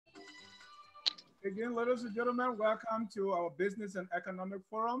Again, ladies and gentlemen, welcome to our Business and Economic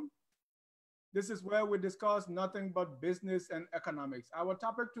Forum. This is where we discuss nothing but business and economics. Our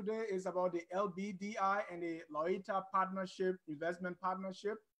topic today is about the LBDI and the Loita Partnership, Investment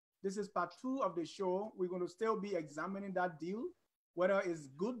Partnership. This is part 2 of the show. We're going to still be examining that deal, whether it's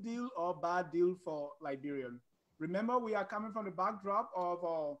good deal or bad deal for Liberia. Remember, we are coming from the backdrop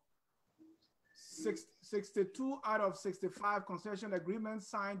of 62 out of 65 concession agreements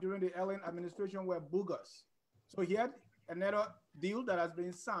signed during the Ellen administration were bogus. So here, another deal that has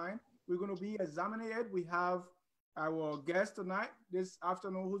been signed. We're going to be examining it. We have our guest tonight, this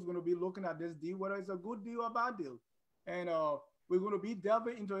afternoon, who's going to be looking at this deal, whether it's a good deal or bad deal. And we're going to be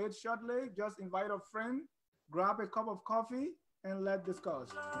delving into it shortly. Just invite a friend, grab a cup of coffee, and let's discuss.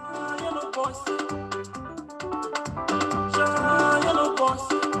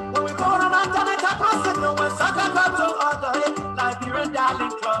 Liberian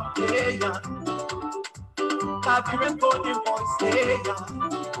Darling Club, yeah. Liberian Golden Boys, yeah.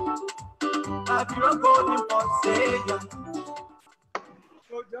 Liberian Golden Boys, yeah.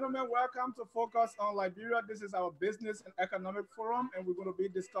 So, gentlemen, welcome to Focus on Liberia. This is our Business and Economic Forum, and we're going to be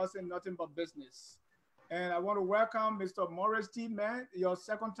discussing nothing but business. And I want to welcome Mr. Morris T. Mann, your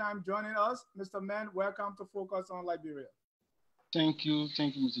second time joining us. Mr. Mann, welcome to Focus on Liberia. Thank you,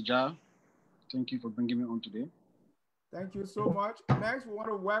 Mr. Ja. Thank you for bringing me on today. Thank you so much. Next, we want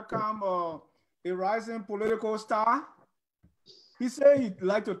to welcome a rising political star. He said he'd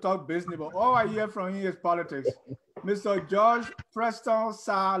like to talk business, but all I hear from him is politics. Mr. George Preston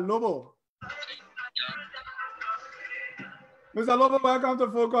Salobo. Mr. Lobo, welcome to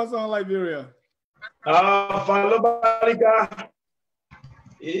Focus on Liberia. Follow Balika.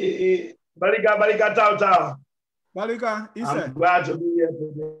 Balika, Tao Tao. Balika, I'm glad to be here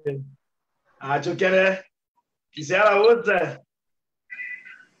today. Chukene, Isiara Wote. Mr.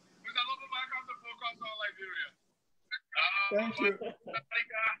 Lobo, welcome to Focus on Liberia. Thank you.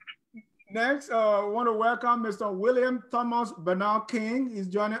 Next, I want to welcome Mr. William Thomas Bernard King. He's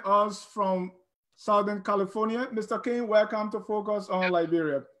joining us from Southern California. Mr. King, welcome to Focus on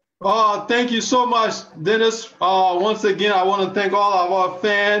Liberia. Thank you so much, Dennis. Once again, I want to thank all of our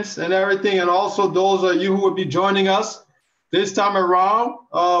fans and everything, and also those of you who will be joining us this time around.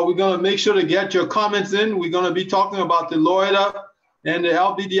 We're going to make sure to get your comments in. We're going to be talking about the Loita and the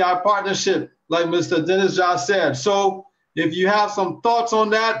LBDI partnership, like Mr. Dennis just said. So if you have some thoughts on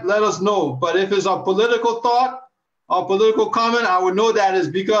that, let us know. But if it's a political thought or political comment, I would know that is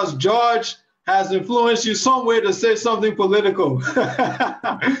because George has influenced you some way to say something political.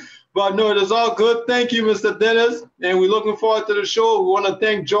 But no, it is all good. Thank you, Mr. Dennis. And we're looking forward to the show. We want to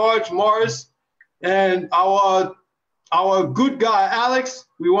thank George Morris and our good guy, Alex.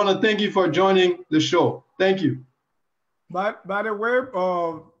 We want to thank you for joining the show. Thank you. By the way,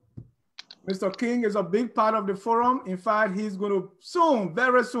 Mr. King is a big part of the forum. In fact, he's going to soon,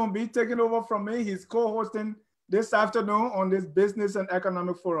 very soon, be taking over from me. He's co-hosting this afternoon on this Business and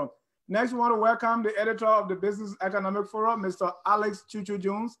Economic Forum. Next, we want to welcome the editor of the Business Economic Forum, Mr. Alex Chuchu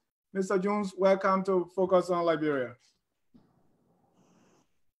Jones. Mr. Jones, welcome to Focus on Liberia.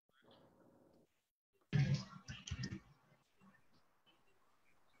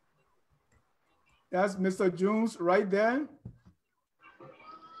 That's Mr. Jones right there.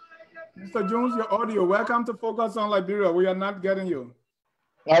 Mr. Jones, your audio. Welcome to Focus on Liberia. We are not getting you.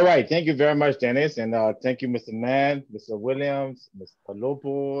 All right. Thank you very much, Dennis. And thank you, Mr. Mann, Mr. Williams, Mr.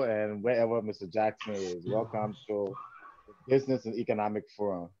 Lopo, and wherever Mr. Jackson is. Welcome to the Business and Economic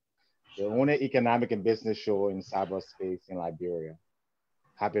Forum, the only economic and business show in cyberspace in Liberia.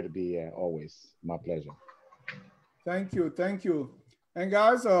 Happy to be here always. My pleasure. Thank you. Thank you. And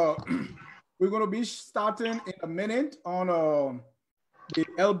guys, we're going to be starting in a minute on the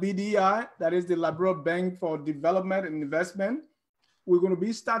LBDI, that is the Liberia Bank for Development and Investment. We're going to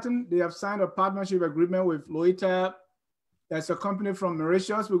be starting, they have signed a partnership agreement with Loita. That's a company from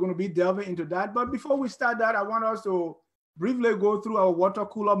Mauritius. We're going to be delving into that. But before we start that, I want us to briefly go through our water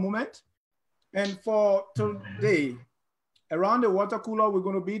cooler moment. And for today, around the water cooler, we're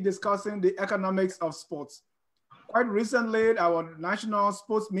going to be discussing the economics of sports. Quite recently, our national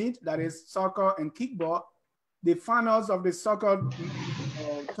sports meet, that is soccer and kickball, the finals of the soccer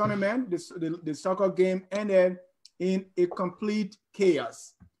tournament, the soccer game ended in a complete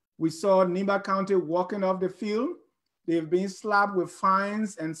chaos. We saw Nimba County walking off the field. They've been slapped with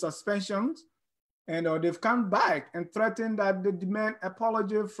fines and suspensions, and they've come back and threatened that they demand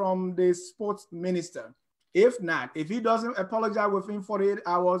apology from the sports minister. If not, if he doesn't apologize within 48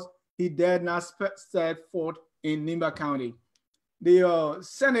 hours, he dare not set foot in Nimba County. The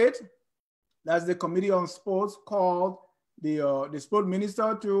Senate, that's the Committee on Sports, called the sport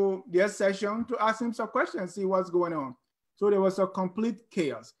minister to their session to ask him some questions, see what's going on. So there was a complete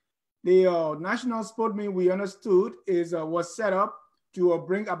chaos. The national sport meet, we understood, was set up to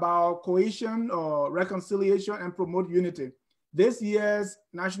bring about cohesion or reconciliation and promote unity. This year's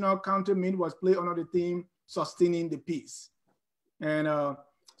national county meet was played under the theme sustaining the peace. And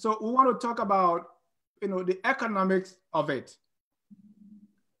so we want to talk about, the economics of it.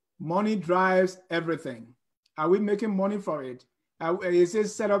 Money drives everything. Are we making money for it? Is it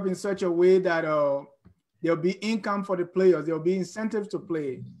set up in such a way that there'll be income for the players? There'll be incentives to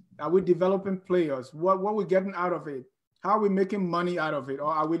play. Are we developing players? What are we getting out of it? How are we making money out of it?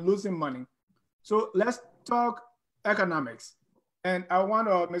 Or are we losing money? So let's talk economics. And I want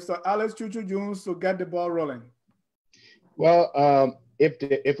Mr. Alex Chuchu Jones to get the ball rolling. Well,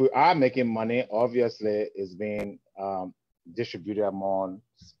 if we are making money, obviously it's being distributed among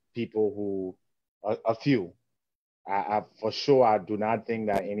people who, a few. For sure, I do not think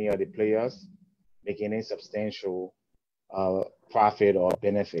that any of the players make any substantial profit or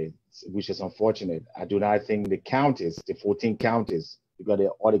benefit, which is unfortunate. I do not think the counties, the 14 counties, because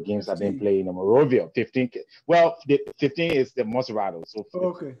all the games have been played in Monrovia, 15. Well, the 15 is the Maserado, so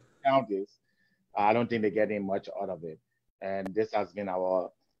okay. Counties, I don't think they're getting much out of it. And this has been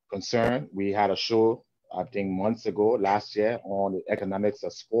our concern. We had a show, I think months ago, last year, on the economics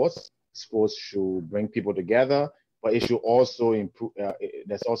of sports. Sports should bring people together, but it should also improve.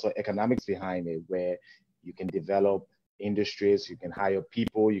 There's also economics behind it, where you can develop industries, you can hire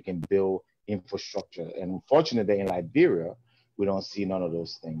people, you can build infrastructure. And unfortunately, in Liberia, we don't see none of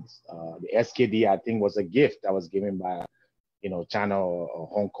those things. The SKD, I think, was a gift that was given by, China or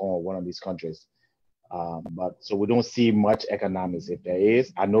Hong Kong or one of these countries. But so we don't see much economics. If there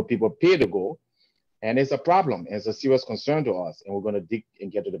is, I know people pay to go, and it's a problem. It's a serious concern to us, and we're going to dig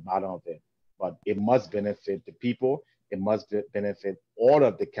and get to the bottom of it. But it must benefit the people. It must benefit all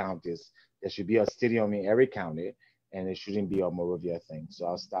of the counties. There should be a stadium in every county, and it shouldn't be a Monrovia thing. So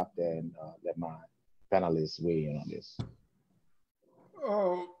I'll stop there and let my panelists weigh in on this.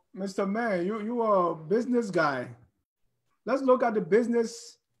 Oh, Mr. Mann, you are a business guy. Let's look at the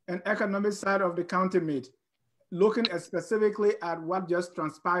business and economic side of the county meet, looking specifically at what just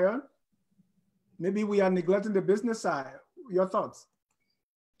transpired. Maybe we are neglecting the business side. Your thoughts?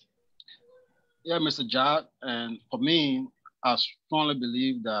 Yeah, Mr. Jad, and for me, I strongly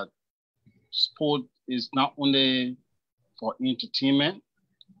believe that sport is not only for entertainment.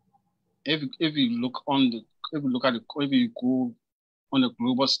 If you go on the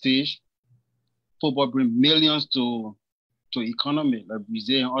global stage, football brings millions to economy, like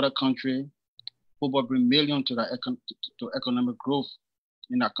Brazil and other countries. Football brings millions to economic growth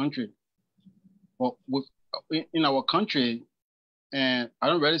in that country. But in our country, and I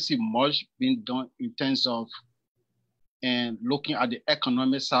don't really see much being done in terms of and looking at the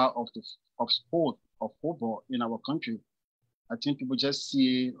economic side of sport, of football in our country. I think people just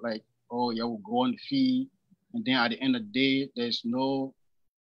see it like, oh yeah, we'll go on the field, and then at the end of the day, there's no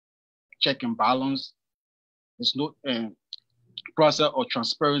check and balance. There's no process of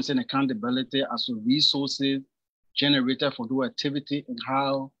transparency and accountability as to resources generated for the activity and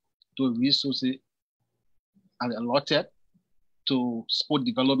how those resources are allotted to sport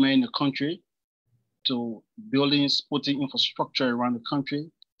development in the country, to building sporting infrastructure around the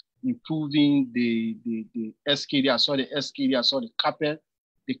country, improving the SKD. I saw the SKD, I saw the carpet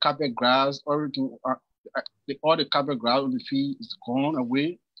grass, everything, all the carpet grass on the field is gone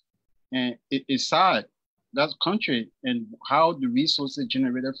away. And it's sad, that country and how the resources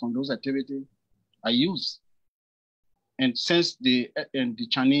generated from those activities are used. And since the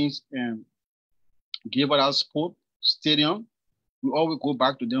Chinese gave us our sport stadium, we always go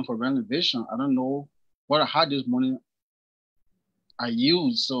back to them for renovation. I don't know how this money are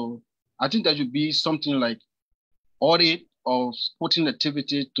used. So I think there should be something like audit of sporting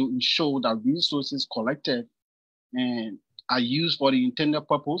activity to ensure that resources collected and are used for the intended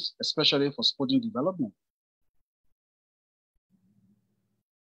purpose, especially for sporting development.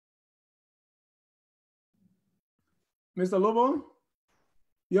 Mr. Lobo,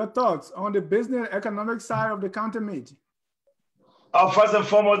 your thoughts on the business and economic side of the county meet? First and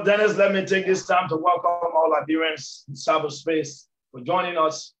foremost, Dennis, let me take this time to welcome all Liberians in cyberspace for joining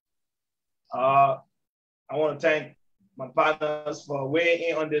us. I want to thank my partners for weighing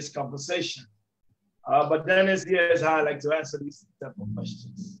in on this conversation. But Dennis, here's how I like to answer these type of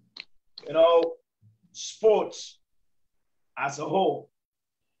questions. Sports as a whole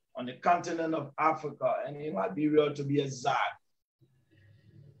on the continent of Africa and in Liberia, to be exact,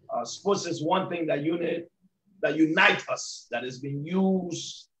 sports is one thing that unites us, that has been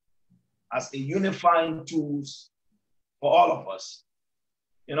used as a unifying tool for all of us.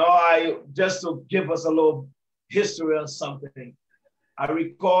 You know, just to give us a little history on something. I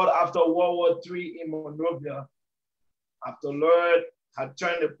recall after World War III in Monrovia, after Lord had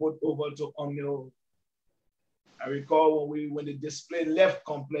turned the port over to O'Neill, I recall when the display left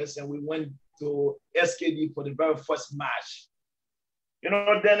complex and we went to SKD for the very first match. You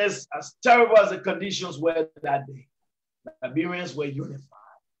know, Dennis, as terrible as the conditions were that day, the Liberians were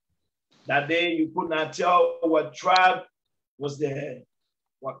unified. That day, you could not tell what tribe was there,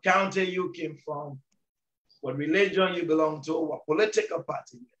 what county you came from, what religion you belong to, what political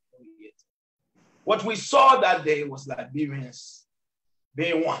party you affiliated. What we saw that day was Liberians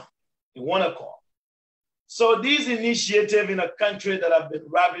being one, in one accord. So these initiatives in a country that have been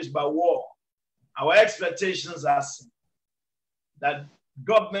ravaged by war, our expectations are that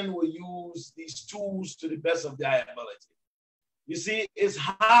government will use these tools to the best of their ability. You see, it's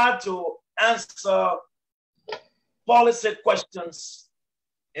hard to answer policy questions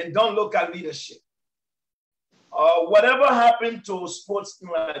and don't look at leadership. Whatever happened to sports in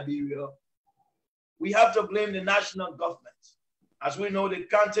Liberia, we have to blame the national government. As we know, the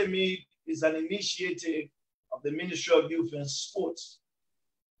county meet is an initiative of the Ministry of Youth and Sports.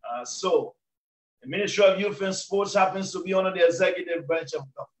 So the Ministry of Youth and Sports happens to be under the executive branch of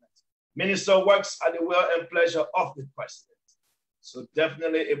government. Minister works at the will and pleasure of the president. So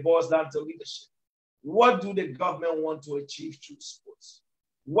definitely it boils down to leadership. What do the government want to achieve through sports?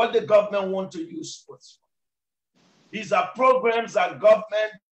 What the government want to use sports for? These are programs that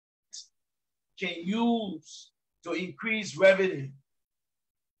government can use to increase revenue.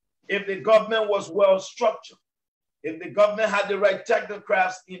 If the government was well structured, if the government had the right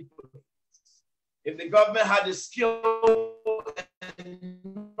technocrats in place, if the government had the skill and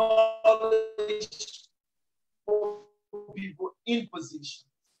knowledge for people in position,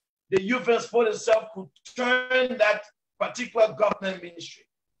 the youth and sport itself could turn that particular government ministry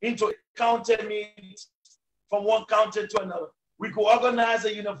into a county meet from one county to another. We could organize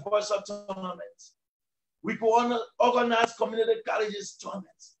a universal tournament. We could organize community colleges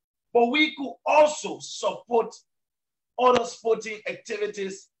tournaments. But we could also support other sporting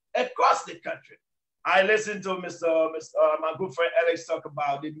activities across the country. I listened to my good friend Alex talk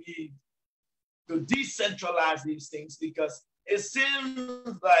about the need to decentralize these things because it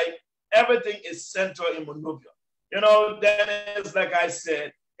seems like everything is central in Monrovia. You know, Dennis, like I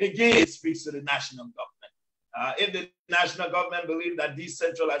said, again, it speaks to the national government. If the national government believes that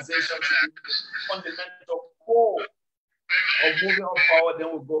decentralization should be the fundamental core of moving on forward, then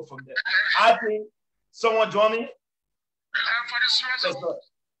we'll go from there. I think someone join me.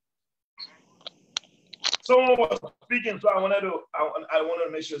 Someone was speaking, so I wanted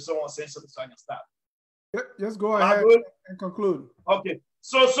to make sure someone was saying something so I can stop. Just go ahead and conclude. Okay.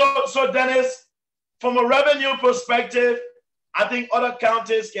 So Dennis, from a revenue perspective, I think other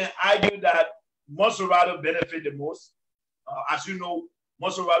counties can argue that Monserrado benefit the most. As you know,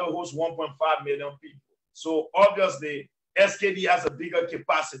 Monserrado hosts 1.5 million people. So obviously, SKD has a bigger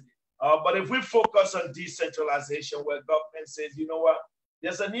capacity. But if we focus on decentralization, where government says, you know what,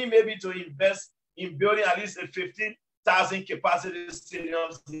 there's a need maybe to invest in building at least a 15,000 capacity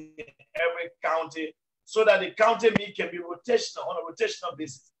stadiums in every county so that the county meet can be rotational, on a rotational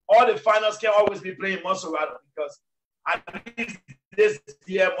basis. All the finals can always be playing Monserrado because at least this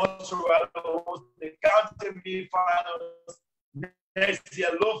year, Monserrado hosts the county meet finals. Next year,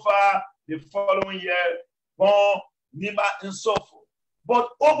 Lofa, the following year, Bon, Nima, and so forth. But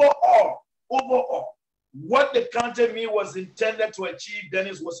overall, what the county meet was intended to achieve,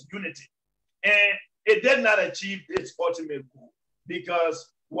 Dennis, was unity. And it did not achieve its ultimate goal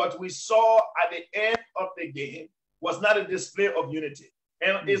because what we saw at the end of the game was not a display of unity.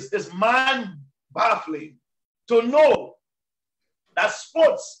 And it's mind-baffling to know that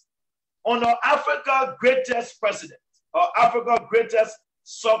sports under Africa's greatest president or Africa's greatest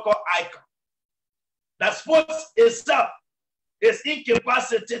soccer icon, that sports itself is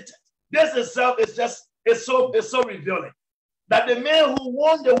incapacitated. This itself is just, it's so revealing that the man who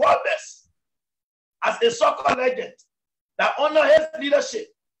won the world best as a soccer legend, that under his leadership,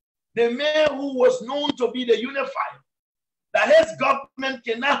 the man who was known to be the unifier, that his government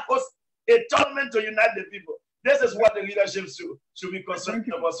cannot host a tournament to unite the people. This is what the leadership should be concerned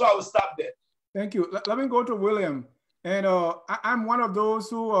about. So I will stop there. Thank you. Let me go to William. And I'm one of those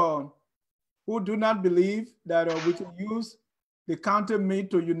who do not believe that we can use the county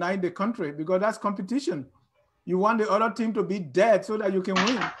meet to unite the country because that's competition. You want the other team to be dead so that you can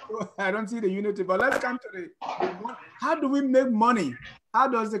win. So I don't see the unity. But let's come to the how do we make money? How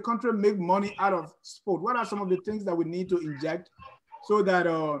does the country make money out of sport? What are some of the things that we need to inject so that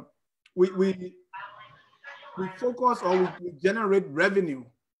we we focus or we generate revenue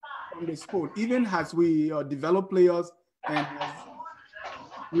from the sport, even as we develop players and as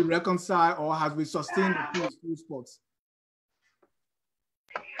we reconcile or as we sustain the teams through sports.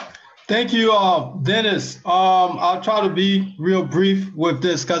 Thank you, Dennis. I'll try to be real brief with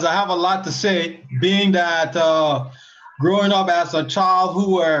this because I have a lot to say, being that growing up as a child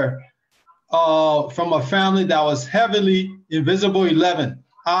who were from a family that was heavily Invisible 11,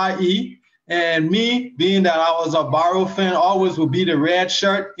 i.e., and me being that I was a Barrow fan, always would be the red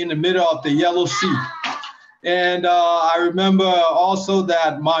shirt in the middle of the yellow seat. And I remember also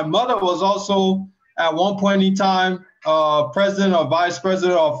that my mother was also at one point in time president or vice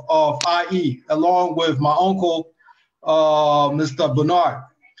president of IE, along with my uncle, Mr. Bernard.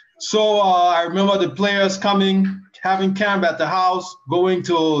 So I remember the players coming, having camp at the house, going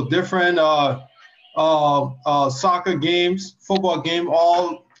to different soccer games, football game,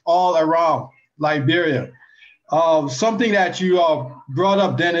 all around Liberia. Something that you brought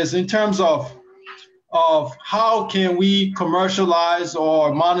up, Dennis, in terms of how can we commercialize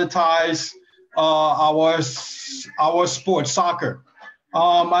or monetize our sport, soccer.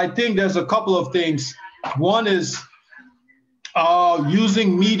 I think there's a couple of things. One is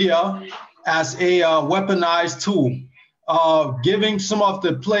using media as a weaponized tool, giving some of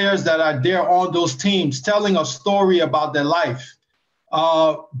the players that are there on those teams, telling a story about their life.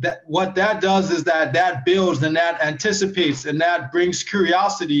 What that does is that builds and that anticipates and that brings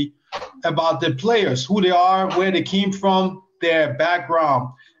curiosity about the players, who they are, where they came from, their background.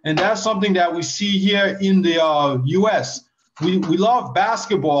 And that's something that we see here in the U.S. We love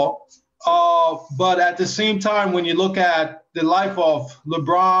basketball, but at the same time, when you look at the life of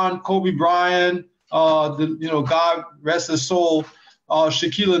LeBron, Kobe Bryant, God rest his soul,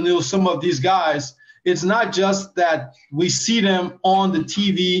 Shaquille O'Neal, some of these guys, it's not just that we see them on the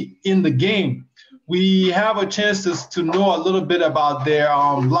TV in the game. We have a chance to know a little bit about their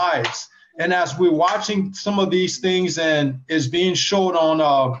lives. And as we're watching some of these things and is being shown on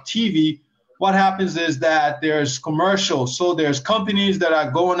TV, what happens is that there's commercials. So there's companies that are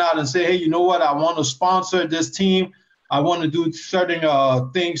going out and say, hey, you know what? I want to sponsor this team. I want to do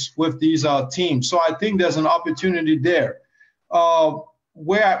certain things with these teams. So I think there's an opportunity there.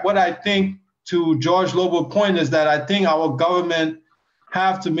 What I think, to George Lobo's point, is that I think our government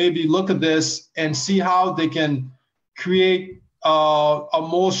have to maybe look at this and see how they can create a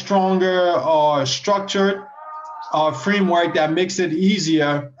more stronger or structured framework that makes it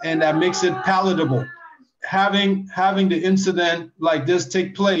easier and that makes it palatable. Having the incident like this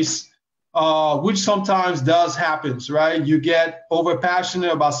take place, which sometimes does happens, right? You get over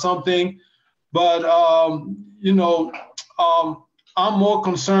passionate about something, but I'm more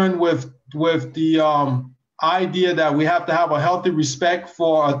concerned with the idea that we have to have a healthy respect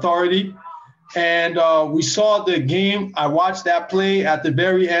for authority. And we saw the game. I watched that play at the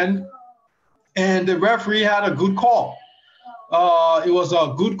very end, and the referee had a good call. It was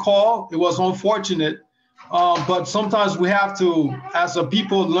a good call. It was unfortunate. But sometimes we have to, as a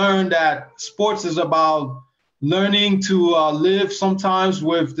people, learn that sports is about learning to live sometimes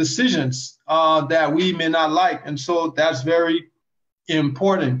with decisions that we may not like. And so that's very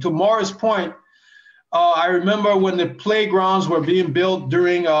important. To Morris' point, I remember when the playgrounds were being built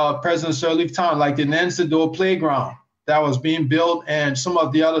during President Sirleaf's time, like the Nancy Doe playground that was being built and some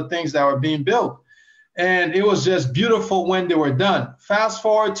of the other things that were being built. And it was just beautiful when they were done. Fast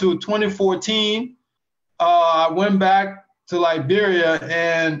forward to 2014, I went back to Liberia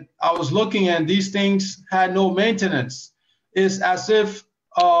and I was looking, and these things had no maintenance. It's as if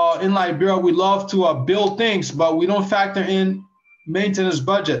in Liberia we love to build things, but we don't factor in maintenance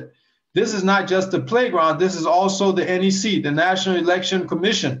budget. This is not just the playground. This is also the NEC, the National Election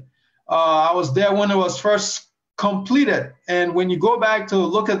Commission. I was there when it was first completed. And when you go back to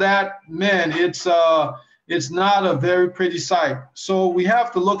look at that, man, it's not a very pretty sight. So we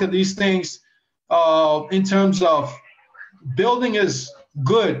have to look at these things in terms of building is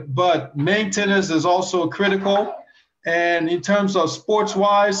good, but maintenance is also critical. And in terms of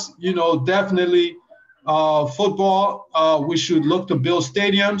sports-wise, definitely football, we should look to build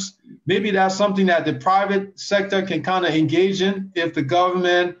stadiums. Maybe that's something that the private sector can kind of engage in if the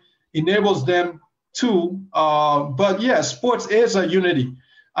government enables them to. But yeah, sports is a unity.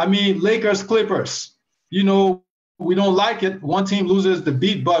 I mean, Lakers, Clippers, we don't like it. One team loses the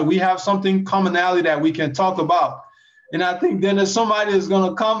beat, but we have something commonality that we can talk about. And I think then there's somebody is going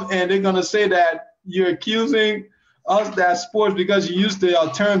to come and they're going to say that you're accusing us that sports because you used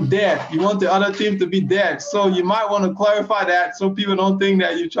the term dead. You want the other team to be dead. So you might want to clarify that so people don't think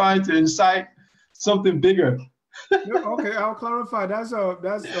that you're trying to incite something bigger. Okay, I'll clarify. That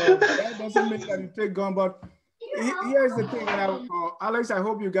doesn't mean that you take gun, but Here's the thing, and Alex, I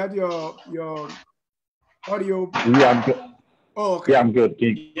hope you got your audio. Yeah, I'm good. Oh, okay. Yeah, I'm good.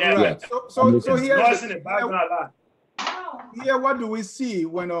 Yeah. Right. So There's here's noise in the background a lot. here, what do we see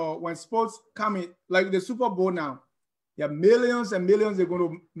when sports come in, like the Super Bowl now? Yeah, millions and millions they're going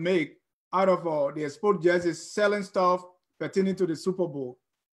to make out of their sport jerseys, selling stuff pertaining to the Super Bowl.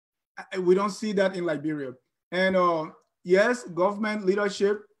 We don't see that in Liberia. And yes, government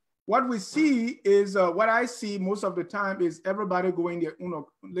leadership. What we see is what I see most of the time is everybody going their own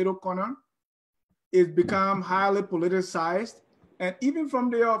little corner. It's become highly politicized, and even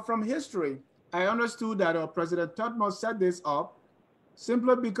from history, I understood that President Todmos set this up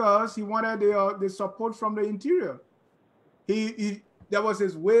simply because he wanted the support from the interior. That was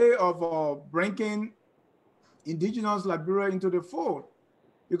his way of bringing indigenous Liberia into the fold,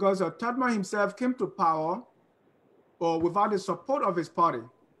 because Todmos himself came to power without the support of his party.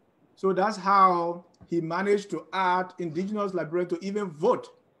 So that's how he managed to add indigenous Liberia to even vote.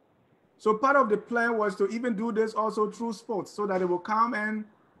 So part of the plan was to even do this also through sports, so that it will come and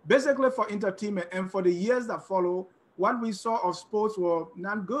basically for entertainment. And for the years that follow, what we saw of sports were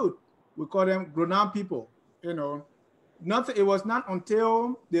not good. We call them grown-up people, Nothing. It was not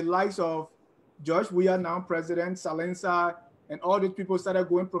until the likes of George Weah, now president, Salensa, and all these people started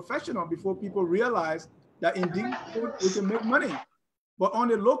going professional before people realized that indeed we can make money. But on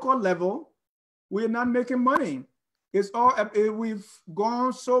the local level, we're not making money. It's all, we've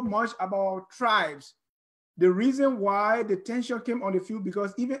gone so much about tribes. The reason why the tension came on the field,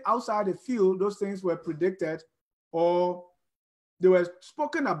 because even outside the field, those things were predicted or they were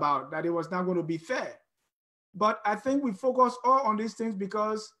spoken about, that it was not going to be fair. But I think we focus all on these things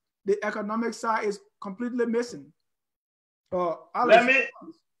because the economic side is completely missing. Alex,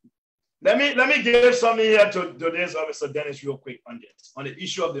 let me give something here to today's officer Dennis real quick on this, on the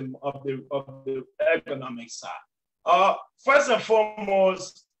issue of the economic side. First and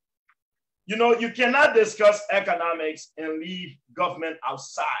foremost, you cannot discuss economics and leave government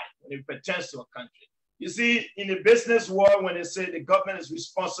outside when it pertains to a country. You see, in the business world, when they say the government is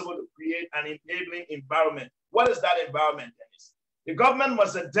responsible to create an enabling environment, what is that environment, Dennis? The government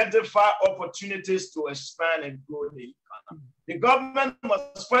must identify opportunities to expand and grow the economy. The government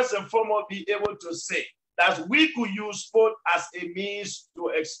must first and foremost be able to say that we could use sport as a means to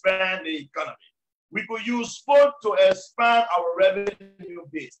expand the economy. We could use sport to expand our revenue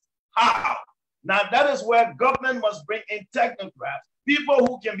base. How? Now that is where government must bring in technocrats, people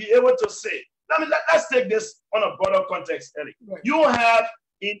who can be able to say, let's take this on a broader context, Eric. Right. You have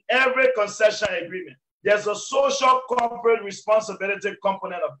in every concession agreement, there's a social corporate responsibility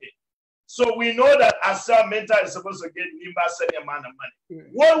component of it. So we know that Asa Minta is supposed to get NIMBA certain amount of money.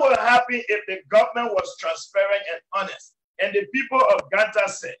 What will happen if the government was transparent and honest, and the people of Ganta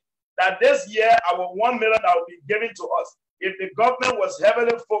said that this year our 1 million that will be given to us, if the government was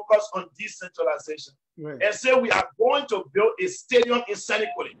heavily focused on decentralization, and say we are going to build a stadium in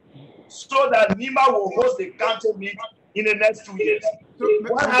Senegal, so that NIMBA will host the county meet in the next 2 years. So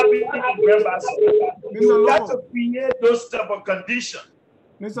what happened in November? You got to create those type of conditions.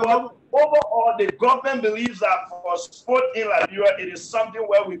 But overall, the government believes that for sport in Liberia, it is something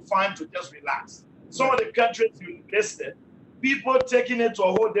where we find to just relax. Some of the countries you listed, people taking it to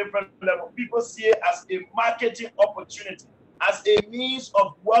a whole different level. People see it as a marketing opportunity, as a means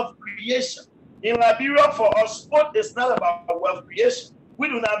of wealth creation. In Liberia, for us, sport is not about wealth creation. We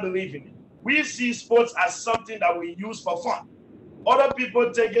do not believe in it. We see sports as something that we use for fun. Other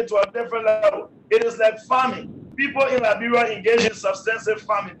people take it to a different level. It is like farming. People in Liberia engage in substantive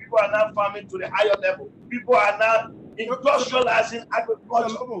farming. People are now farming to the higher level. People are now industrializing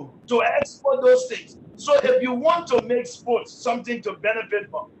agriculture to export those things. So if you want to make sports something to benefit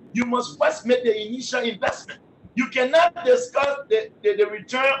from, you must first make the initial investment. You cannot discuss the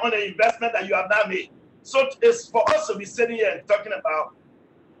return on the investment that you have not made. So it's for us to be sitting here and talking about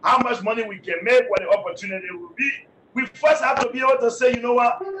how much money we can make, what the opportunity will be. We first have to be able to say, you know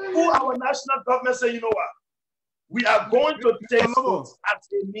what, who our national government say, you know what, we are going to take sports as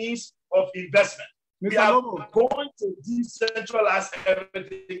a means of investment. We are going to decentralize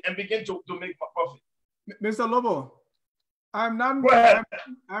everything and begin to make profit. Mr. Lobo, I'm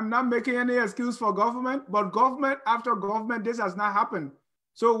not making any excuse for government, but government after government, this has not happened.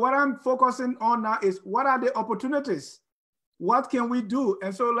 So what I'm focusing on now is what are the opportunities? What can we do?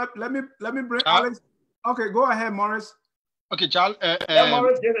 And so let me bring Alex. Okay, go ahead, Morris. Okay, Charles.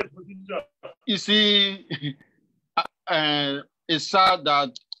 Morris, get a position. You see, it's sad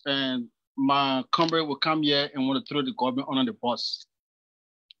that my comrade will come here and want to throw the government under the bus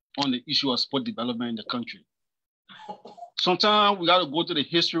on the issue of sport development in the country. Sometimes we got to go to the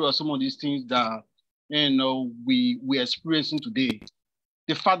history of some of these things that we're experiencing today.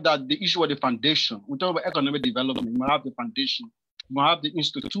 The fact that the issue of the foundation, we talk about economic development, we have the foundation, we have the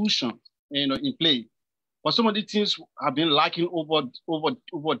institution, in play. But some of the things have been lacking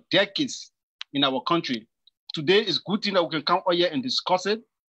over decades in our country. Today is good thing that we can come out here and discuss it,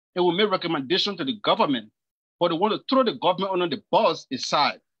 and we'll make recommendations to the government. But they want to throw the government under the bus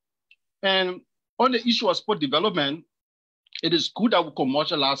aside. And on the issue of sport development, it is good that we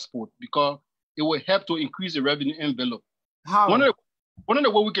commercialize sport because it will help to increase the revenue envelope. How? One of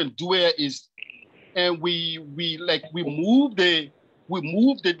the way we can do it is, and we move the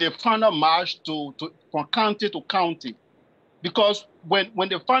final match from county to county, because when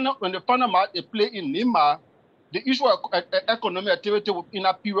the final match they play in Nima, the issue of economic activity in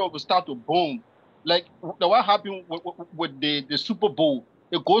that period will start to boom. Like what happened with the Super Bowl,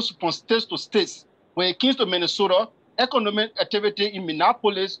 it goes from state to state. When it comes to Minnesota, economic activity in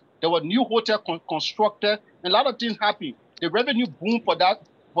Minneapolis, there were new hotels constructed, and a lot of things happened. The revenue boom for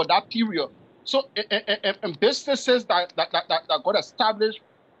that period. So and businesses that got established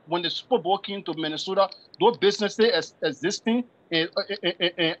when the Super Bowl came to Minnesota, those businesses existing and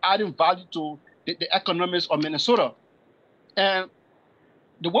adding value to the economics of Minnesota. And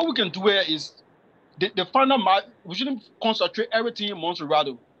the way we can do it is the final mark, we shouldn't concentrate everything in Montserrat.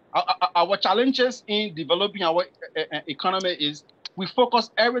 Our challenges in developing our economy is we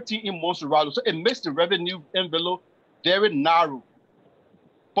focus everything in Montserrat. So it makes the revenue envelope very narrow.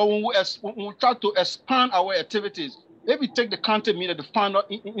 But when we try to expand our activities, if we take the county meter, the final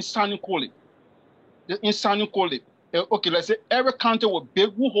in San Nicola, okay, let's say every county will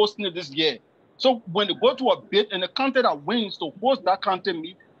bid who hosting it this year. So when they go to a bid and the county that wins to host that county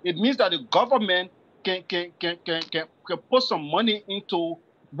meet, it means that the government can put some money into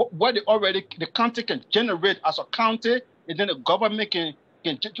what the county can generate as a county, and then the government can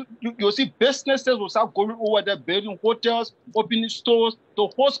you'll see businesses will start going over there, building hotels, opening stores to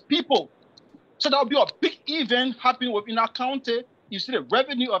host people. So that'll be a big event happening within our county. You see the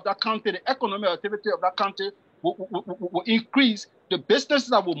revenue of that county, the economic activity of that county will increase. The businesses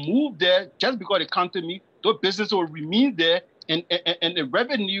that will move there just because the county meet, those businesses will remain there, and the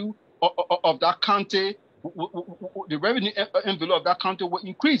revenue of that county, the revenue envelope of that county will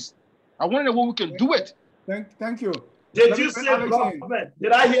increase. I wonder when we can do it. Thank you. Did you say government?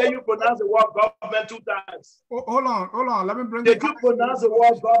 Did I hear you pronounce the word government 2 times? Hold on. Let me bring Did you pronounce the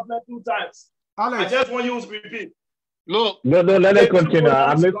word government 2 times? Alex. I just want you to repeat. Look. No, let it continue.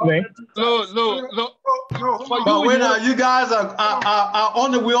 I'm listening. Look. But wait now, you guys are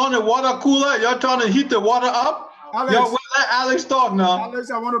we're on the water cooler. You're trying to heat the water up. Alex, yo, let Alex talk now.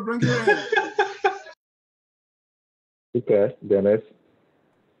 Alex, I want to bring you in. Okay, Dennis.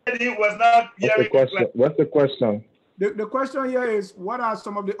 It was not What's the question? The question here is, what are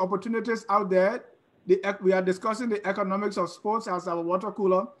some of the opportunities out there? We are discussing the economics of sports as our water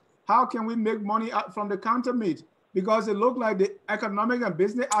cooler. How can we make money from the counter meet? Because it looks like the economic and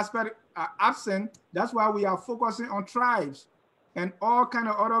business aspect are absent. That's why we are focusing on tribes and all kind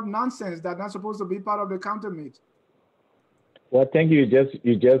of other nonsense that's not supposed to be part of the counter meet. Well, thank you.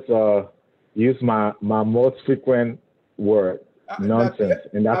 You just used my most frequent word, nonsense,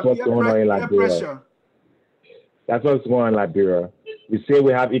 and that's what's going on in Liberia. That's what's going on in Liberia. We say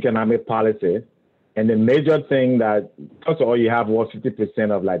we have economic policy, and the major thing that, first of all, you have over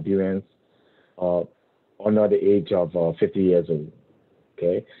 50% of Liberians under the age of 50 years old.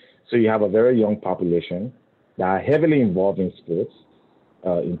 Okay, so you have a very young population that are heavily involved in sports,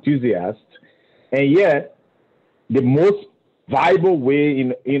 enthusiasts, and yet the most viable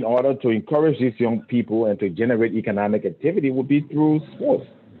way in order to encourage these young people and to generate economic activity would be through sports,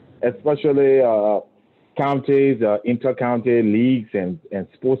 especially counties, inter-county leagues and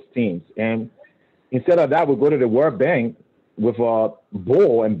sports teams. And instead of that, we go to the World Bank with a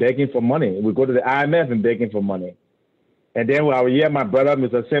bowl and begging for money. We go to the IMF and begging for money. And then I will hear my brother,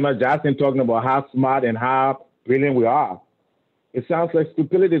 Mr. Samuel Jackson, talking about how smart and how brilliant we are. It sounds like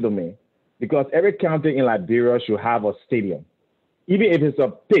stupidity to me, because every county in Liberia should have a stadium. Even if it's a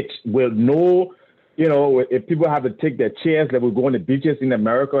pitch with no, if people have to take their chairs, like we go on the beaches in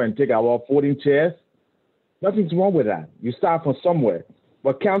America and take our folding chairs, nothing's wrong with that. You start from somewhere.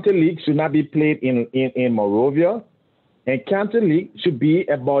 But county league should not be played in Monrovia. And county league should be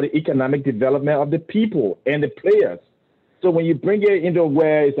about the economic development of the people and the players. So when you bring it into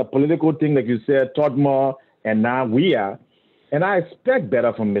where it's a political thing, like you said, Todmore and now Weah, and I expect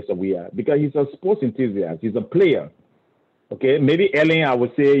better from Mr. Weah because he's a sports enthusiast. He's a player. Okay, maybe Ellen, I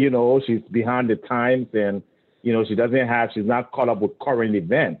would say, she's behind the times and, she's not caught up with current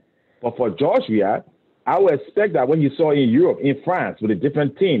events. But for George Weah, I would expect that when you saw in Europe, in France, with a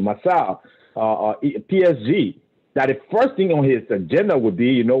different team, Marseille, PSG, that the first thing on his agenda would be,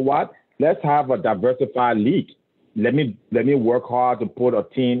 you know what? Let's have a diversified league. Let me work hard to put a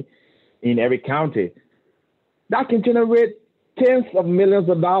team in every county. That can generate tens of millions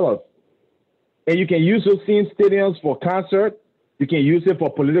of dollars. And you can use those same stadiums for concerts. You can use it for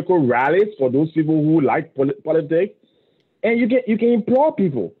political rallies for those people who like politics. And you can employ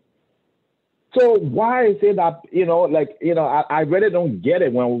people. So why is it that, I really don't get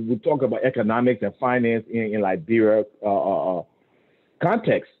it when we talk about economics and finance in Liberia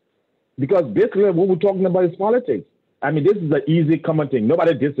context. Because basically what we're talking about is politics. I mean, this is an easy common thing.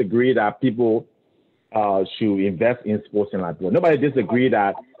 Nobody disagrees that people should invest in sports in Liberia. Nobody disagrees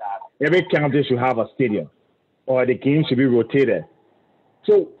that every county should have a stadium or the game should be rotated.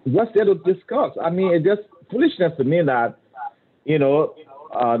 So what's there to discuss? I mean, it's just foolishness to me that,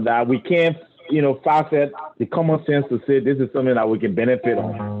 that we can't, facet the common sense to say this is something that we can benefit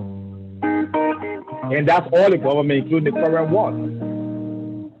on. And that's all the government, including the current one.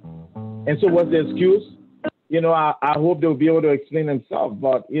 And so what's the excuse? I hope they'll be able to explain themselves,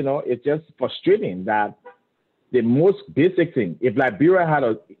 but, it's just frustrating that the most basic thing, if Liberia had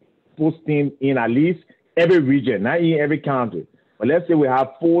a sports team in at least every region, not in every county, but let's say we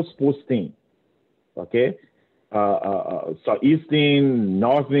have 4 sports teams, okay? Southeastern,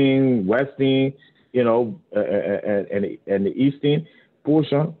 Northern, Western, and the Eastern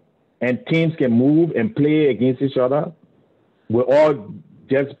portion, and teams can move and play against each other. We're all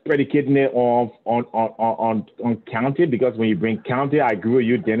just predicating it on county, because when you bring county, I agree with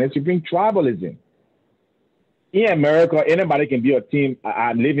you, Dennis, you bring tribalism. In America, anybody can be a team.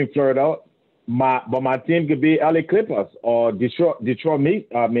 I live in Florida, but my team could be LA Clippers or Detroit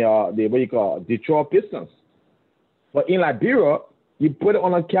Pistons. But in Liberia, you put it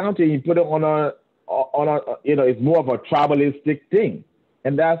on a county, you put it on a it's more of a tribalistic thing.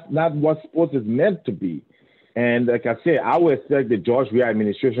 And that's not what sports is meant to be. And like I said, I would expect the George Weah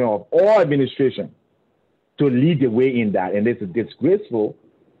administration of all administration to lead the way in that. And it's disgraceful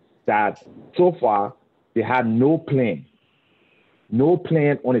that so far they had no plan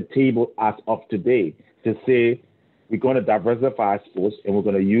on the table as of today to say we're going to diversify sports and we're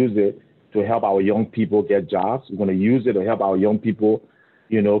going to use it to help our young people get jobs. We're going to use it to help our young people,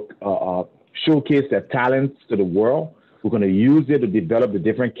 showcase their talents to the world. We're going to use it to develop the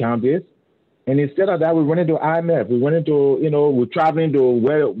different counties. And instead of that, we went into IMF. We went into, we're traveling to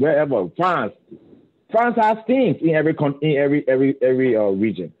wherever. France. France has teams in every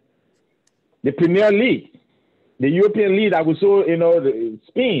region. The Premier League, the European League that we saw,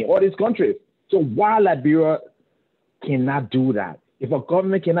 Spain, all these countries. So why Liberia cannot do that? If a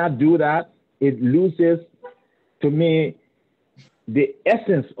government cannot do that, it loses, to me, the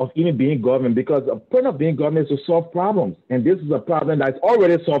essence of even being government, because the point of being government is to solve problems. And this is a problem that's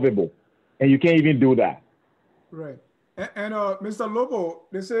already solvable, and you can't even do that. Right. And Mr. Lobo,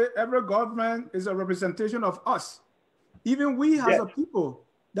 they say every government is a representation of us. Even we as a people.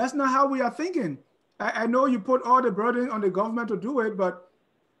 That's not how we are thinking. I know you put all the burden on the government to do it, but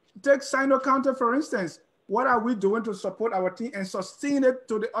take Sino County, for instance. What are we doing to support our team and sustain it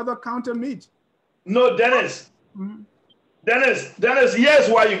to the other county meet? No, Dennis. Mm-hmm. Dennis, here's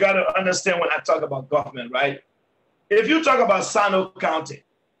why you got to understand when I talk about government, right? If you talk about Sino County,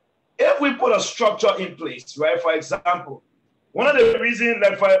 if we put a structure in place, right? For example, one of the reasons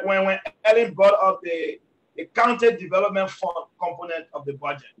that when Ellen brought up the county development fund component of the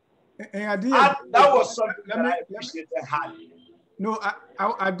budget, that was something that I appreciated highly. No,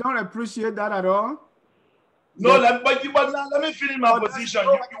 I don't appreciate that at all. No, but now let me finish my position.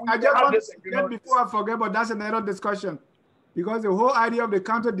 I just want to get before I forget, but that's another discussion. Because the whole idea of the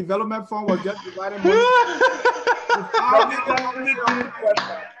county development fund was just dividing money.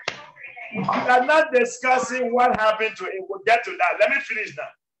 We are not discussing what happened to it. We'll get to that. Let me finish now.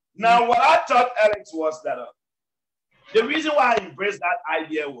 Now, what I thought, Alex, was that the reason why I embraced that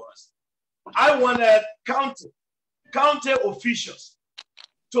idea was I wanted county officials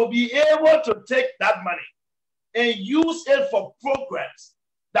to be able to take that money and use it for programs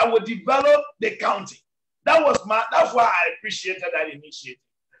that would develop the county. That's why I appreciated that initiative.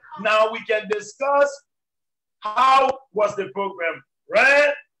 Now we can discuss how was the program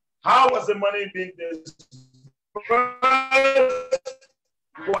ran, how was the money being dispersed,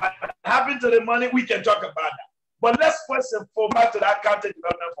 what happened to the money, we can talk about that. But let's first and foremost to that county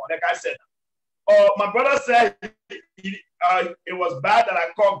development fund. Like I said, my brother said it was bad that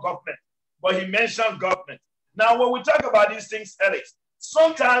I called government, but he mentioned government. Now, when we talk about these things, Alex,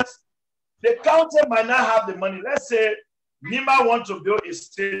 sometimes the county might not have the money. Let's say Nima wants to build a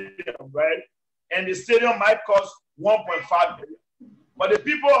stadium, right? And the stadium might cost 1.5 billion. but the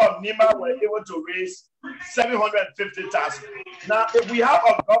people of Nima were able to raise 750,000. Now, if we have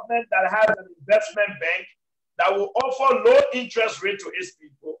a government that has an investment bank that will offer low interest rate to its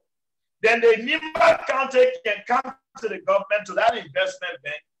people, then the Nima County can come to the government, to that investment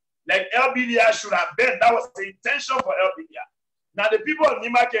bank, like LBDI should have been. That was the intention for LBDI. Now, the people of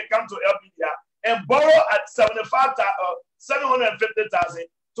Nima can come to LBDI and borrow at 750,000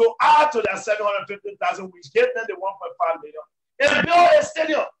 to add to that 750,000, which gave them the 1.5 million, and build a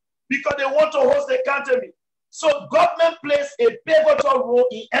stadium because they want to host the country. So government plays a pivotal role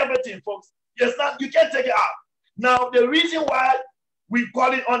in everything, folks. Yes, not, you can't take it out. Now, the reason why we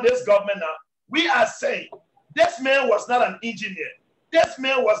call it on this government now, we are saying this man was not an engineer. This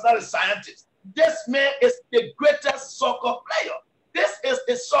man was not a scientist. This man is the greatest soccer player. This is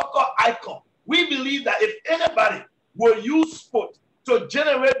a soccer icon. We believe that if anybody will use sport to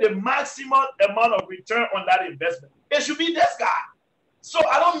generate the maximum amount of return on that investment, it should be this guy. So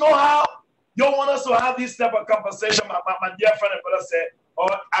I don't know how you want us to have this type of conversation. My dear friend and brother said, oh,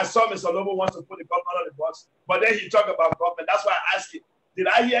 I saw Mr. Lobo wants to put the government on the box, but then he talked about government. That's why I asked him, did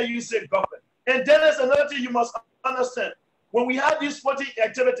I hear you say government? And then there's another thing you must understand. When we have these sporting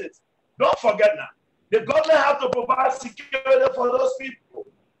activities, don't forget now, the government have to provide security for those people.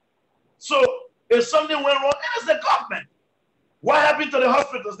 So if something went wrong, it is the government. What happened to the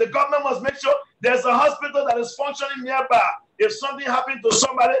hospitals? The government must make sure there's a hospital that is functioning nearby. If something happened to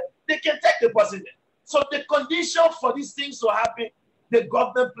somebody, they can take the person there. So the condition for these things to happen, the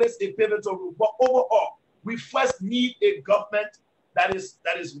government plays a pivotal role. But overall, we first need a government that is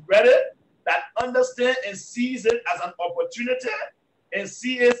ready, that understands and sees it as an opportunity and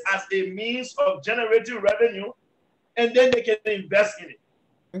sees it as a means of generating revenue, and then they can invest in it.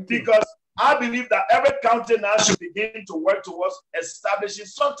 Because I believe that every county now should begin to work towards establishing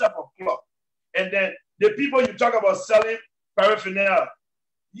some type of club. And then the people you talk about selling paraphernalia.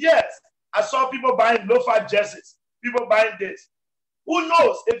 Yes, I saw people buying loafer jerseys, people buying this. Who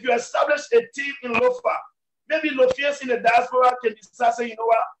knows, if you establish a team in loafer, maybe Lofians in the diaspora can decide, say, you know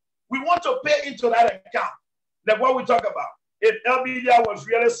what, we want to pay into that account. Like what we talk about. If LBDI was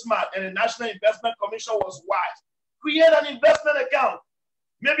really smart and the National Investment Commission was wise, create an investment account.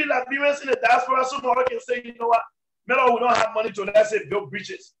 Maybe Liberians in the diaspora, someone can say, you know what, maybe we don't have money to, let's say, build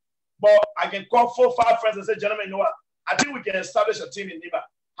bridges. But I can call 4 or 5 friends and say, gentlemen, you know what, I think we can establish a team in Nima.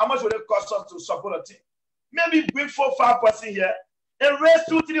 How much would it cost us to support a team? Maybe bring 4 or 5 persons here and raise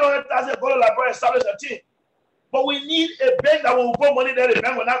 200,000-300,000, go to Liberia and establish a team. But we need a bank that will put money there. The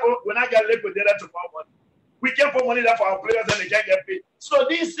bank will not get liquidated to put money. We can't put money there for our players and they can't get paid. So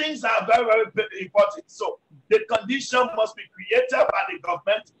these things are very, very important. So the condition must be created by the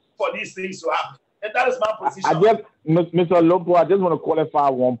government for these things to happen. And that is my position. I just, Mr. Lopo, I just want to qualify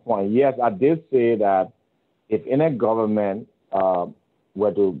one point. Yes, I did say that if any government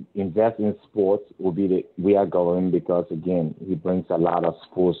were to invest in sports, it would be we are government, because, again, he brings a lot of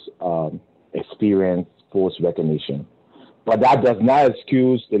sports experience, sports recognition. But that does not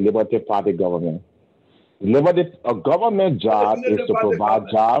excuse the Liberty Party government. A government job is to provide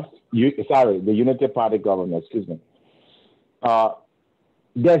jobs. The Unity Party government, excuse me.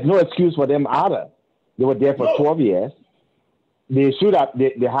 There's no excuse for them either. They were there for 12 years. They should have,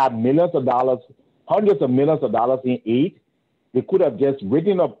 they had millions of dollars, hundreds of millions of dollars in aid. They could have just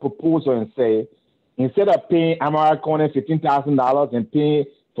written a proposal and say, instead of paying Amara County $15,000 and paying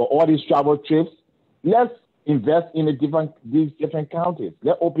for all these travel trips, let's invest in these different counties.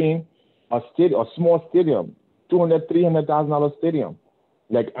 Let's open a small stadium, $200,000, $300,000 stadium,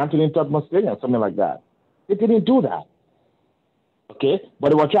 like Anthony Tubman Stadium, something like that. They didn't do that. Okay, but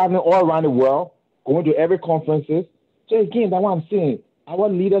they were traveling all around the world, going to every conferences. So again, that's what I'm saying. Our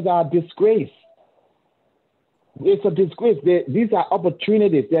leaders are a disgrace. It's a disgrace. These are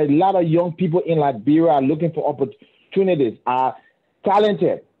opportunities. There are a lot of young people in Liberia are looking for opportunities, are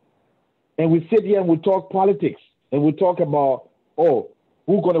talented. And we sit here and we talk politics and we talk about,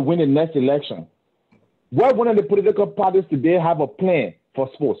 who's going to win the next election. Why one of the political parties today have a plan for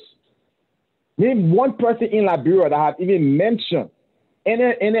sports? Name one person in Liberia that have even mentioned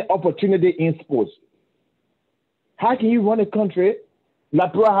any opportunity in sports. How can you run a country?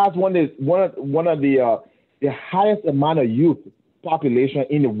 Liberia has one of the highest amount of youth population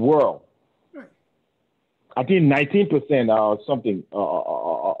in the world. I think 19% or something,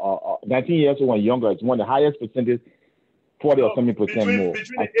 19 years old and younger. It's one of the highest percentage, 40 or something percent more.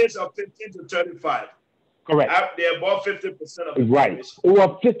 Between the age of 15 to 35. Correct. They're above 50% of the population. Over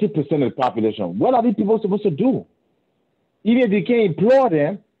 50% of the population. What are these people supposed to do? Even if you can't employ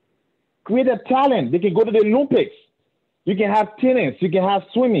them, create a talent. They can go to the Olympics. You can have tennis. You can have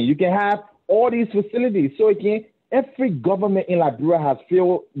swimming. You can have all these facilities so it can Every government in Liberia has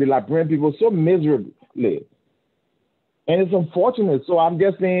failed the Liberian people so miserably. And it's unfortunate. So I'm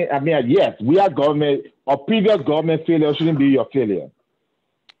just saying, I mean, yes, we are government, or previous government failure shouldn't be your failure.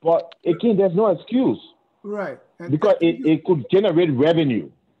 But again, there's no excuse. Right. And because it could generate revenue.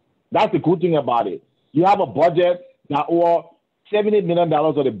 That's the cool thing about it. You have a budget that over $70 million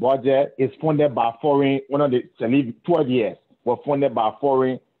of the budget is funded by foreign, 12 years were funded by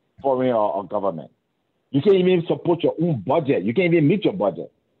foreign government. You can't even support your own budget. You can't even meet your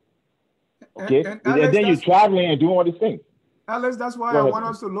budget. Okay? And Alex, then you're traveling and doing all these things. Alex, that's why I want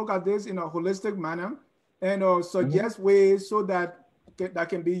us to look at this in a holistic manner and suggest ways so that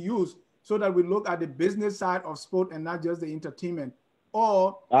can be used so that we look at the business side of sport and not just the entertainment.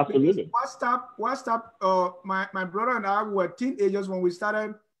 Or absolutely. What stopped my brother and I were teenagers when we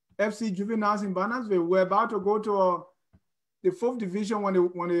started FC Juveniles in Barnesville. We're about to go to the 4th division when the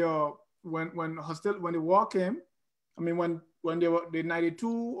war came. I mean, when they were the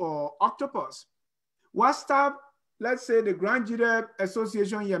 92 Octopus. What stopped, let's say, the Grand Jury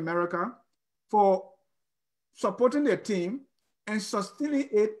Association in America for supporting their team and sustaining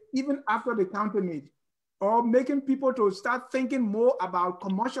it even after the county meet, or making people to start thinking more about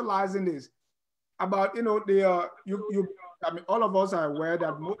commercializing this, about, I mean, all of us are aware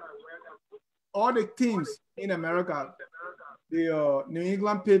that all the teams in America, the New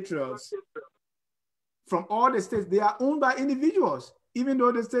England Patriots, from all the states, they are owned by individuals, even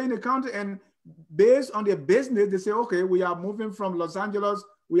though they stay in the county, and based on their business, they say, okay, we are moving from Los Angeles,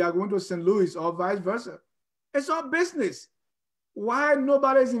 we are going to St. Louis, or vice versa. It's all business. Why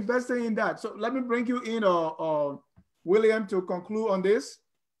nobody is investing in that? So let me bring you in, William, to conclude on this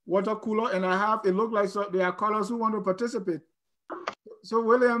water cooler. And it looks like there are callers who want to participate. So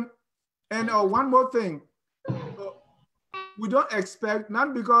William, and one more thing. We don't expect,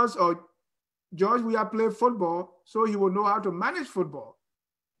 not because George, we have played football, so he will know how to manage football.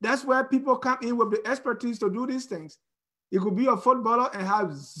 That's where people come in with the expertise to do these things. You could be a footballer and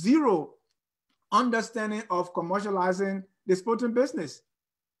have zero understanding of commercializing the sporting business.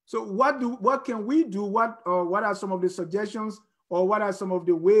 So what can we do? What are some of the suggestions, or what are some of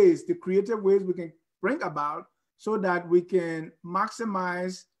the ways, the creative ways we can bring about so that we can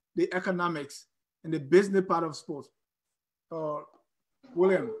maximize the economics and the business part of sports?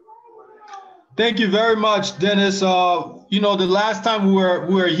 William. Thank you very much, Dennis. The last time we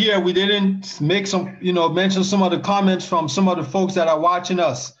were here, we didn't make mention some of the comments from some of the folks that are watching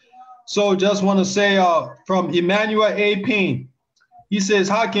us. So just want to say from Emmanuel A. Payne, he says,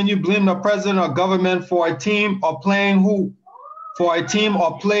 how can you blame the president or government for a team or player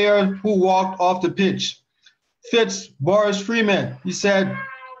who walked off the pitch? Boris Freeman, he said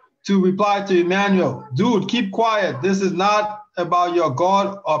to reply to Emmanuel, dude, keep quiet. This is not about your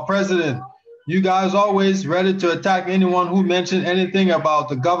God or president. You guys always ready to attack anyone who mentioned anything about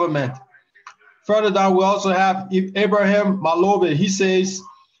the government. Further down, we also have Abraham Malobe. He says,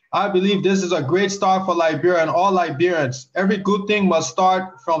 I believe this is a great start for Liberia and all Liberians. Every good thing must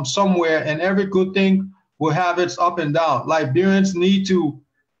start from somewhere, and every good thing will have its up and down. Liberians need to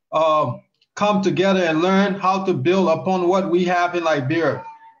come together and learn how to build upon what we have in Liberia.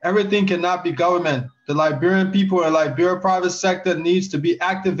 Everything cannot be government. The Liberian people and Liberia private sector needs to be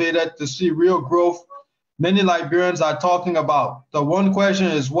activated to see real growth many Liberians are talking about. The one question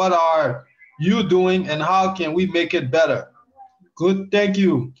is, what are you doing and how can we make it better? Good, thank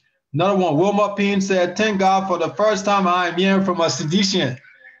you. Another one, Wilma Payne said, thank God for the first time I am hearing from a seditian.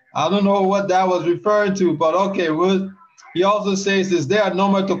 I don't know what that was referring to, but okay. He also says, is there a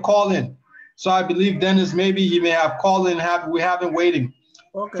number to call in? So I believe Dennis, maybe he may have called in, we have been waiting.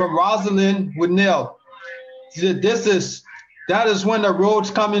 Okay. From Rosalind Winnell, that is when the roads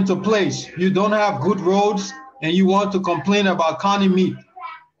come into place. You don't have good roads and you want to complain about county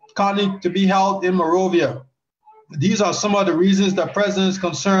to be held in Monrovia. These are some of the reasons the president's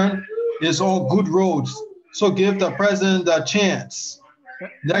concern is on good roads. So give the president a chance.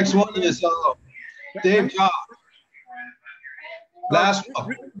 Next one is Dave Job. Last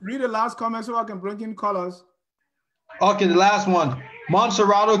one. Read the last comment so I can bring in colors. Okay, the last one.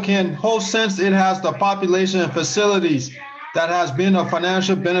 Montserrato can host since it has the population and facilities that has been a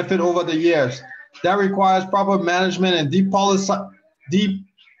financial benefit over the years. That requires proper management and depoliticized.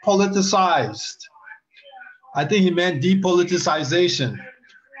 I think he meant depoliticization.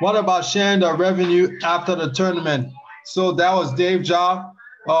 What about sharing the revenue after the tournament? So that was Dave Ja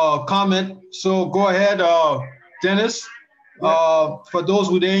comment. So go ahead, Dennis. For those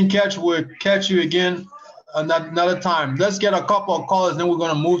who didn't catch, we'll catch you again another time. Let's get a couple of callers, then we're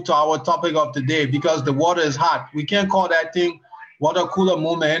going to move to our topic of the day because the water is hot. We can't call that thing water cooler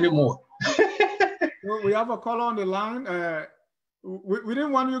moment anymore. So we have a caller on the line. We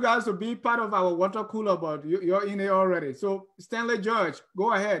didn't want you guys to be part of our water cooler, but you're in here already. So Stanley George,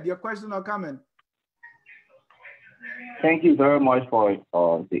 go ahead. Your question or comment? Thank you very much for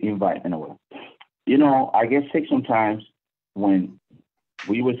the invite anyway. You know, I get sick sometimes when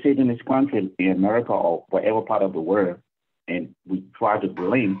we were sitting in this country, in America or whatever part of the world, and we try to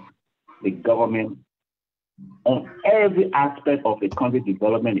blame the government on every aspect of the country's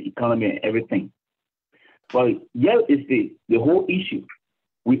development, the economy, and everything. But here is the whole issue.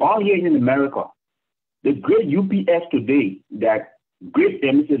 We all here in America, the great UPS today that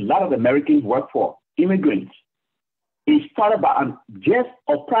a lot of Americans work for, immigrants, is started by just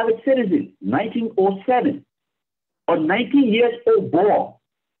a private citizen, 1907. A 19 years old boy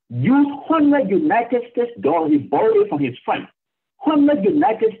used 100 United States dollars. He borrowed it from his friend, 100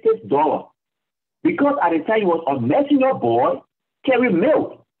 United States dollars. Because at the time he was a messenger boy, carry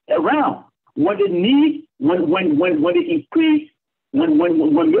milk around. When the need, when they increased, when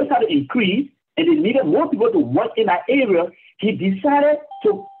they started to increase and they needed more people to work in that area, he decided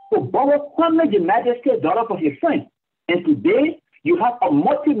to borrow 100 United States dollars from his friend. And today you have a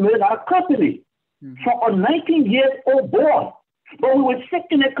multi-million-dollar company for a 19-year-old boy. But we were sick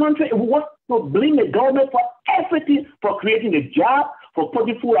in the country and we want to blame the government for everything, for creating a job, for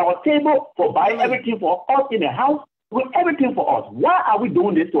putting food on our table, for buying everything for us in the house, with everything for us. Why are we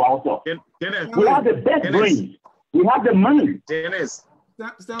doing this to ourselves? Dennis, we have the best brains. We have the money. Dennis,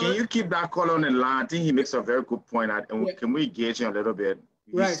 can you keep that call on the line? I think he makes a very good point. And can we engage him a little bit?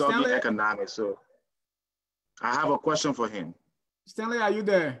 He's talking economics. So I have a question for him. Stanley, are you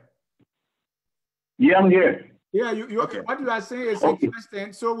there? Yeah, I'm here. Yeah, okay. What you are saying is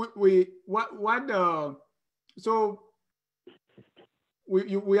interesting. So we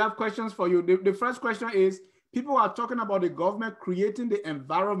have questions for you. The first question is, people are talking about the government creating the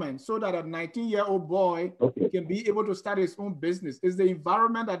environment so that a 19-year-old boy can be able to start his own business. Is the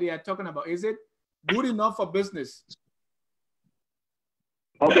environment that they are talking about, is it good enough for business?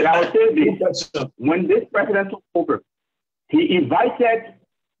 Okay, I will say this. When this president took over, he invited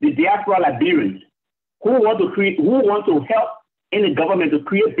the diaspora Liberians who want to help in the government to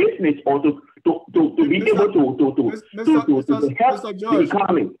create business or to be able to help the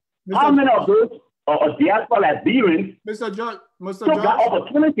economy. How many of those are diaspora Liberians took that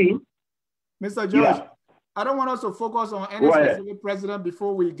opportunity? Mr. George, I don't want us to focus on any specific president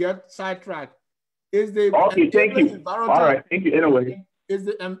before we get sidetracked. Is the thank you. All right, thank you. Anyway, is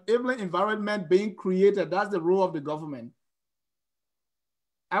the enabling environment being created? That's the role of the government.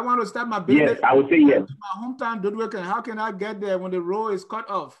 I want to start my business. Yes, I would say yes. My hometown, Dudwick, and how can I get there when the road is cut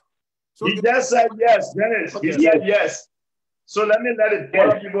off? So he just said yes, Dennis. He said yes. So let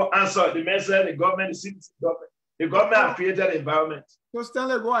the people answer. The man said the government, the government have created the environment. So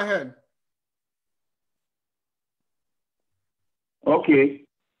Stanley, go ahead. Okay.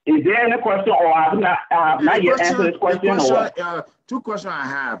 Is there any question, or I have not yet answered this question? Two questions I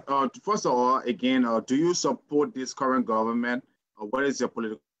have. First of all, again, do you support this current government? What is your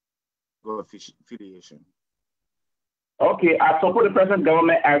political affiliation? Okay, I support the present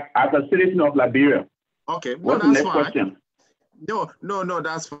government as a citizen of Liberia. Okay, well, what's the next question? No,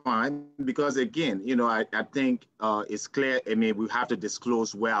 that's fine. Because again, I think it's clear. I mean, we have to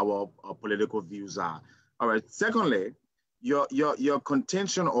disclose where our political views are. All right. Secondly, your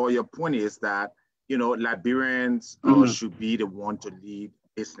contention or your point is that Liberians should be the one to lead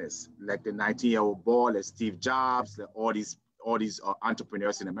business, like the 19-year-old boy, like Steve Jobs, like all these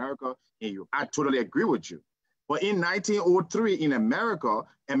entrepreneurs in America. And I totally agree with you. But in 1903 in America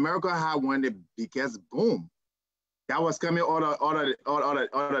had one of the biggest boom. That was coming out of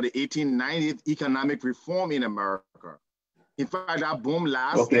the 1890s economic reform in America. In fact, that boom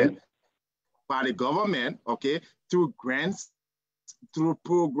lasted by the government, through grants, through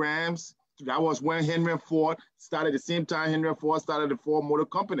programs. That was when Henry Ford started. The same time Henry Ford started the Ford Motor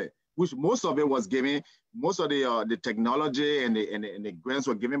Company, which most of it was given, most of the technology and the grants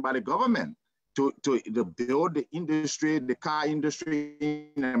were given by the government to build the industry, the car industry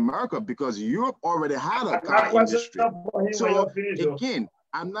in America, because Europe already had a car industry. So again,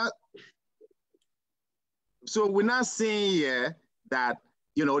 we're not saying here that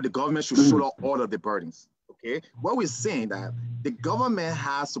the government should shoulder all of the burdens. Okay, what we're saying that the government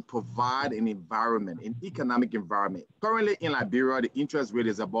has to provide an environment, an economic environment. Currently in Liberia, the interest rate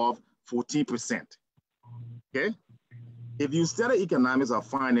is above 14%. Okay, if you study economics or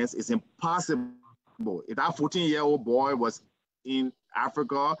finance, it's impossible. If that 14-year-old boy was in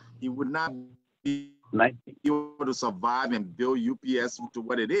Africa, he would not be able to survive and build UPS to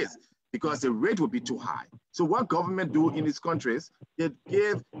what it is. because the rate would be too high. So what government do in these countries, they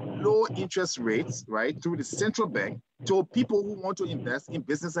give low interest rates, right, through the central bank to people who want to invest in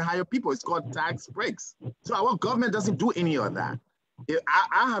business and hire people. It's called tax breaks. So our government doesn't do any of that.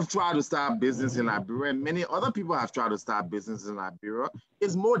 I have tried to start business in Liberia, and many other people have tried to start business in Liberia.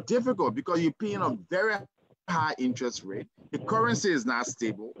 It's more difficult because you're paying a very high interest rate. The currency is not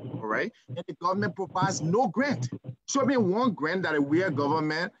stable, all right? And the government provides no grant. Show me one grant that a real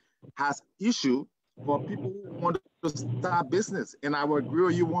government has issued for people who want to start business, and I will agree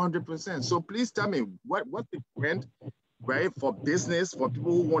with you 100%. So please tell me what's the grant, right, for business, for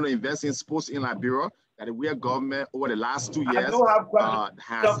people who want to invest in sports in Liberia that the real government over the last 2 years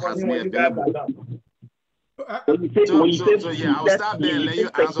has made available. So yeah, I'll stop there and let you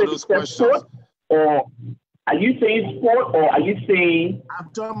answer those questions. Or are you saying sport, or are you saying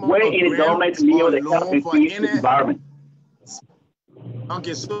where in the government near the health and safety environment?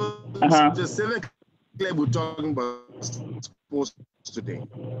 Okay, so specifically we're talking about sports today.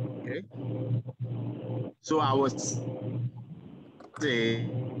 Okay. So I was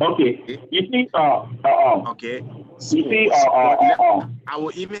saying. Okay. You see. Okay. Sports, you see. I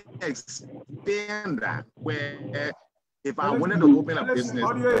will even expand that where if I wanted to open a business,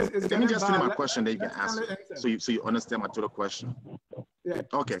 let me just finish my question, then you can answer. So you understand my total question. Yeah.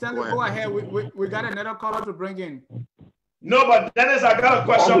 Okay. Stanley, go ahead. We got another caller to bring in. No, but Dennis, I got a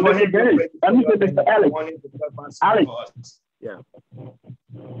question for him. Let me say Mr. Alex. Yeah.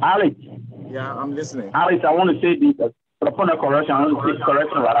 Alex. Yeah, I'm listening. Alex, I want to say this. Upon a correction, I want to say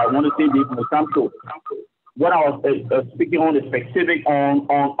correction. Right? I want to say this in the sample. What I was speaking on is specific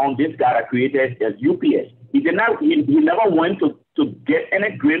on this guy that created as UPS. He did not. He never went to get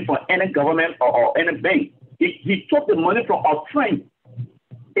any grant from any government or any bank. He took the money from a friend.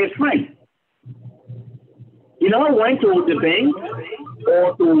 He never went to the bank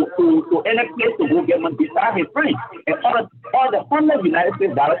or to any place to go get money beside his friend. And all the $100 United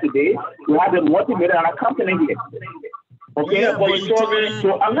States today, we have a multi-million-dollar company here. Okay, yeah,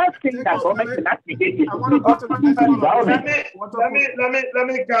 so I'm not saying that government cannot create this environment. Let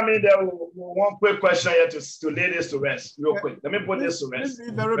me come in there with one quick question here to lay this to rest, real quick. Let me put this to rest.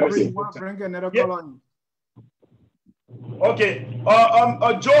 Be very brief. Bring another caller in. Okay,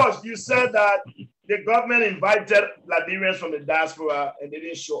 George, you said that the government invited Liberians from the diaspora and they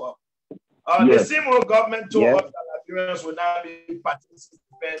didn't show up. The same old government told us that Liberians will now be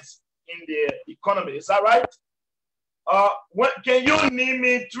participants in the economy. Is that right? Can you name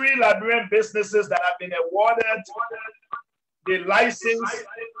me 3 Liberian businesses that have been awarded the license?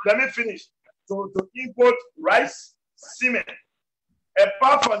 Let me finish. To import rice, cement.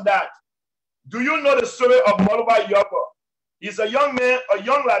 Apart from that, do you know the story of Moluba Yoko? He's a young man, a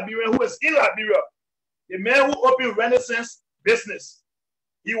young Liberian who is in Liberia, the man who opened Renaissance business.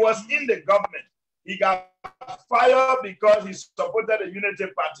 He was in the government. He got fired because he supported the Unity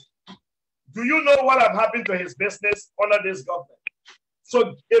Party. Do you know what have happened to his business under this government?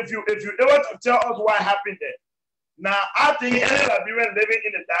 So if you able to tell us what happened there, now I think any Liberian living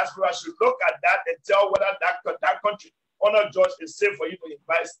in the diaspora should look at that and tell whether that country under George is safe for you to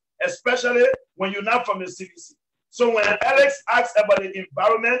invest, especially when you're not from the CDC. So when Alex asks about the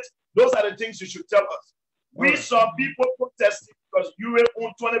environment, those are the things you should tell us. We saw people protesting because you will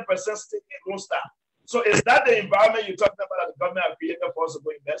own 20% stake in Lone Star. So is that the environment you're talking about that the government have created for us to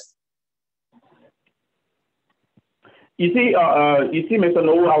go invest? You see, Mr.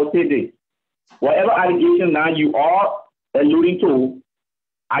 Noel, I will say this. Whatever allegation now you are alluding to,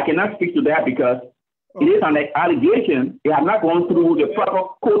 I cannot speak to that because it is an allegation. They have not gone through the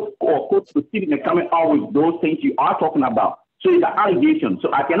proper court proceeding and coming out with those things you are talking about. So it's an allegation.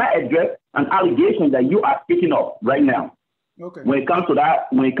 So I cannot address an allegation that you are speaking of right now. Okay. When it comes to that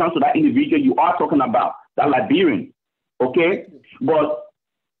individual you are talking about, that Liberian. Okay? But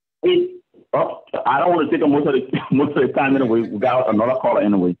I don't want to take up most of the time anyway. We got another caller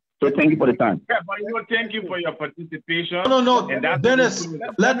anyway. So thank you for the time. Yeah, but thank you for your participation. No, Dennis,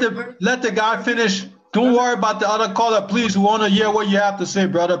 let the guy finish. Don't worry about the other caller, please. We want to hear what you have to say,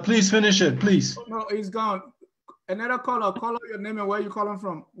 brother. Please finish it, please. No, he's gone. Another caller. Call out your name and where you calling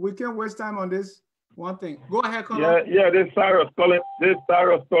from. We can't waste time on this one thing. Go ahead, caller. Yeah. This is Cyrus calling. This is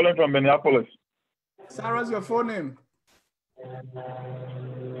Cyrus calling from Minneapolis. Cyrus, your full name.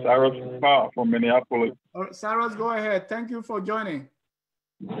 Cyrus Pa from Minneapolis. Cyrus, go ahead. Thank you for joining.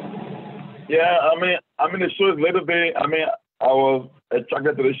 Yeah, I mean the show is a little bit. I was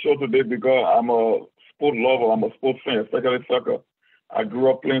attracted to the show today because I'm a sport lover. I'm a sports fan, especially soccer. I grew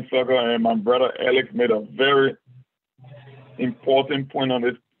up playing soccer, and my brother Alex made a very important point on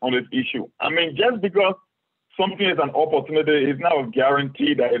this issue. I mean, just because something is an opportunity, it's not a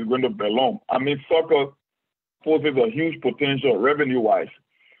guarantee that it's going to belong. I mean, soccer poses a huge potential revenue-wise.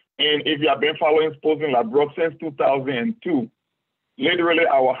 And if you have been following sports in Liberia since 2002, literally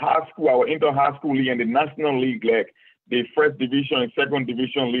our high school, our inter-high school league and the national league, like the first division and second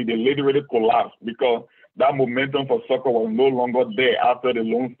division league, they literally collapsed because that momentum for soccer was no longer there after the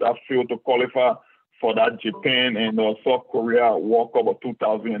Lone Star failed to qualify for that Japan and South Korea World Cup of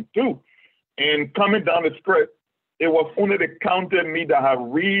 2002. And coming down the stretch, it was only the counted meet that have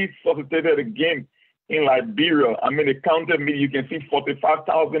resuscitated the game in Liberia. I mean, the counted meet, you can see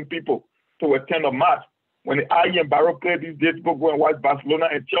 45,000 people to attend a match. When the IE and Barrow played these days, people go and watch Barcelona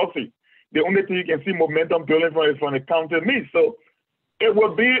and Chelsea. The only thing you can see momentum building from is from the counted meet. So it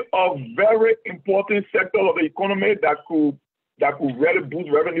will be a very important sector of the economy that could really boost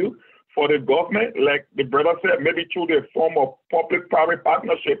revenue for the government, like the brother said, maybe through the form of public-private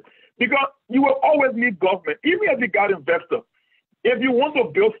partnership, because you will always need government, even as you got investor. If you want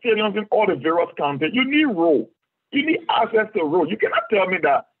to build stadiums in all the various counties, you need road. You need access to road. You cannot tell me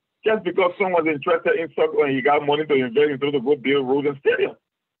that just because someone's interested in soccer and he got money to invest into to go build roads and stadiums.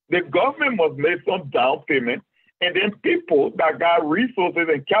 The government must make some down payment, and then people that got resources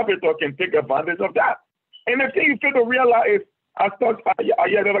and capital can take advantage of that. And the thing you fail to realize is, I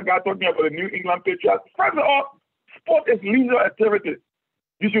hear the other guy talking about the New England Patriots. First of all, sport is leisure activity.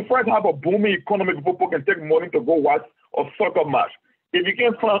 You should first have a booming economy before people can take money to go watch a soccer match. If you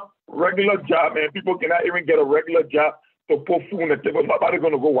can't find regular job and people cannot even get a regular job to put food on the table, nobody's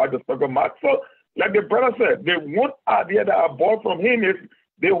going to go watch a soccer match. So, like the brother said, the one idea that I bought from him is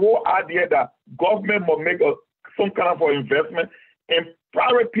the whole idea that government must make some kind of investment in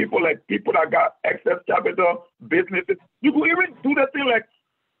private people, like people that got excess capital, businesses. You could even do that thing like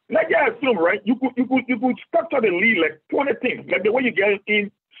yeah, assume, right? You could structure the league like 20 teams, like the way you get it in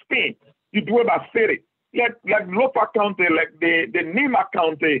Spain. You do it by city, like Lopa County, like the Nima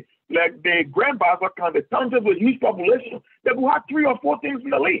County, like the Grand Baza County, townships with huge population that will have 3 or 4 teams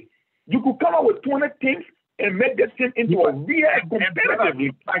in the league. You could come up with 20 teams and make that team into a real competitive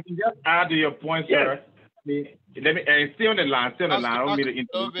league. I can just add to your point, sir. Let me stay on the line. I don't mean to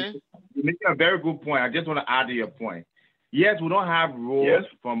interrupt. You make a very good point. I just want to add to your point. Yes, we don't have roads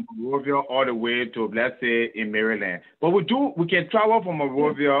from Monrovia all the way to, let's say, in Maryland. But we can travel from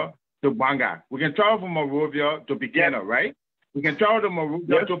Monrovia to Banga. We can travel from Monrovia to Buchanan, right? We can travel to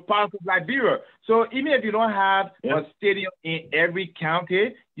Monrovia to parts of Liberia. So even if you don't have a stadium in every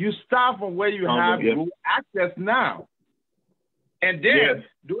county, you start from where you have road access now. And then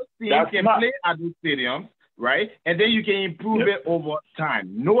those teams can play at those stadiums, right? And then you can improve it over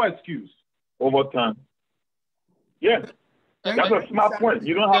time. No excuse. Over time. Yeah. That's a smart point.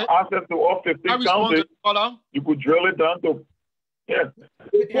 You don't have access to all 15 counties. You could drill it down to,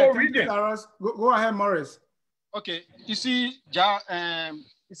 Go ahead, Morris. Okay. You see,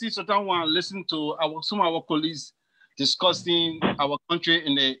 certain one listen to some of our colleagues discussing our country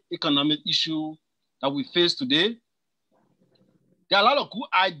and the economic issue that we face today. There are a lot of good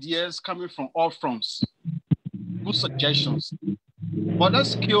ideas coming from all fronts, good suggestions. But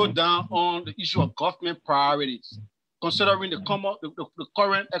let's scale down on the issue of government priorities, considering the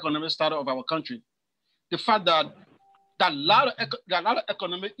current economic status of our country. The fact that there are a lot of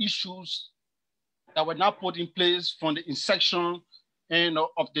economic issues that were not put in place from the inception and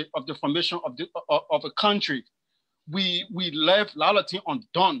of the formation of a country. We left a lot of things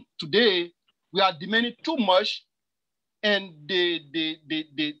undone. Today, we are demanding too much, and the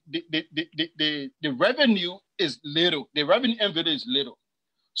revenue is little. The revenue envelope is little.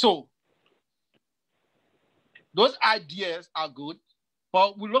 So those ideas are good,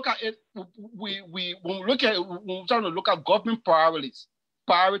 but we look at it. When we're trying to look at government priorities.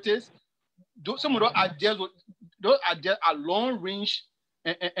 Some of those ideas are long range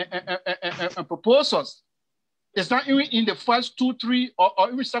and proposals. It's not even in the first 2, 3, or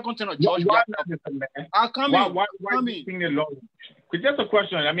even second 10 of George. Why do you think the long? It's just a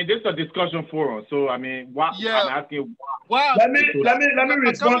question. I mean, this is a discussion forum. So I mean, I'm asking. Well, let me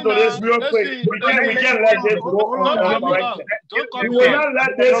respond to this real quick. We can't let this go on. We will not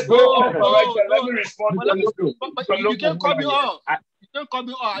let this go on. Let me respond to this. But you can't cut me off. You can't cut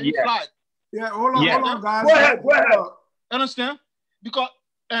me off. Are you flat? Yeah, hold on, guys. Go ahead. Understand? Because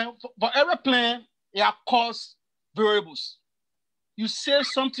for every plan, it has cost variables. You say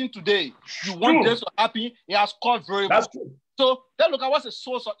something today, you want this to happen, it has cost variables. That's true. So then look at what's the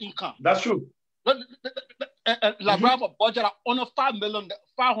source of income. That's true. Liberia have a budget of under $500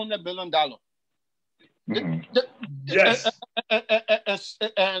 million. Yes.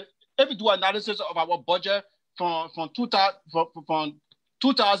 And if you do analysis of our budget from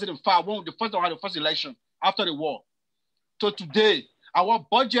 2005, when the first election, after the war to today, our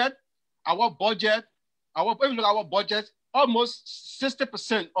budget, if you look at our budget, almost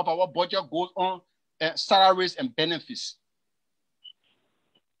 60% of our budget goes on salaries and benefits.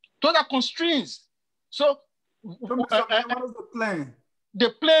 Those are constraints. So, what is the plan? The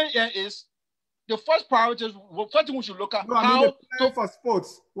plan here is the first priority is first thing we should look at. No, I mean the plan for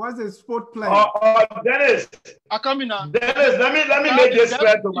sports. What's the sport plan? Dennis. I come in now. Dennis, let me make this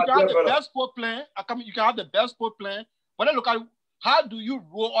clear to my brother. You can have the best sport plan. You can have the best sport plan. But then look at how do you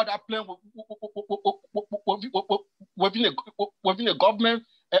roll out that plan within the government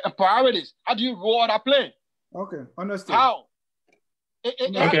priorities? How do you roll out that plan? Okay, understood. How?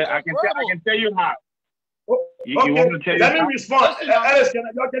 Okay, I can tell you how. You okay, want to tell let you me respond. Alice, can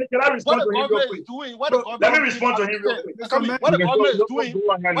I respond to him real quick? Let me respond to him real quick. What the government is doing, the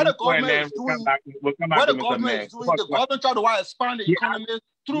government try to expand the economy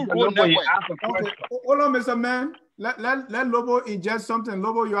through road network. Okay, hold on, Mr. Man. Let Lobo ingest something.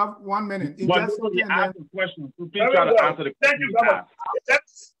 Lobo, you have 1 minute. Ingest something. Ask the question. Please try to answer the question. Thank you, Governor.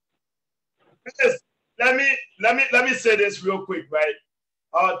 Let me say this real quick, right?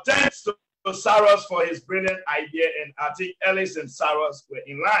 Thanks to Saros for his brilliant idea, and I think Ellis and Saros were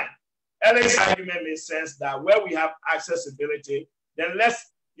in line. Ellis' argument made sense that where we have accessibility, then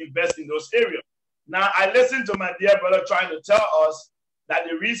let's invest in those areas. Now, I listened to my dear brother trying to tell us that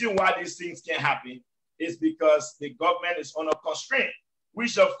the reason why these things can't happen is because the government is under constraint,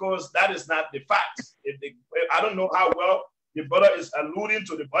 which of course, that is not the fact. I don't know how well the brother is alluding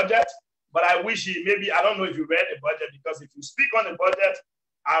to the budget, but I wish I don't know if you read the budget, because if you speak on the budget,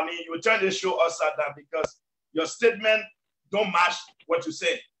 I mean, you're trying to show us that because your statement don't match what you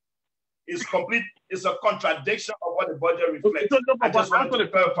say. It's a contradiction of what the budget reflects. I just want to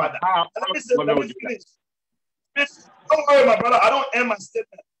clarify that. Let me finish. Don't worry, my brother. I don't end my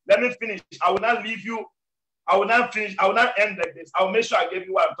statement. Let me finish. I will not leave you. I will not finish. I will not end like this. I will make sure I give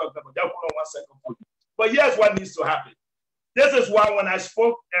you what I'm talking about. Just hold on 1 second. But here's what needs to happen. This is why when I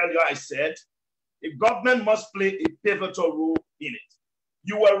spoke earlier, I said the government must play a pivotal role in it.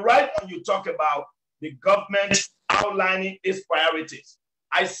 You were right when you talk about the government outlining its priorities.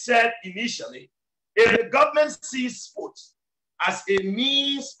 I said initially, if the government sees sports as a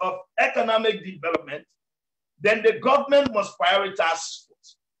means of economic development, then the government must prioritize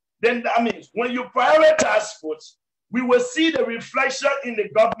sports. Then that means when you prioritize sports, we will see the reflection in the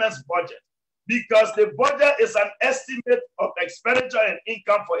government's budget, because the budget is an estimate of expenditure and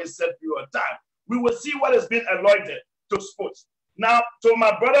income for a set period of time. We will see what has been allotted to sports. Now, to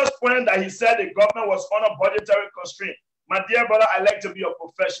my brother's point that he said the government was under budgetary constraint, my dear brother, I like to be a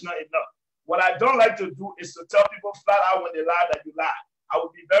professional enough. What I don't like to do is to tell people flat out when they lie that you lie. I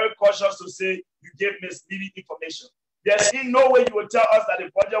would be very cautious to say you gave misleading information. There's in no way you would tell us that the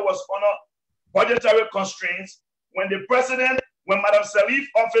budget was under budgetary constraints when Madam Salif's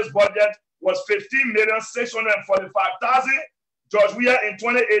office budget was 15,645,000. George Weah in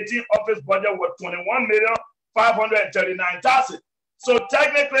 2018 office budget was 21,539,000. So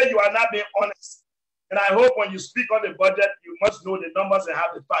technically, you are not being honest. And I hope when you speak on the budget, you must know the numbers and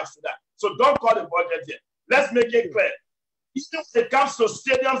have the facts to that. So don't call the budget yet. Let's make it clear. Even when it comes to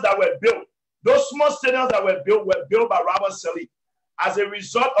stadiums that were built, those small stadiums that were built by Robert Salif as a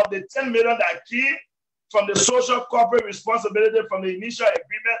result of the 10 million that came from the social corporate responsibility from the initial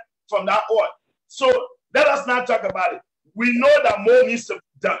agreement from that order. So let us not talk about it. We know that more needs to be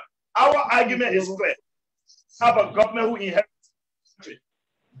done. Our argument is clear. Have a government who inherits the country.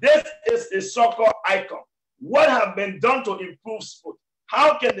 This is a so-called icon. What has been done to improve sport?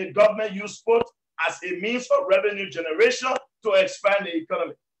 How can the government use sport as a means of revenue generation to expand the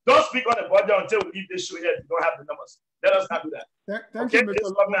economy? Don't speak on the budget until we leave this show here. You don't have the numbers. Let us not do that. Thank you, Mr.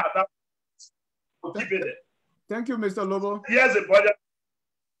 Lobo. We'll keep it there. Thank you, Mr. Lobo. Here's the budget.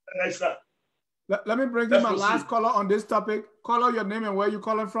 Next time. Let me bring in my last caller on this topic. Caller, your name and where you're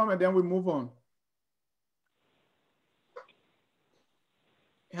calling from, and then we move on.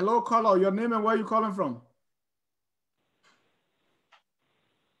 Hello, caller, your name and where you're calling from.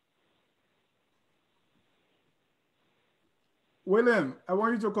 William, I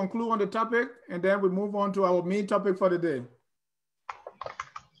want you to conclude on the topic, and then we move on to our main topic for the day.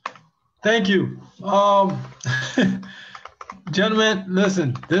 Thank you. Gentlemen,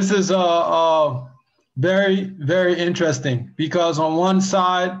 listen, this is very, very interesting, because on one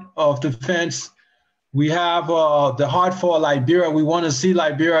side of the fence, we have the heart for Liberia. We want to see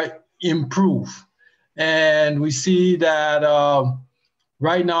Liberia improve. And we see that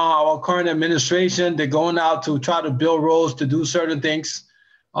right now, our current administration, they're going out to try to build roads to do certain things.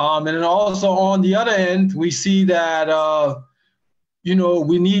 And then also on the other end, we see that,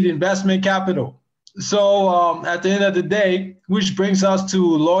 we need investment capital. So at the end of the day, which brings us to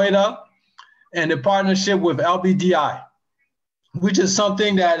Loida and the partnership with LBDI, which is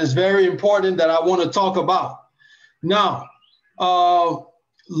something that is very important that I want to talk about. Now,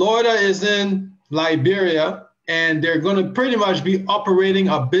 Loida is in Liberia, and they're going to pretty much be operating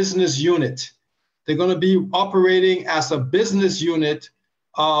a business unit. They're going to be operating as a business unit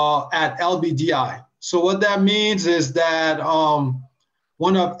at LBDI. So what that means is that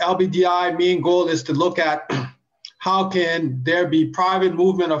one of LBDI main goal is to look at how can there be private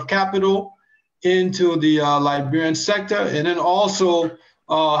movement of capital into the Liberian sector, and then also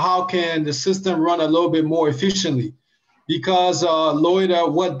how can the system run a little bit more efficiently. Because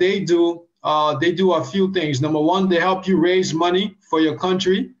Loida, what they do a few things. Number one, they help you raise money for your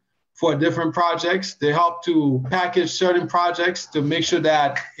country for different projects. They help to package certain projects to make sure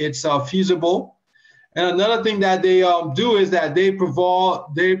that it's feasible. And another thing that they do is that they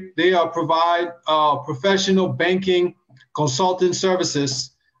provide professional banking consulting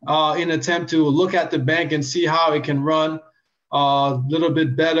services in attempt to look at the bank and see how it can run a little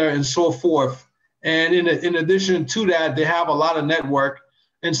bit better and so forth. And in addition to that, they have a lot of network.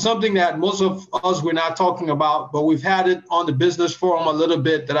 And something that most of us we're not talking about, but we've had it on the business forum a little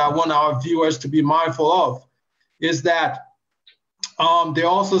bit that I want our viewers to be mindful of, is that they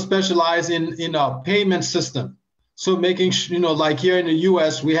also specialize in a payment system. So making, like here in the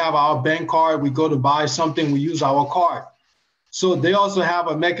US, we have our bank card, we go to buy something, we use our card. So they also have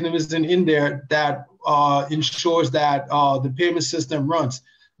a mechanism in there that ensures that the payment system runs.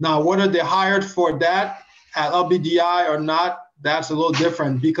 Now, whether they're hired for that at LBDI or not, that's a little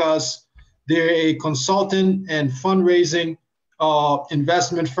different because they're a consultant and fundraising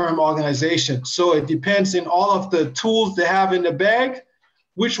investment firm organization. So it depends in all of the tools they have in the bag,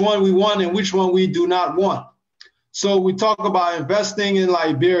 which one we want and which one we do not want. So we talk about investing in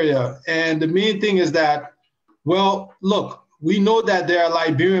Liberia. And the main thing is that, well, look, we know that there are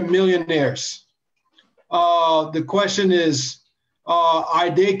Liberian millionaires. The question is, are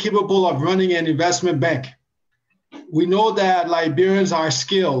they capable of running an investment bank? We know that Liberians are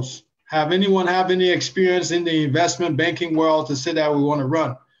skills. Have anyone have any experience in the investment banking world to say that we want to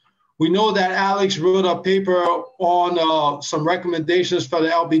run? We know that Alex wrote a paper on some recommendations for the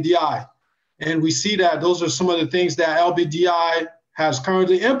LBDI. And we see that those are some of the things that LBDI has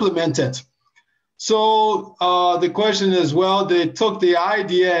currently implemented. So the question is, well, they took the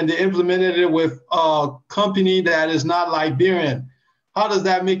idea and they implemented it with a company that is not Liberian. How does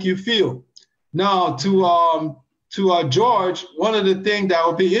that make you feel? Now, to George, one of the things that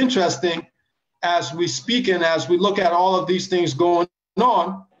would be interesting as we speak and as we look at all of these things going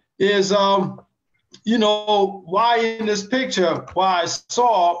on is, why in this picture, why I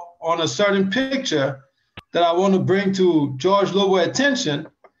saw on a certain picture that I want to bring to George Lobo's attention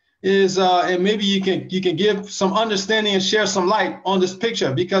is, and maybe you can give some understanding and share some light on this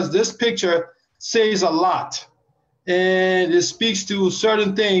picture, because this picture says a lot. And it speaks to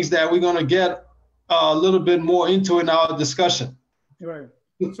certain things that we're going to get a little bit more into in our discussion. Right.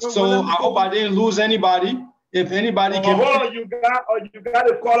 So I hope I didn't lose anybody. If anybody can. Hold on, you got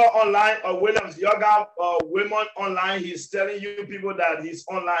a caller online, Williams. You got Wilmot online. He's telling you people that he's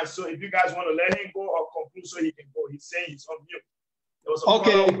online. So if you guys want to let him go or conclude, so he can go. He's saying he's on mute. There was a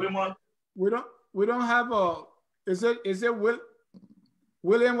caller, Wilmot. We don't have a. Is it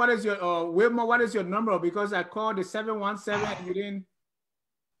William? What is your Wilmot? What is your number? Because I called the 717 and you didn't.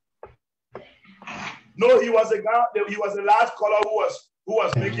 No, he was a guy. He was the last caller who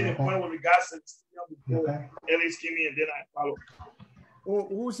was making a point with regards to before Ellis came in, and then I followed.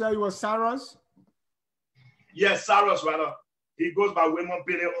 Who said it was Saros? Yes, Saros, rather. He goes by Wilmot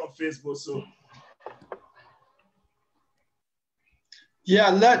Pele on Facebook. So yeah,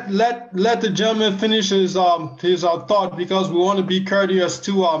 let the gentleman finish his thought, because we want to be courteous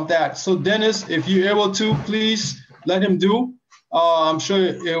to that. So Dennis, if you're able to, please let him do. I'm sure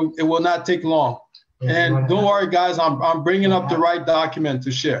it will not take long. And don't worry, guys, I'm bringing up the right document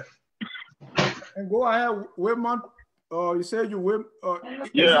to share. And go ahead, Wilmot. You said you will.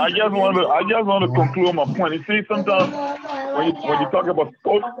 Yeah, I just want to conclude my point. You see, sometimes when you talk about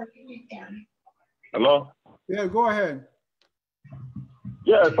sports, hello. Yeah, go ahead.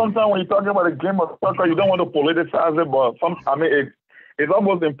 Yeah, sometimes when you're talking about a game of soccer, you don't want to politicize it, but it's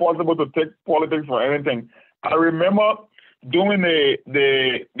almost impossible to take politics for anything. I remember during the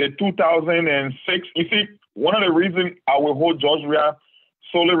 2006, you see, one of the reasons I will hold Georgia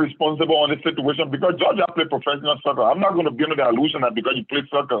solely responsible on this situation, because Georgia played professional soccer. I'm not going to be under the illusion that because you play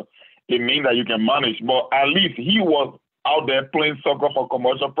soccer, it means that you can manage. But at least he was out there playing soccer for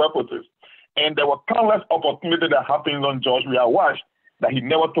commercial purposes. And there were countless opportunities that happened on Georgia Watch that he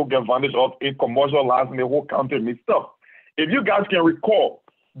never took advantage of in commercializing the whole county meat stuff. If you guys can recall,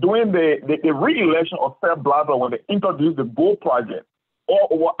 during the re-election of Sepp Blatter, when they introduced the Gold Project all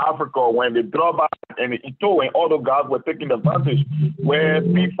over Africa, when the Drogba and the Eto'o and all those guys were taking advantage, where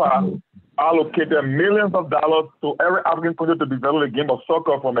FIFA allocated millions of dollars to every African country to develop a game of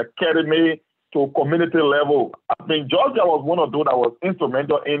soccer from academy to community level. I think Georgia was one of those that was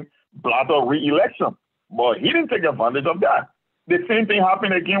instrumental in Blatter's re-election, but he didn't take advantage of that. The same thing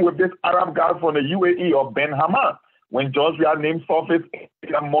happened again with this Arab guy from the UAE or Ben Hamad, when Georgia name surfaced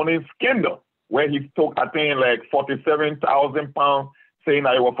in a money scandal, where he took, I think, like 47,000 pounds, saying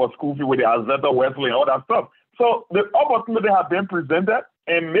that it was for school fee with the Azeta Wesley and all that stuff. So the opportunity has been presented,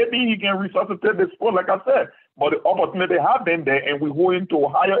 and maybe he can resuscitate the sport, like I said. But the opportunity have been there, and we hold him to a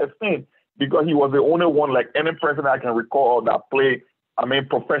higher extent because he was the only one, like any president I can recall, that played,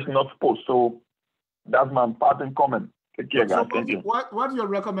 professional sports. So that's my parting comment. Take care, guys. Thank you. What's your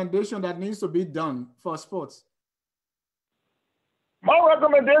recommendation that needs to be done for sports? My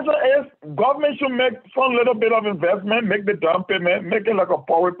recommendation is government should make some little bit of investment, make the down payment, make it like a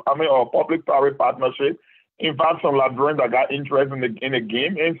public-private partnership, invite some librarians that got interest in the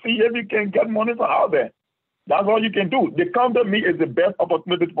game, and see if you can get money from out there. That's all you can do. The counter meet is the best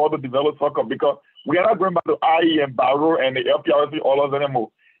opportunity for us to develop soccer because we are not going back to IE and Barrow and the LPRC all of them anymore.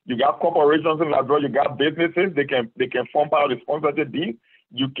 You got corporations in Liberia, you got businesses, they can form part of the sponsorship deal.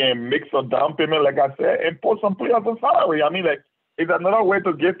 You can make some down payment, like I said, and put some players on salary. It's another way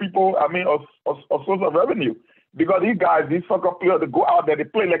to give people, a source of revenue. Because these guys, these soccer players, they go out there, they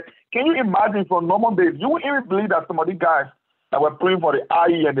play. Like, can you imagine from normal days, you wouldn't even believe that some of these guys that were playing for the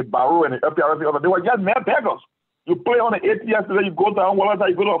IE and the Barrow and the LPRC, they were just mere beggars. You play on the ATS, today, you go down,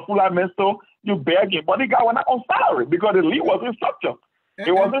 you go to a full-time store, you begging. But these guys were not on salary because the league was in structure.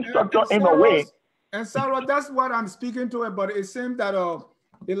 It wasn't structured in a way. And Sarah, that's what I'm speaking to it, but it seems that a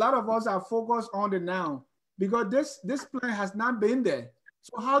lot of us are focused on the now. Because this plan has not been there.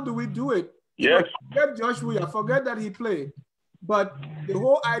 So how do we do it? Yes. Forget Joshua, forget that he played. But the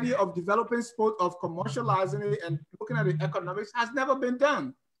whole idea of developing sport, of commercializing it and looking at the economics has never been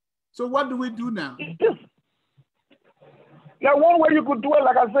done. So what do we do now? Yeah, one way you could do it,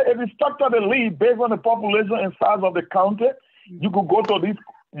 like I said, if you structure the league based on the population and size of the county, you could go to these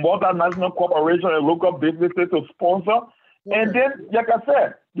multinational corporations and local businesses to sponsor. Okay. And then, like I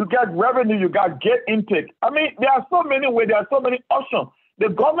said, you get revenue, you get intake. There are so many ways, there are so many options. The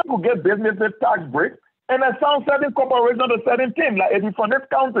government could get businesses tax breaks and assign certain corporations to certain things. Like if you're from this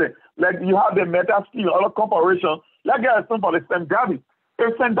country, like you have the Meta Steel, other corporations, like I said for the St. David.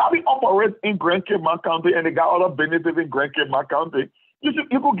 If St. David operates in Grand Cape County and they got other businesses in Grand Cape County, you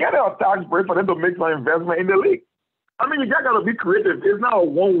could get a tax break for them to make some investment in the league. You just got to be creative. It's not a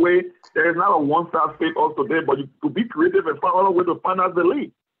one way. There is not a one-size fits all today, but you could be creative and find other ways to finance the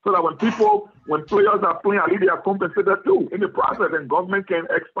league. So that when players are playing, at least they are compensated too in the process, and government can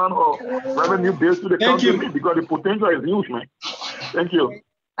expand our revenue base to the country because the potential is huge, man. Thank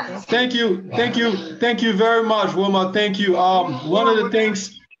you. Thank you very much, Wilma. Thank you. One of the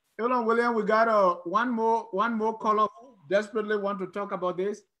things. Hold on, William. We got one more caller who desperately want to talk about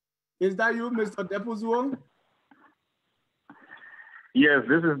this. Is that you, Mr. Depuzuo? Yes,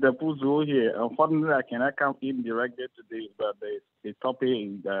 this is Depuzuo here. Unfortunately, I cannot come in directly today, but the topic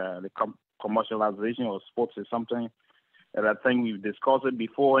is the commercialization of sports is something that I think we've discussed it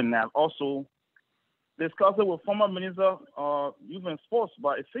before, and I've also discussed it with former Minister of Youth and Sports.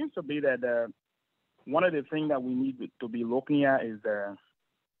 But it seems to be that one of the things that we need to be looking at is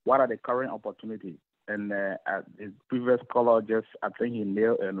what are the current opportunities. And his previous caller I think he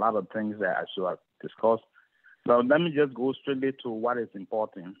nailed a lot of things that I should have discussed. So let me just go straight to what is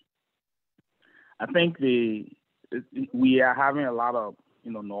important. I think we are having a lot of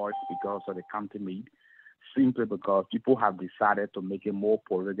noise because of the county meet, simply because people have decided to make it more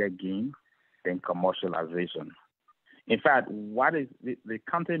political game than commercialization. In fact, what is the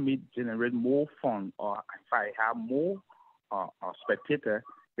county meet generate more fun, or in fact have more spectators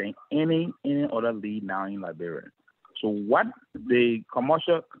than any other league now in Liberia. So what the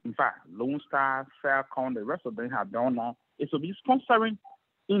commercial, in fact, Lone Star, Faircon, the rest of them have done now is to be sponsoring,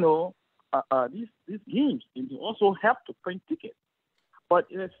 these games, and to also help to print tickets. But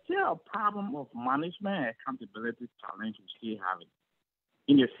there's still a problem of management and accountability challenge we still have it.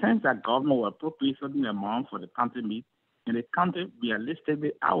 In the sense that government will appropriate certain amount for the county meet, and the county,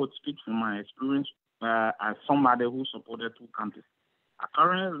 realistically, I would speak from my experience as somebody who supported two counties. I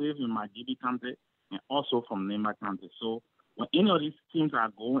currently live in my GB county, and also from Nema County. So when any of these teams are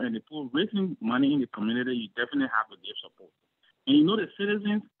going and they put raising money in the community, you definitely have to give support. And the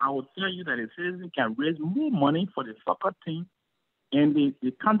citizens, I would tell you that the citizens can raise more money for the soccer team and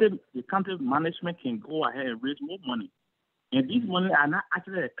the county management can go ahead and raise more money. And these money are not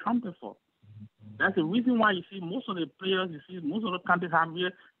actually accounted for. That's the reason why you see most of the players, you see most of the countries have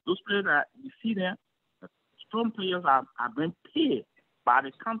here, those players that you see there, strong players are being paid by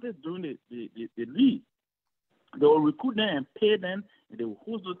the countries during the league. They will recruit them and pay them, and they will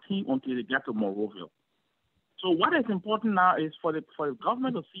host the team until they get to Monrovia. So what is important now is for the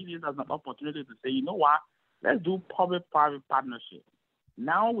government to see this as an opportunity to say, you know what, let's do public-private partnership.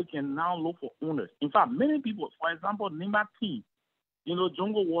 Now we can now look for owners. In fact, many people, for example, Nima team, you know,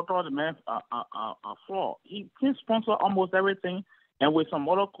 Jungle Water, the man, Floor, he can sponsor almost everything. And with some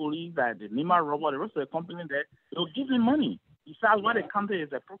other colleagues like the Nima Rubber, the rest of the company there, they'll give him money. Besides what the country is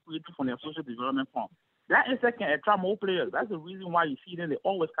appropriated from their social development fund. That is can attract more players. That's the reason why you see them, they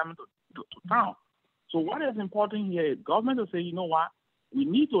always coming to town. So what is important here is government to say, you know what, we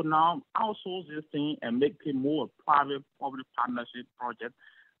need to now outsource this thing and make it more a private-public partnership project.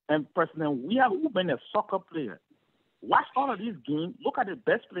 And President, we have been a soccer player. Watch all of these games, look at the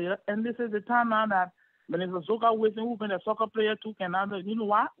best player, and this is the time now that Minister Zoka Wilson, who's been a soccer player too, can now, you know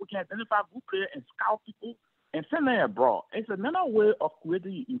what, we can identify good players and scout people and send them abroad. It's another way of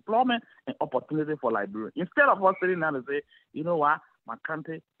creating employment and opportunity for Liberia. Instead of us sitting down and say, you know what, my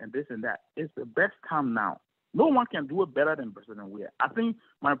country and this and that, it's the best time now. No one can do it better than President Weah. I think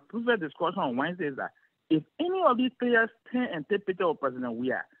my previous discussion on Wednesday is that if any of these players turn and take picture of President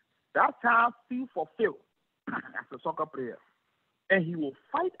Weah, that child feel fulfilled as a soccer player. And he will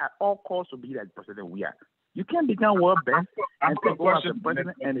fight at all costs to be like President Weah. You can't become world best and take over as a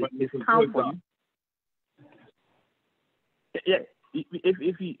president and it's time for you. Yeah,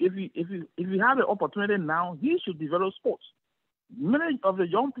 if you have the opportunity now, he should develop sports. Many of the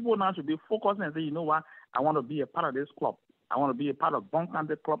young people now should be focusing and say, you know what, I want to be a part of this club. I want to be a part of Bon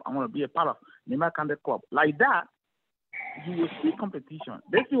Kante Club. I want to be a part of Nima Kante Club. Like that, you will see competition.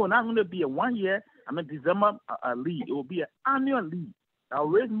 This will not only be a 1 year, December league. It will be an annual league that will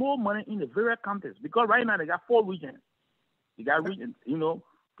raise more money in the various countries. Because right now they got 4 regions. They got regions, you know,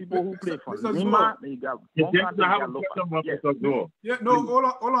 people who play for Nima. They got Bon Kante, they got local. Yeah, no, hold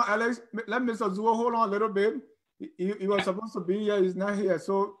on, Alex. Let Mr. Zuo hold on a little bit. He was supposed to be here. He's not here.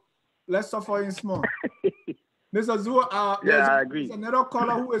 So let's suffer him small. Mr. Zuo, I agree. There's another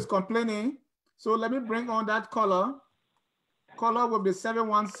caller who is complaining. So let me bring on that caller. Caller with the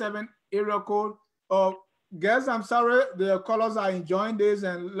 717 area code. Guys, I'm sorry. The callers are enjoying this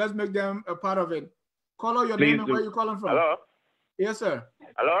and let's make them a part of it. Caller, your name and where you calling from? Hello? Yes, sir.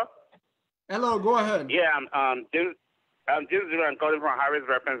 Hello? Hello, go ahead. Yeah, I'm James Zero. I'm calling from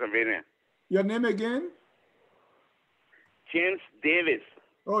Harrisburg, Pennsylvania. Your name again? James Davis.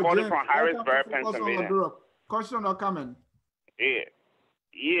 Oh, calling James, from Harrisburg, Pennsylvania. Question or comment?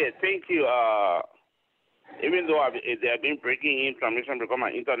 Yeah, thank you. Even though they have been breaking information because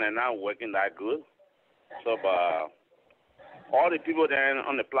my internet not working that good. So, all the people there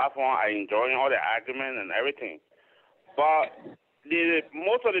on the platform are enjoying all the argument and everything. But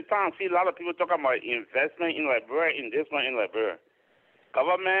most of the time, I see a lot of people talking about investment in Liberia, investment in Liberia.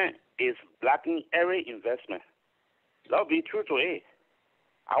 Government is blocking every investment. That'll be true to it.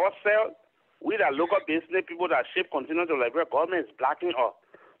 Ourselves, we the local business people that ship containers to Liberia, government is blocking us.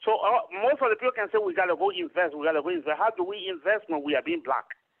 So most of the people can say we gotta go invest, we gotta go invest. How do we invest when we are being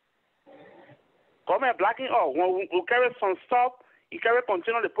blocked? Government blocking us. When we carry some stuff, you carry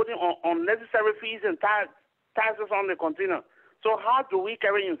container, they put in on unnecessary fees and taxes on the container. So how do we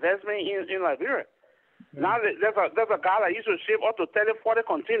carry investment in Liberia? Now there's a guy that used to ship up to 30, 40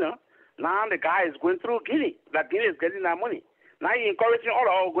 containers. Now the guy is going through Guinea. That Guinea is getting that money. Now he's encouraging all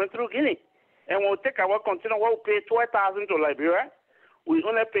of us going through Guinea. And when we take our container, we pay 12,000 to Liberia. We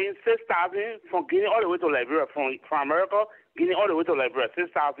only paying 6,000 from Guinea all the way to Liberia, from America, Guinea all the way to Liberia, 6,000.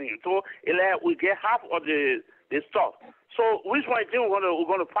 So we get half of the stuff. So which one do we're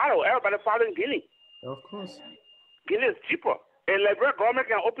going to follow? Everybody following Guinea. Of course. Guinea is cheaper. And Liberia government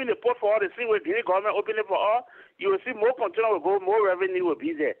can open the port for all the things where Guinea government open it for all. You will see more container will go, more revenue will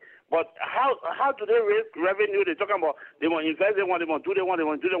be there. But how do they raise revenue? They're talking about they want to invest, they want to do, when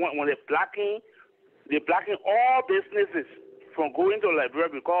they're blocking all businesses from going to Liberia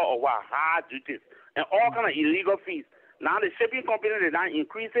because of what hard duties and all kind of illegal fees. Now the shipping company they now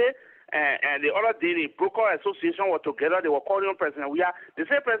increase it, and the other day the broker association were together. They were calling on President Weah. They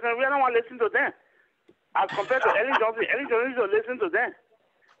say President Weah don't want to listen to them. As compared to Ellen Johnson needs to listen to them.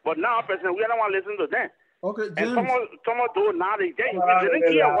 But now President Weah don't want to listen to them. Okay, James. And some of those now they don't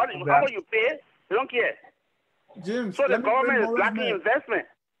care how much you pay. They don't care. James, so the government is blocking investment.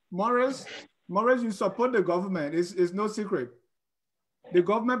 Morris, you support the government. It's no secret. The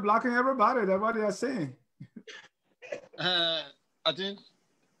government blocking everybody. That's what they are saying. I think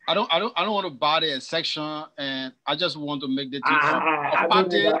I don't want to body a section, and I just want to make the thing a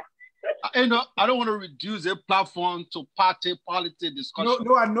party. You know, I don't want to reduce a platform to party politics discussion.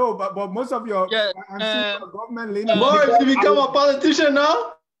 No, I know, but most of your government leaders. Morris, you become a politician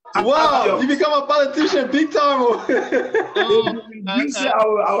now? Wow, you become a politician big time. You say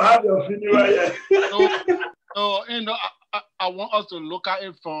I'll have your opinion right here. So, you know, I want us to look at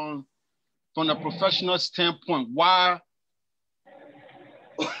it from a professional standpoint. Why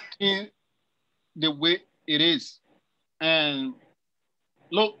in the way it is. And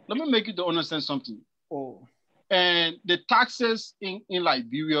look, let me make you to understand something. Oh. And the taxes in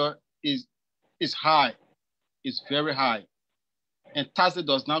Liberia is high. It's very high. And taxes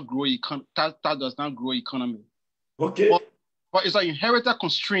does not grow economy. Okay. But it's an inherited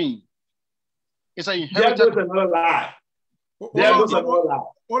constraint. It's an inherited. There goes another lie. There goes another lie.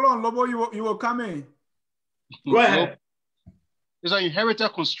 Hold on, Lobo, you will come in. Go ahead. It's an inherited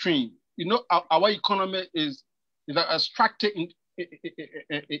constraint. You know, our economy is an extracted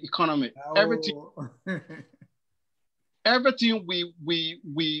economy. Oh. Everything we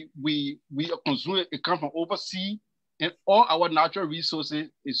consume, it comes from overseas, and all our natural resources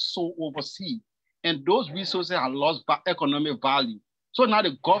is so overseas, and those resources are lost by economic value. So now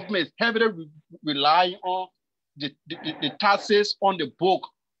the government is heavily relying on the taxes on the book,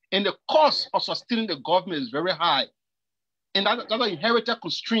 and the cost of sustaining the government is very high. And that's an inherited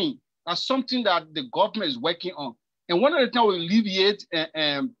constraint. That's something that the government is working on. And one of the things we alleviate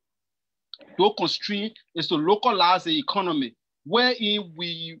those constraints is to localize the economy, wherein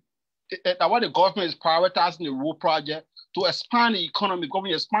what the government is prioritizing the road project to expand the economy. Because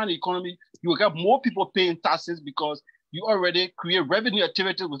when you expand the economy, you will get more people paying taxes because you already create revenue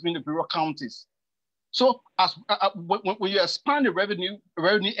activities within the various counties. So when you expand the revenue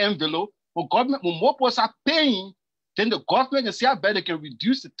envelope, when more people start paying, then the government can see how better they can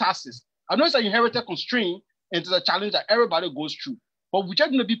reduce the taxes. I know it's an inherited constraint and it's a challenge that everybody goes through, but we're just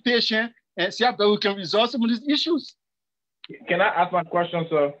going to be patient and see how better we can resolve some of these issues. Can I ask my question,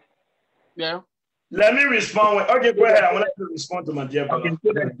 sir? Yeah. Let me respond. Okay, go ahead. I want to respond to my dear brother. Okay,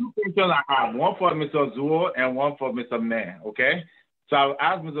 so there's two questions I have, one for Mr. Zuo and one for Mr. Mann, okay? So I'll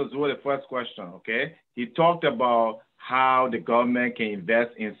ask Mr. Zuo the first question, okay? He talked about how the government can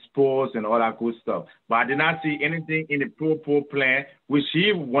invest in sports and all that good stuff. But I did not see anything in the Pro plan, which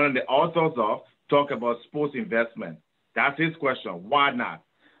he, one of the authors of, talk about sports investment. That's his question. Why not?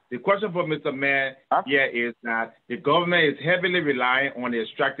 The question for Mr. Mann here is that the government is heavily relying on the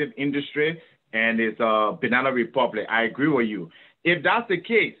extractive industry and its banana republic. I agree with you. If that's the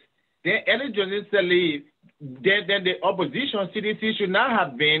case, then then the opposition CDC should not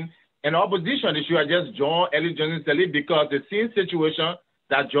have been an opposition. They should have just joined Ellie Johnson Sirleaf, because the same situation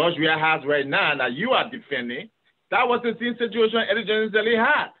that George Weah has right now that you are defending, that was the same situation Ellie Johnson Sirleaf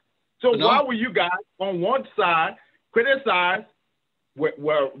had. So why will you guys on one side criticize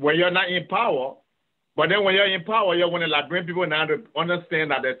where you're not in power, but then when you're in power, you want to bring people now to understand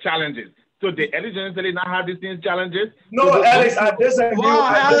that there are challenges. So the Ellie Johnson Sirleaf not have these same challenges? No, Alex, I disagree.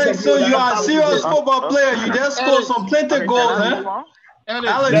 Wow, Alex, so you are a serious football player. You just scored some plenty goals, huh?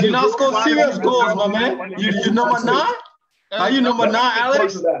 Alex, you not score serious goals, my man. You number 9? Are you number 9,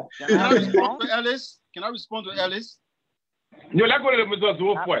 Alex? Can I respond to Ellis? Can I respond to Ellis? No, let's go to Mr.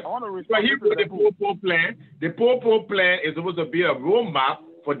 Zuo first. So he put the Popo plan. The Popo plan is supposed to be a roadmap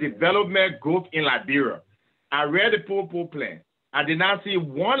for development growth in Liberia. I read the Popo plan. I did not see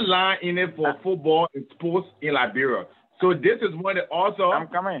one line in it for football and sports in Liberia. So this is one of the authors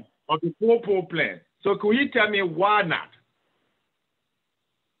of the Popo plan. So could you tell me why not?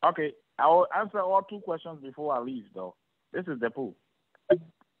 Okay, I will answer all 2 questions before I leave, though. This is the pool.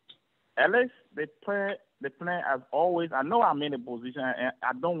 Alex, the plan as always, I know I'm in a position, and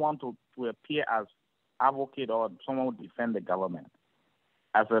I don't want to appear as advocate or someone who defend the government.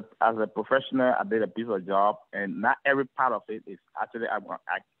 As a professional, I did a piece of job, and not every part of it is actually I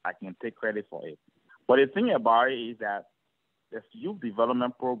can take credit for it. But the thing about it is that there's youth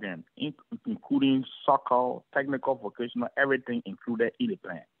development program, including soccer, technical, vocational, everything included in the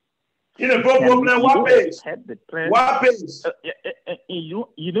plan. In the plan, what page? What page? You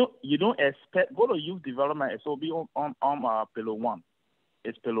don't expect go to youth development. So be on pillar 1.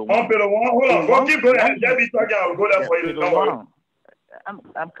 It's pillar 1. On pillar 1. Hold on. Go keep going. Let me talk. I'll go there for you. Don't worry.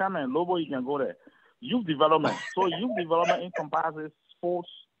 I'm coming. Lobo, you can go there. Youth development. So youth development encompasses sports,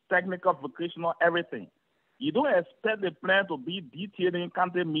 technical, vocational, everything. You don't expect the plan to be detailing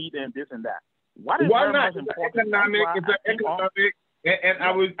country meet and this and that. Why not? It's economic. And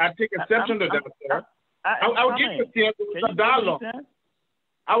I take exception to that, sir. I will give you a chance to dialogue.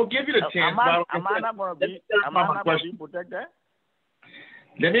 I will give you the chance. Am I not going to be protected?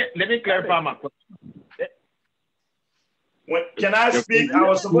 Let me clarify my question. Can I speak? I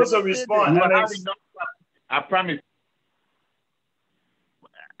was supposed to respond, Alex. I promise.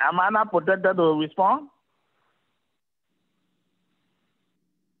 Am I not protected to respond?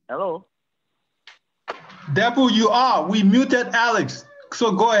 Hello? Depu, you are. We muted Alex.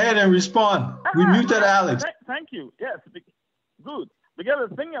 So go ahead and respond. We muted Alex. Thank you. Yes, good. Because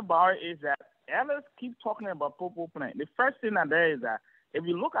the thing about it is that Alex keeps talking about Popo plan. The first thing that there is that if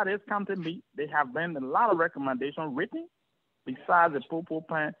you look at this county meet, they have been a lot of recommendations written besides the Popo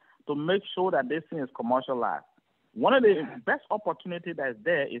plan to make sure that this thing is commercialized. One of the best opportunities that is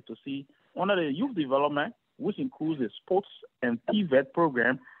there is to see one of the youth development, which includes the sports and TVET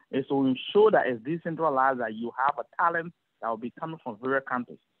program, is to ensure that it's decentralized, that you have a talent that will be coming from various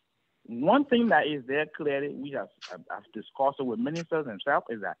countries. One thing that is there clearly, we have discussed it with ministers themselves,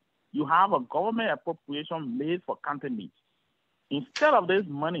 is that you have a government appropriation made for county needs. Instead of this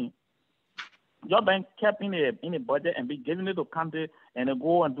money, your bank kept in a budget and be giving it to county and they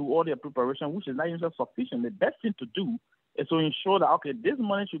go and do all their preparation, which is not even sufficient. The best thing to do is to ensure that, okay, this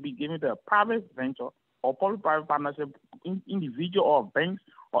money should be given to a private venture or public-private partnership, individual or banks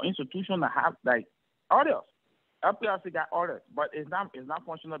or institutions that have like orders. LPRC got orders, but it's not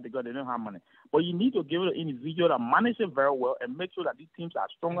functional because they don't have money. But you need to give it an individual that manage it very well and make sure that these teams are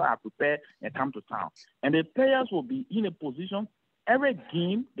stronger, are prepared, and come to town. And the players will be in a position, every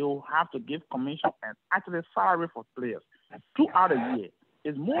game they will have to give commission and actually salary for players throughout the year.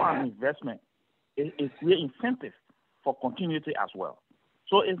 It's more an investment. It's real incentive for continuity as well.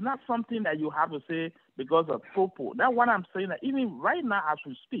 So it's not something that you have to say because of Popo. That's what I'm saying, that even right now as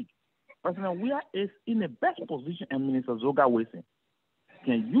we speak, President Weah is in the best position, and Minister Zoga Wilson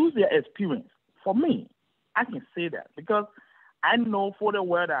can use their experience. For me, I can say that because I know for the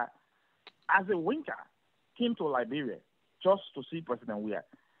well that as a winter came to Liberia just to see President Weah.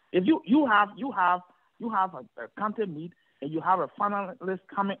 If you have a county meet and you have a finalist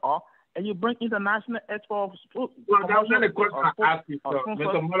coming up and you bring international experts. Well, that's not a question I asked you,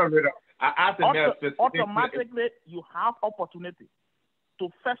 Mr. Moderator. I asked the mayor specifically. Automatically, you have opportunity to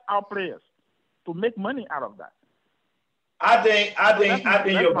fetch our players to make money out of that. I think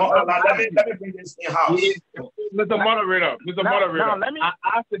you're going. Let me bring this in house. Mr. Moderator. I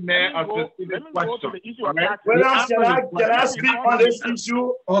asked the mayor a specific question. Williams, can I speak on this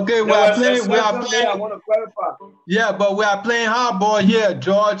issue? Okay, we are playing. I want to clarify. Yeah, but we are playing hardball here,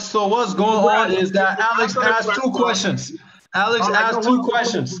 George. So what's going on is that Alex asked two questions. Alex asked two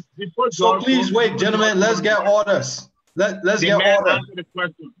questions. So please wait, gentlemen. Let's get orders. Let's get order.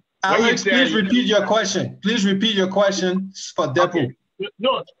 Alex, please repeat your question. Please repeat your question for Depu. Okay.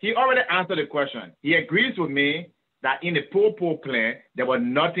 No, he already answered the question. He agrees with me that in the Popo plan, there was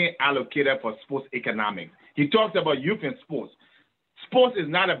nothing allocated for sports economics. He talks about youth and sports. Sports is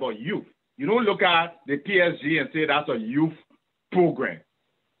not about youth. You don't look at the PSG and say that's a youth program.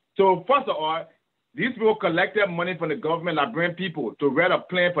 So first of all, these people collected money from the government, Liberian people, to write a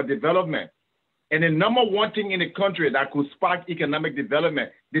plan for development. And the number one thing in the country that could spark economic development,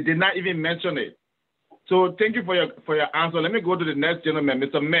 they did not even mention it. So thank you for your answer. Let me go to the next gentleman,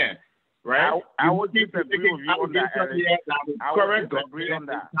 Mr. Mann. Right? I would disagree with you on that, current government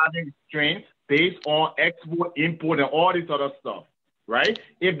is having restraints based on export, import, and all this other stuff. Right?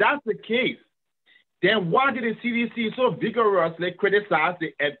 If that's the case, then why did the CDC so vigorously criticize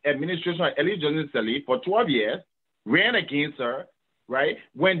the administration of Ellie Johnson-Sirleaf for 12 years, ran against her, right?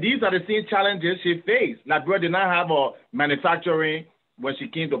 When these are the same challenges she faced. Liberia did not have a manufacturing when she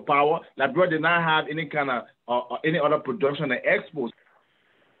came to power. Liberia did not have any kind of any other production and exports.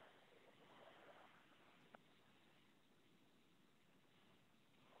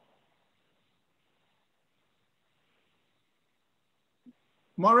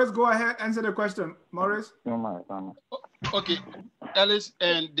 Morris, go ahead, answer the question. Morris. Okay, Ellis,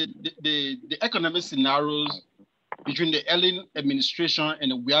 and the economic scenarios between the Ellen administration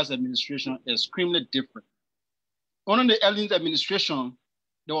and the Weah's administration is extremely different. Under the Ellen's administration,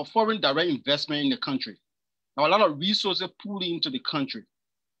 there were foreign direct investment in the country. There were a lot of resources pulled into the country.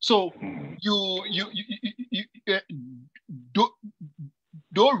 So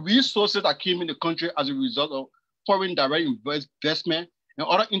those resources that came in the country as a result of foreign direct investment and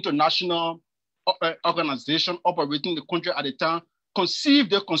other international organizations operating in the country at the time conceived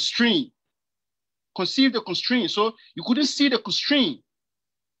the constraint. So you couldn't see the constraint.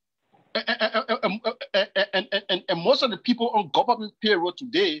 And most of the people on government payroll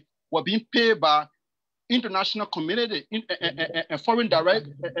today were being paid by international community and foreign direct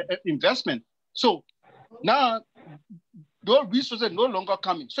investment. So now those resources are no longer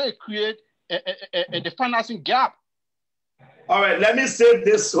coming. So it creates the financing gap All right, let me save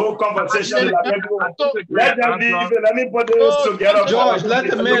this whole conversation. Let me put this together. George, let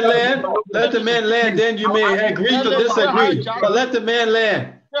the man land. Let the man land. Then you may agree to disagree. But let the man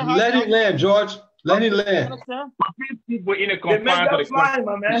land. Let him land, George. Let him land. People in a confined to the country.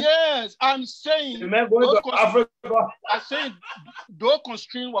 Yes, I'm saying. I'm saying those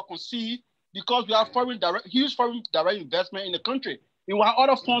constraints were conceived because we have huge foreign direct investment in the country. We have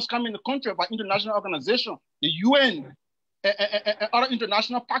other funds coming in the country by international organizations, the UN, and other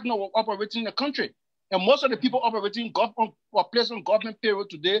international partners were operating in the country. And most of the people operating or placed on government payroll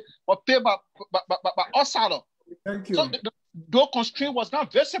today were paid by outsider. Thank you. So those constraint was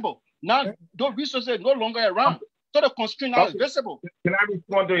not visible. Now those resources are no longer around. So the constraint now is visible. Can I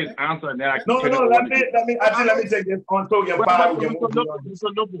respond to his answer? No, let me take this on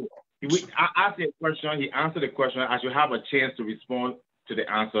I asked a question, he answered the question. I should have a chance to respond to the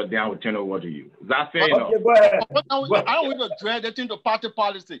answer, then I will turn over to you. Is that fair enough? Go ahead. I don't want to drag that into party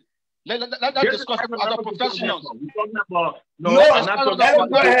policy. Let's discuss it as a professionals. Go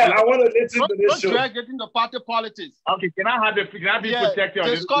ahead. I want to listen to this show. Don't drag it into party politics. Okay, can I be protected?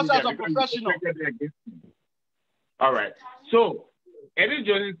 Discuss as a professional. All right. So, Eddie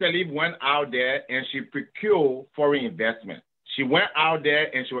Johnson-Sirleaf went out there and she procured foreign investment. She went out there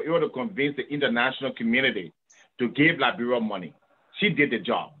and she was able to convince the international community to give Liberia money. She did the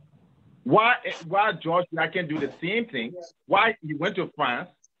job. Why George can do the same thing? Why he went to France?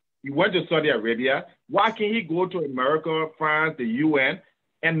 He went to Saudi Arabia. Why can't he go to America, France, the UN,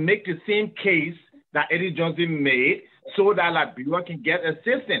 and make the same case that Eddie Johnson made so that Liberia can get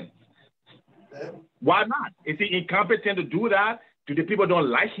assistance? Why not? Is he incompetent to do that? Do the people don't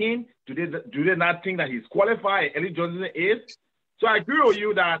like him? Do they not think that he's qualified? Eddie Johnson is? So I agree with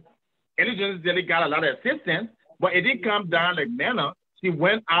you that Eddie Johnson really got a lot of assistance, but it didn't come down like Nana. She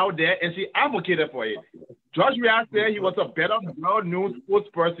went out there and she advocated for it. George Weah said he was a better, well-known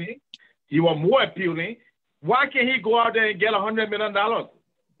spokesperson. He was more appealing. Why can't he go out there and get $100 million?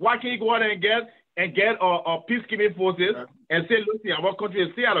 Why can't he go out there and get a peacekeeping forces and say, look, our country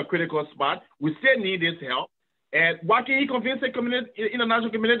is still at a critical spot. We still need this help. And why can't he convince the international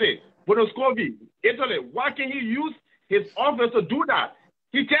community? Berlusconi, Italy, why can't he use his office to do that?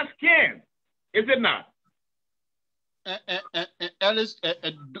 He just can't. Is it not? Ellis,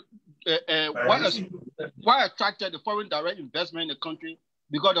 why attracted the foreign direct investment in the country?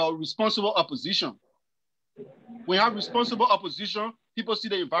 Because of responsible opposition. When you have responsible opposition, people see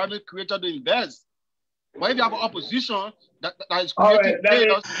the environment created to invest. But if you have an opposition that is creating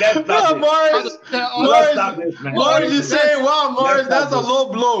chaos, Morris is saying, wow, Morris, that's a low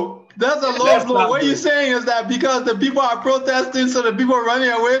blow. That's a low blow. What you're saying is that because the people are protesting, so the people are running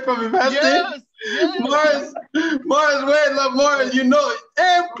away from investing? Yes. Morris, wait, look, Morris, you know,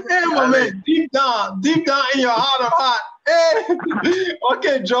 hey, my man, deep down in your heart of heart. Hey.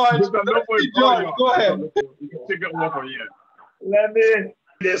 Okay, George, go ahead. Let me bring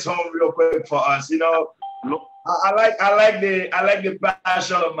this home real quick for us. You know, I like the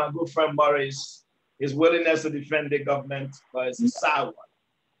passion of my good friend Morris, his willingness to defend the government, but it's a sad one.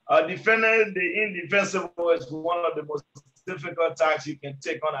 Defending the indefensible is one of the most difficult tasks you can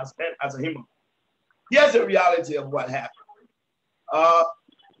take on as a human. Here's the reality of what happened.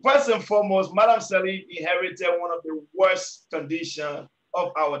 First and foremost, Madam Sirleaf inherited one of the worst conditions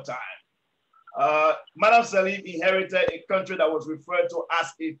of our time. Madam Sirleaf inherited a country that was referred to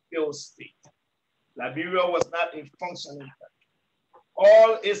as a failed state. Liberia was not a functioning country.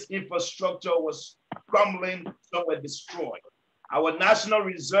 All its infrastructure was crumbling, some were destroyed. Our national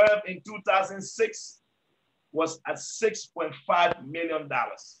reserve in 2006 was at $6.5 million.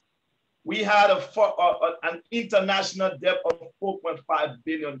 We had an international debt of $4.5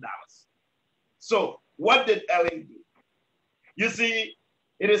 billion. So what did Ellen do? You see,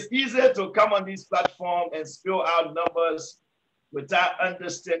 it is easier to come on this platform and spill out numbers without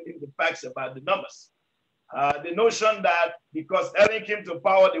understanding the facts about the numbers. The notion that because Ellen came to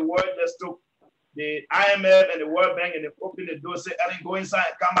power, the world just took the IMF and the World Bank and they opened the door, say, Ellen, go inside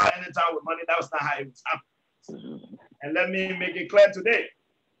and come out anytime with money. That was not how it was happening. And let me make it clear today.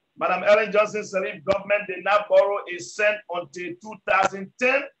 Madam Ellen Johnson-Sirleaf government did not borrow a cent until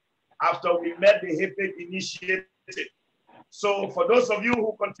 2010 after we met the HIPIC initiative. So for those of you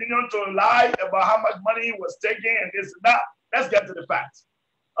who continue to lie about how much money was taken and this and that, let's get to the facts.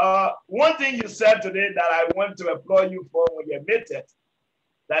 One thing you said today that I want to applaud you for when you admitted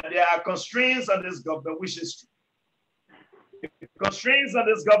that there are constraints on this government, which is true. The constraints on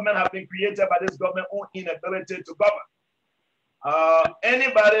this government have been created by this government's own inability to govern.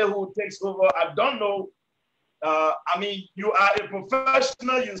 Anybody who takes over, I don't know, I mean, you are a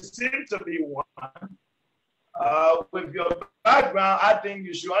professional, you seem to be one. with your background, I think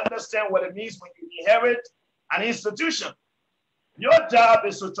you should understand what it means when you inherit an institution. Your job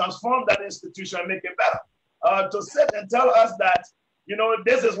is to transform that institution and make it better. To sit and tell us that, you know,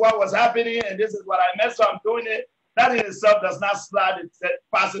 this is what was happening and this is what I meant, so I'm doing it, that in itself does not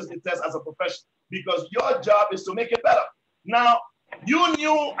passes the test as a profession, because your job is to make it better. Now, you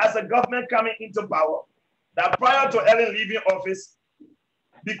knew as a government coming into power that prior to Ellen leaving office,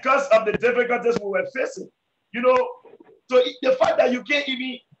 because of the difficulties we were facing, you know, so the fact that you can't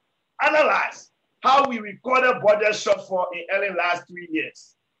even analyze how we recorded budget shortfall in Ellen last 3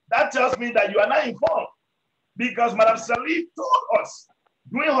 years, that tells me that you are not informed. Because Madam Salih told us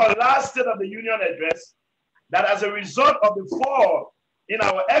during her last State of the Union address that as a result of the fall in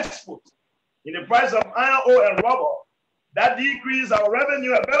our export, in the price of iron ore and rubber, that decreased our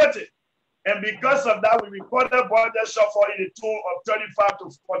revenue ability. And because of that, we recorded budget shortfall in the tune of $35 to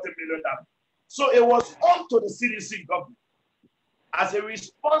 $40 million. So it was on to the CDC government, as a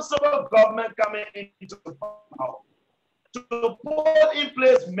responsible government coming into power, to put in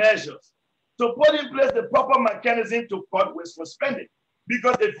place measures, to put in place the proper mechanism to cut wasteful spending.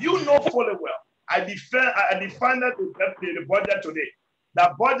 Because if you know fully well, I defined the budget today.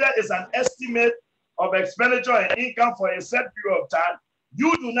 That budget is an estimate of expenditure and income for a set period of time.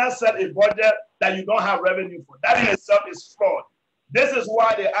 You do not set a budget that you don't have revenue for. That in itself is fraud. This is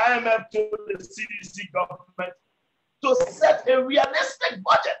why the IMF told the CDC government to set a realistic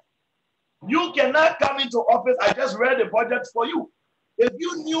budget. You cannot come into office. I just read the budget for you. If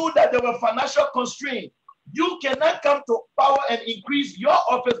you knew that there were financial constraints, you cannot come to power and increase your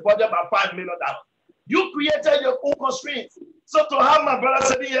office budget by $5 million. You created your own constraints. So to have my brother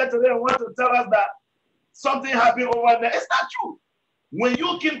sitting here today and want to tell us that something happened over there, it's not true. When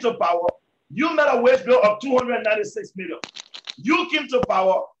you came to power, you made a wage bill of $296 million. You came to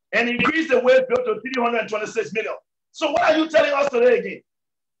power and increased the wage bill to $326 million. So what are you telling us today again?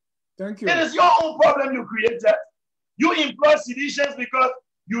 Thank you. It is your own problem you created. You employed seditions because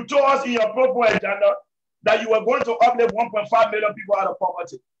you told us in your proper agenda that you were going to uplift 1.5 million people out of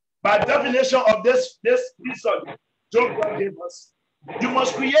poverty. By definition of this piece of joke God gave us, you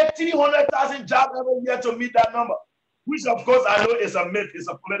must create 300,000 jobs every year to meet that number, which of course I know is a myth, it's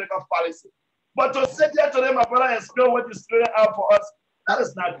a political policy. But to sit here today, my brother, and spill what is spilling out for us, that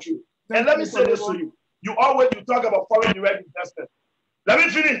is not true. And let me say this to you. You talk about foreign direct investment. Let me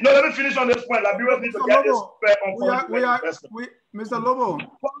finish on this point. Liberians need to get this spread on foreign direct investment. Mr. Lobo,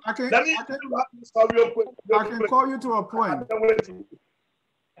 I can call you to a point.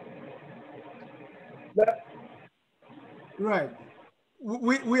 Right.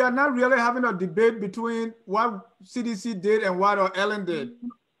 We are not really having a debate between what CDC did and what Ellen did.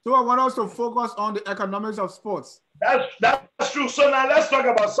 So I want us to focus on the economics of sports. That's true. So now let's talk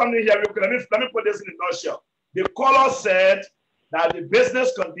about something here. Let me put this in a nutshell. The caller said that the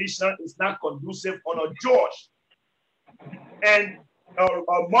business condition is not conducive on a George. And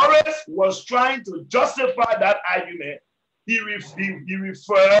Morris was trying to justify that argument. He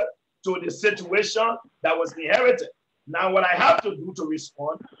referred to the situation that was inherited. Now, what I have to do to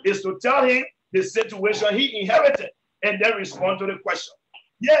respond is to tell him the situation he inherited and then respond to the question.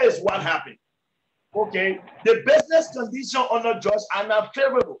 Here is what happened. Okay, the business conditions under George are not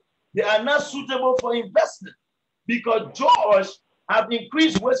favorable. They are not suitable for investment because George have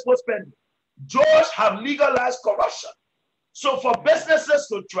increased wasteful spending. George have legalized corruption. So for businesses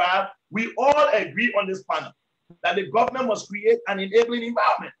to thrive, we all agree on this panel that the government must create an enabling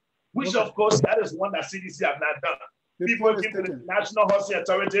environment, which of course that is one that CDC have not done. People came to the National Housing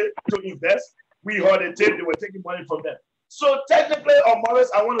Authority to invest. We heard the tape, they were taking money from them. So technically,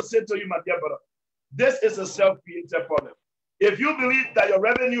 Morris, I want to say to you, my dear brother, this is a self-created problem. If you believe that your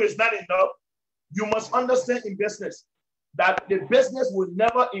revenue is not enough, you must understand in business that the business will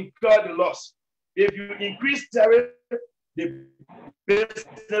never incur the loss. If you increase tariff, the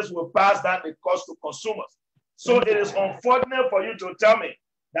business will pass down the cost to consumers. So it is unfortunate for you to tell me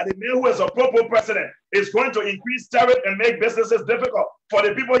that the man who is a proper president is going to increase tariff and make businesses difficult for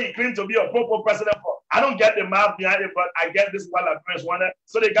the people he claimed to be a proper president for. I don't get the math behind it, but I get this is what Liberians wanted.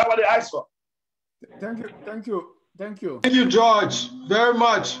 So they got what they asked for. Thank you. Thank you, George, very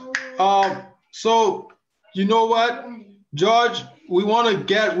much. So you know what, George, we want to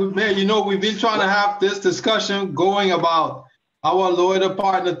get, we've been trying to have this discussion going about our lawyer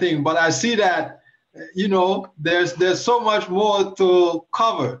partner thing, but I see that, there's so much more to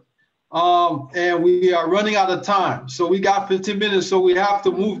cover. And we are running out of time. So we got 15 minutes, so we have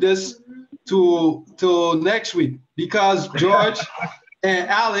to move this to next week because George and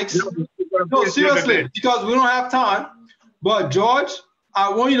Alex, no, seriously, because we don't have time. But George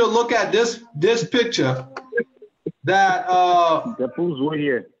I want you to look at this picture that the pools were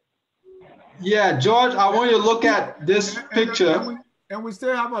here. Yeah, George, I want you to look at this picture. And we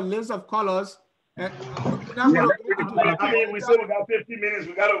still have a list of colors. And I mean, we still got 15 minutes.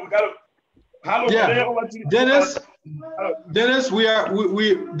 We gotta. Dennis, this is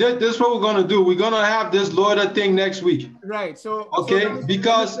what we're gonna do. We're gonna have this Lorda thing next week. Right. So okay,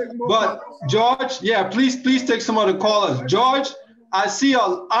 but George, please take some of the callers. George, I see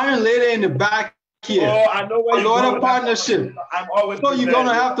an Iron Lady in the back here. Oh, I know where a Lorda partnership. I'm always so you're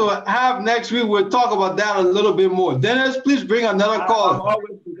gonna have to have next week. We'll talk about that a little bit more. Dennis, please bring another caller. I'm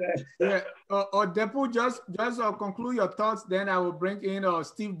always yeah. Or Depu, just conclude your thoughts. Then I will bring in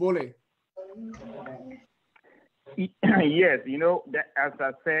Steve Boley. Yes, you know, as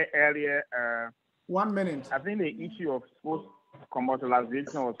I said earlier, 1 minute. I think the issue of sports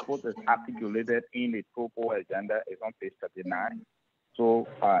commercialization of sports is articulated in the Topo agenda is on page 39. So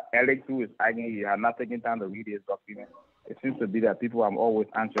Alex, who is arguing, he has not taken time to read his document. It seems to be that people are always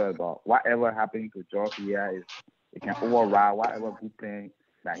anxious about whatever happened to George here is it can override whatever good thing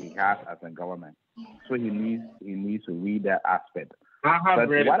that he has as a government. So he needs to read that aspect. But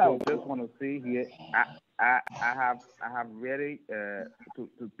what I just want to say here, I have really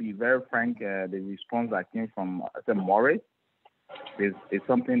to be very frank, the response that came from Morris is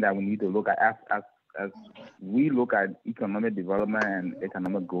something that we need to look at as we look at economic development and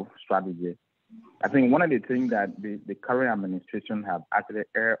economic growth strategy. I think one of the things that the current administration have actually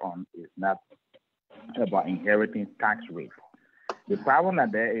erred on is not about inheriting tax rates. The problem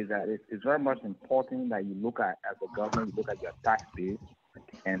that there is that it's very much important that you look at, as a government, you look at your tax base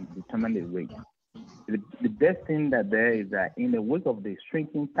and determine the rate. The best thing that there is that in the wake of the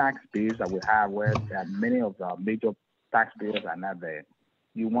shrinking tax base that we have, where many of our major taxpayers are not there,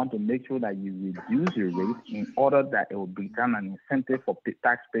 you want to make sure that you reduce your rate in order that it will become an incentive for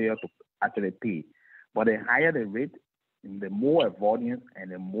taxpayers to actually pay. But the higher the rate, the more avoidance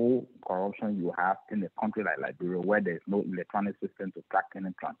and the more corruption you have in a country like Liberia, where there's no electronic system to track any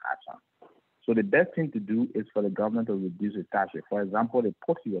transaction. So the best thing to do is for the government to reduce the tax rate. For example, the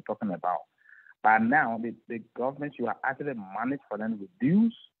ports you were talking about. By now, the government should actually manage for them to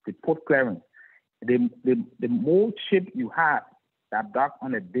reduce the port clearance. The more ship you have that dock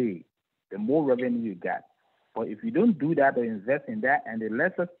on a day, the more revenue you get. But if you don't do that or invest in that, and the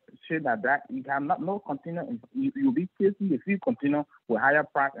lesser ship that you cannot continue, you'll be facing if you continue with higher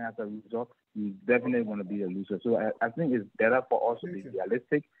price, and as a result, you're definitely going to be a loser. So I think it's better for us to be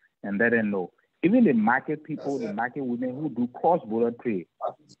realistic and let them know. Even the market people, the market women who do cross-border trade,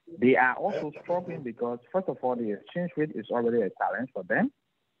 they are also struggling because, first of all, the exchange rate is already a challenge for them,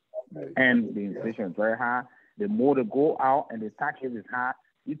 and the inflation is very high. The more they go out and the tax rate is high,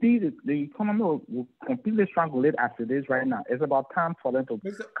 you think the economy will completely strangulate as it is right now. It's about time for them to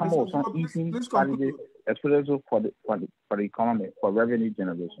come up with some easy strategy, especially for the economy, for revenue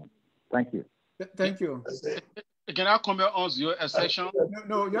generation. Thank you. Thank you. Can I comment on your section?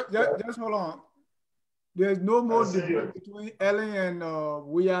 No, just hold on. There's no more debate between Ellen and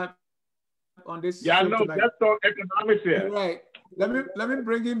we are on this. Yeah, I know. Let's talk economics here. Right. Let me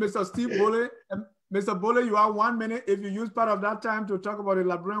bring in Mr. Steve Boley. Mr. Boley, you have 1 minute. If you use part of that time to talk about the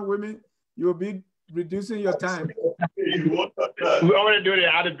Liberian women, you will be reducing your time. We already do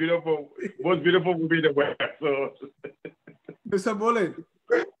the most beautiful women in the West. So, Mr. Boley.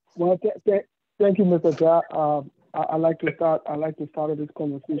 Well, thank you, Mr. Ja. I like to start this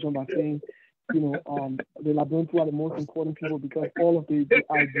conversation by saying, the Liberian people are the most important people because all of the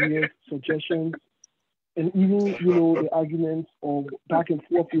ideas, suggestions, and even, the arguments or back and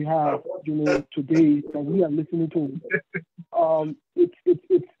forth we have, today that we are listening to, it's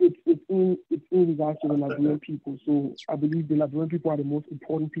in regards to the Liberian people. So I believe the Liberian people are the most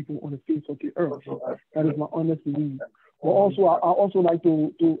important people on the face of the earth. That is my honest belief. But also, I also like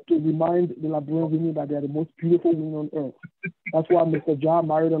to remind the Liberian women that they are the most beautiful women on earth. That's why Mr. Ja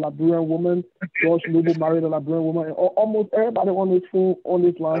married a Liberian woman, George Noble married a Liberian woman, and almost everybody on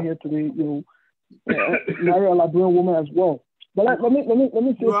this line here today, marry a Liberian woman as well. But let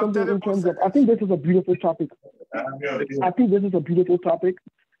me say something in terms of, I think this is a beautiful topic.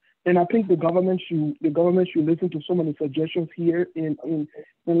 And I think the government should listen to some of the suggestions here. And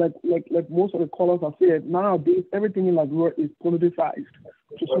like most of the callers have said, nowadays everything in Liberia is politicized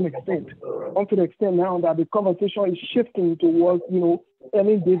to some extent. Up to the extent now that the conversation is shifting towards,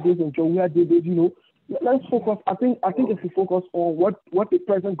 Ellen did this and Joia did this, Let's focus. I think if we focus on what the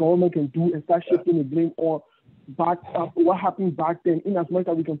present government can do and start shifting the blame on back what happened back then, in as much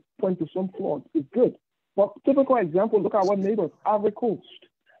as we can point to some flaws, is good. But typical example, look at what neighbors, Ivory Coast,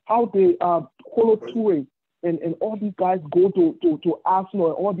 how they Kolo Toure and all these guys go to Arsenal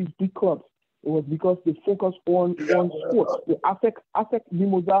and all these big clubs, it was because they focus on sports. The ASEC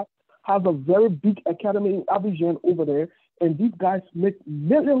Mimosa has a very big academy in Abidjan over there, and these guys make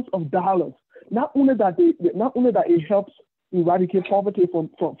millions of dollars. Not only that it helps eradicate poverty from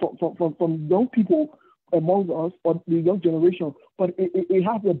young people among us or the young generation, but it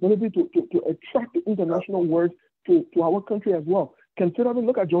has the ability to attract the international world to our country as well. Consider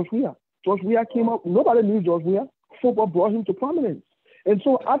look at George Weah. George Weah came up, nobody knew George Weah. Football brought him to prominence. And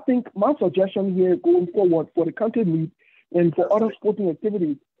so I think my suggestion here going forward for the country league and for other sporting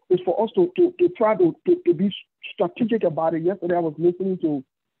activities is for us to try to be strategic about it. Yesterday I was listening to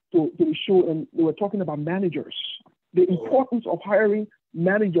the show and they were talking about managers, the importance of hiring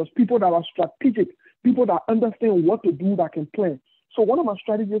managers, people that are strategic, people that understand what to do, that can plan. So one of my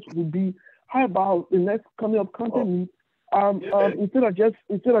strategies would be, how about the next coming up country league, instead of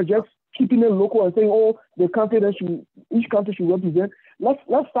just keeping it local and saying, oh, the country that each country should represent. Let's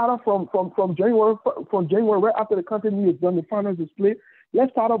start off from January right after the country league is done, the finals is played.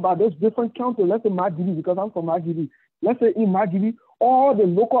 Let's start off by those different counties. Let's say Magidi, because I'm from Magidi. Let's say in Magidi, all the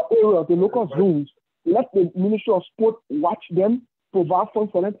local areas, the local zones, let the Ministry of Sport watch them, provide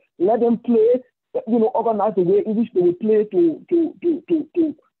funds for them, let them play, organize the way in which they will play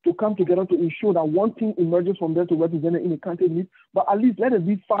to come together to ensure that one team emerges from there to represent it in the country league. But at least let it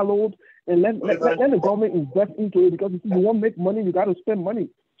be followed and let the government invest into it, because if you want to make money, you got to spend money.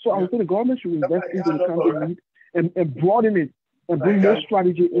 So I would say the government should invest into the country league and broaden it and bring more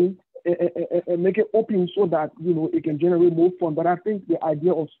strategy in and make it open so that, it can generate more fun. But I think the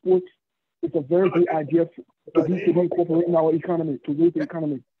idea of sports is a very good idea to be incorporated in our economy, to raise the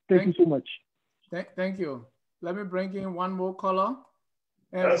economy. Thank you so much. Thank you. Let me bring in one more caller.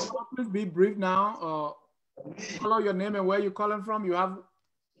 And please be brief now. Call your name and where you're calling from. You have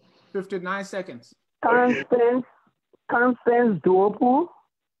 59 seconds. Constance Dopu.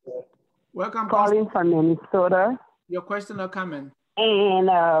 Welcome, calling from Minnesota. Your question or comment? And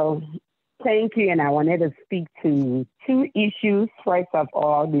thank you. And I wanted to speak to two issues. First of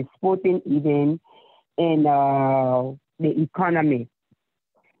all, the sporting event and the economy.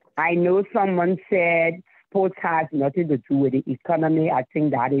 I know someone said sports has nothing to do with the economy. I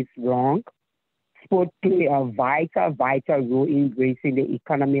think that is wrong. Sport play a vital role in raising the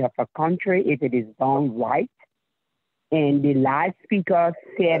economy of a country if it is done right. And the last speaker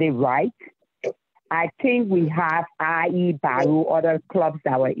said it right. I think we have IE, Barrow, other clubs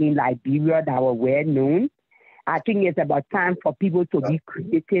that were in Liberia that were well known. I think it's about time for people to be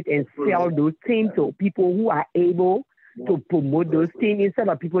creative and sell those teams to people who are able to promote those things instead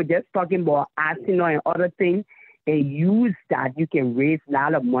of people just talking about Arsenal and other things, and use that. You can raise a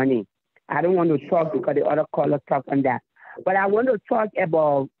lot of money. I don't want to talk because the other caller talk on that. But I want to talk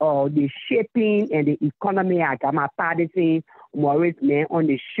about the shaping and the economy. I got my partisan Maurice man on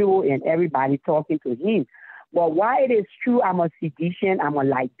the show and everybody talking to him. But while it is true, I'm a Sidician, I'm a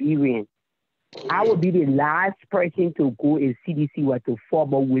Liberian. I will be the last person to go and CDC what to fall,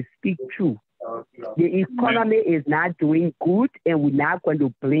 but we speak true. The economy is not doing good, and we're not going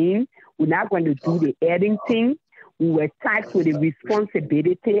to blame. We're not going to do the adding thing. We were tasked with the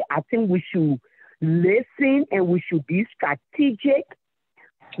responsibility. I think we should listen and we should be strategic.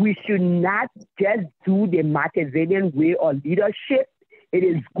 We should not just do the Machiavellian way of leadership. It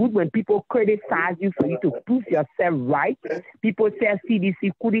is good when people criticize you for you to prove yourself right. People say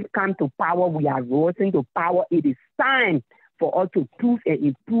CDC couldn't come to power. We are rising to power. It is time for us to prove and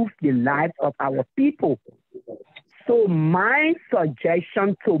improve the lives of our people. So my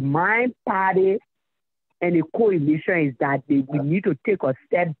suggestion to my party and the coalition is that we need to take a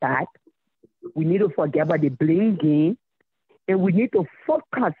step back. We need to forget about the blame game, and we need to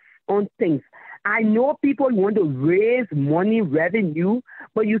focus on things. I know people want to raise money, revenue,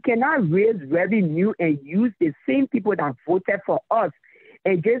 but you cannot raise revenue and use the same people that voted for us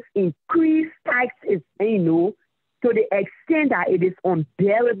and just increase taxes, to the extent that it is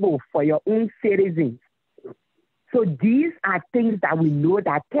unbearable for your own citizens. So these are things that we know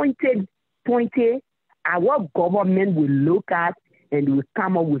that 2020, our government will look at and will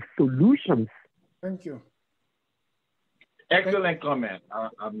come up with solutions. Thank you. Excellent comment,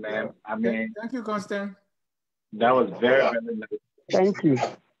 ma'am. I mean, thank you, Constant. That was very, very nice. Thank you.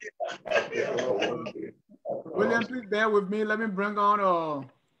 William, please bear with me. Let me bring on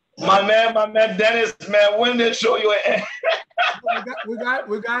my man Dennis, man. When they show you an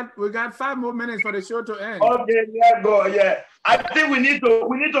we got 5 more minutes for the show to end. Okay, yeah, go, yeah. I think we need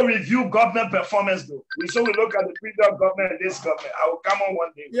to review government performance though. So we look at the previous government and this government. I will come on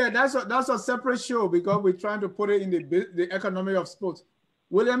one day. Yeah, that's a separate show because we're trying to put it in the economy of sports.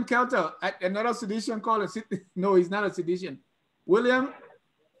 William Kelter, another sedition caller. No, he's not a sedition. William,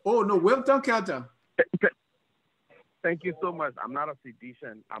 oh no, Wilton Kelter. Thank you so much. I'm not a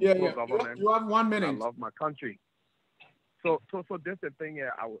sedition. I'm pro-government. You have 1 minute. I love my country. So this is the thing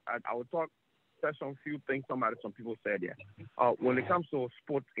here. I will talk, touch on a few things some people said here. When it comes to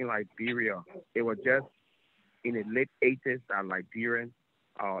sports in Liberia, it was just in the late 80s that Liberia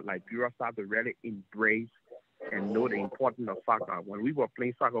started to really embrace and know the importance of soccer. When we were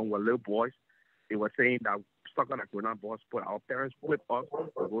playing soccer when we were little boys, they were saying that soccer like grown-up boys sport. Our parents whipped us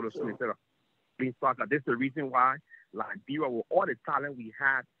to go to school instead of playing soccer. This is the reason why Liberia, with all the talent we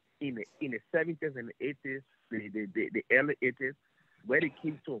had in the 70s and the 80s, the early 80s, where they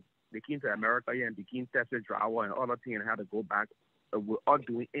came to America here and became Tesla driver and other things and had to go back without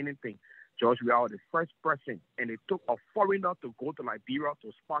doing anything. George Weah was the first person, and it took a foreigner to go to Liberia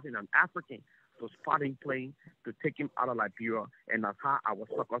to spot in an African, to spot him playing, to take him out of Liberia, and that's how our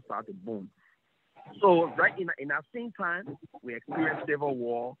soccer started to boom. So right in that same time, we experienced civil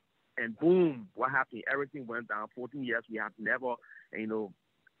war, and boom, what happened? Everything went down. 14 years, we have never,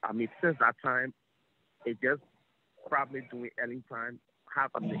 since that time, it just probably doing ending time,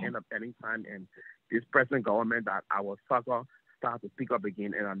 half of the end of ending time, and this present government that our soccer start to pick up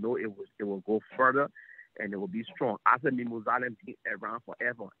again, and I know it will go further, and it will be strong. As a Mimozalem been around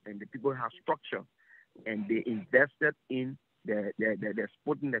forever, and the people have structure, and they invested in their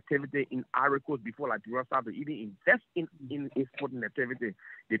sporting activity in Ivory Coast before Liberia started to even invest in sporting activity.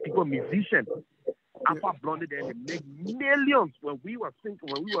 The people musicians, Alpha Blondie, they make millions when we were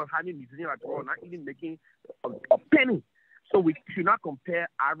having musicians like Liberia, not even making a penny. So we should not compare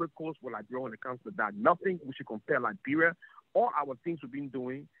Ivory Coast with Liberia when it comes to that. Nothing we should compare Liberia. All our things we've been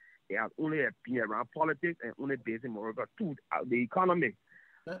doing, they have only been around politics and only based in Morocco. Two, the economy.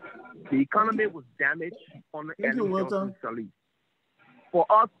 The economy was damaged on the end of For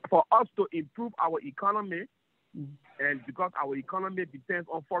us to improve our economy, and because our economy depends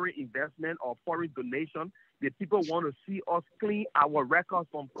on foreign investment or foreign donation, the people want to see us clean our records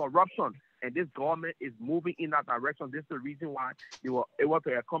from corruption. And this government is moving in that direction. This is the reason why they were able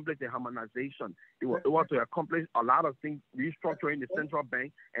to accomplish the harmonization. They were able to accomplish a lot of things, restructuring the central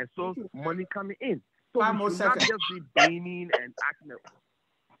bank, and so money coming in. So we should not just be blaming and acting.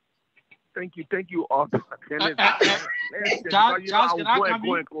 Thank you all. Charles, can I come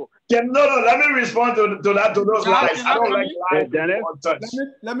in? No, let me respond to those lies. I don't like lies.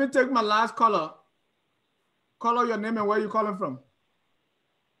 Let me take my last caller. Caller, your name and where you calling from?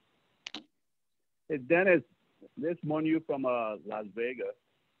 It's Dennis. This Monu from Las Vegas.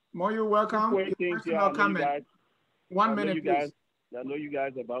 Monu, welcome. Guys, 1 minute, please. I know you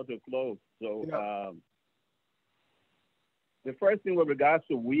guys are about to close. So the first thing with regards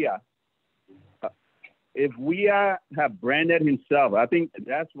to Weah, if Weah have branded himself, I think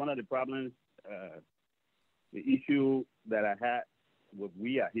that's one of the problems, the issue that I had with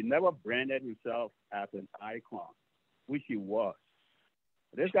Weah. He never branded himself as an icon, which he was.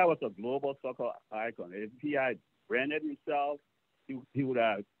 This guy was a global soccer icon. If he had branded himself, he would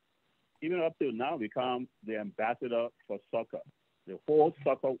have, even up till now, become the ambassador for soccer. The whole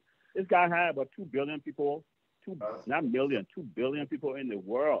soccer. This guy had about 2 billion people, 2 billion people in the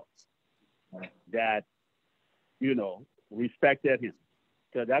world that, respected him.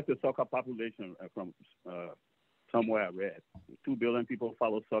 So that's the soccer population from somewhere I read. 2 billion people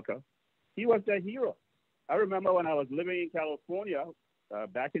follow soccer. He was their hero. I remember when I was living in California,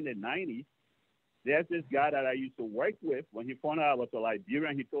 back in the 90s, there's this guy that I used to work with. When he found out I was a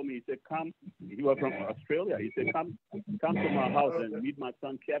Liberian, he told me, he said, come, he was from Australia. He said, come to my house and meet my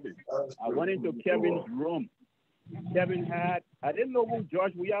son, Kevin. I went into Kevin's room. Kevin had, I didn't know who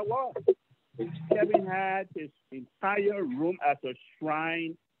George Weah was. Kevin had his entire room as a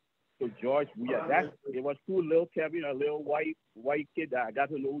shrine to George Weah. It was cool, little Kevin, a little white kid that I got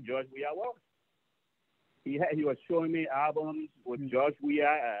to know who George Weah was. He was showing me albums with George Weah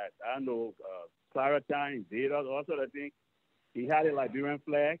at, I don't know, Claratine, Zeta, all sort of things. He had a Liberian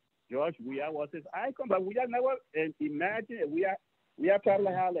flag. George Weah was his icon, but Weah never, and imagine, Weah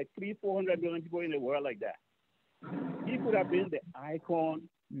probably had like 300-400 million people in the world like that. He could have been the icon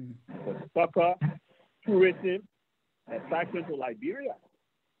for soccer, tourism, attraction to Liberia.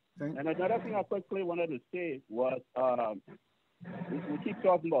 And another thing I quickly wanted to say was, we keep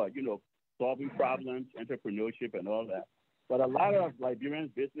talking about, solving problems, entrepreneurship, and all that. But a lot of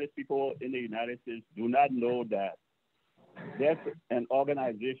Liberian business people in the United States do not know that there's an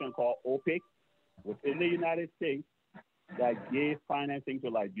organization called OPIC within the United States that gave financing to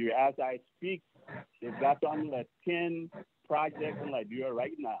Liberia. As I speak, they've got on like 10 projects in Liberia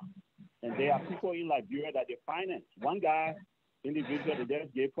right now. And there are people in Liberia that they finance. One guy individual they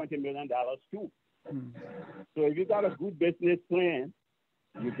just gave $20 million to. So if you got a good business plan,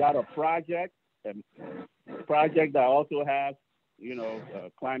 you got a project that also has,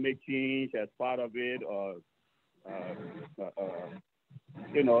 climate change as part of it, or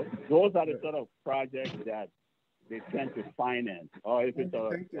those are the sort of projects that they tend to finance. Or if it's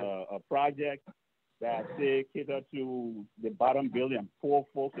a project that say cater to the bottom billion, poor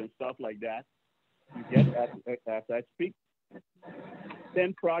folks and stuff like that, you get, as I speak,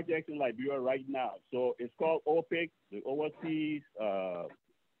 10 projects in Liberia right now. So it's called OPIC, the Overseas.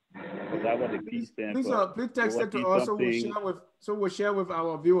 Is that what the P stands for? Please text it to us so we'll share with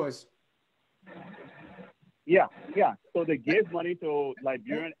our viewers. Yeah. So they give money to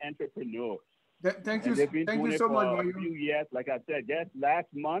Liberian entrepreneurs. Thank you. They've been Thank doing you so it much, for Mario. a few years. Like I said, just last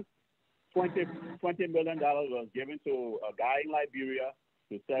month, $20 million was given to a guy in Liberia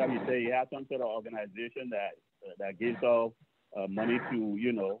to set up. He said he has some sort of organization that gives out money to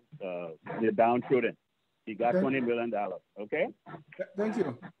the downtrodden. He got $20 million. Okay. Thank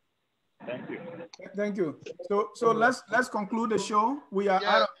you. Thank you. Thank you. So let's conclude the show. We are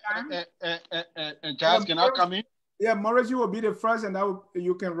out of time. And Jazz, can I come in? Yeah, Morris, you will be the first, and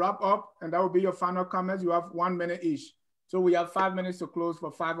you can wrap up, and that will be your final comments. You have 1 minute each. So we have 5 minutes to close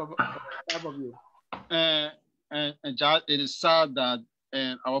for five of you. And Jazz, it is sad that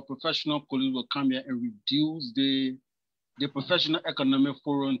our professional colleagues will come here and reduce the professional economic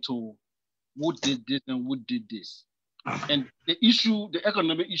forum to who did this and who did this. And the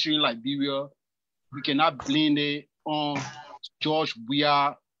economic issue in Liberia, we cannot blame it on George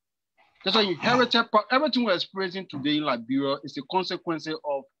Weah. That's why inherited everything we're experiencing today in Liberia is a consequence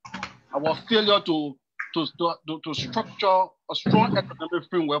of our failure to structure a strong economic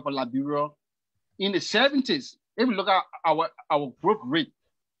framework for Liberia in the 70s. If we look at our growth rate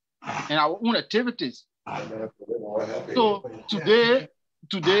and our own activities. So today,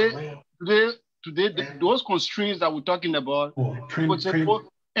 those constraints that we're talking about,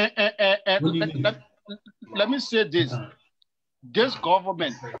 let me say this. This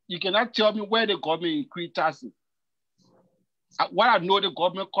government, you cannot tell me where the government increased taxes. What I know, the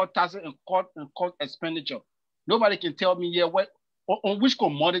government cut taxes and cut expenditure. Nobody can tell me here on which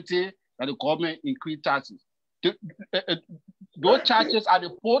commodity that the government increased taxes. Those charges are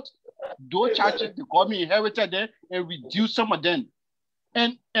the port, those charges the government inherited them and reduced some of them.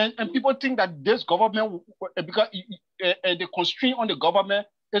 And people think that this government, because the constraint on the government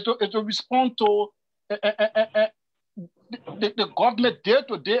is to respond to the government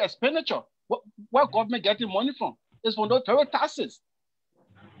day-to-day expenditure. What government getting money from? It's from those very taxes.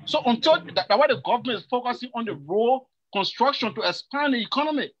 So until that's why the government is focusing on the road construction to expand the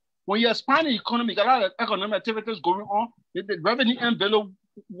economy. When you expand the economy, a lot of economic activities going on, the revenue envelope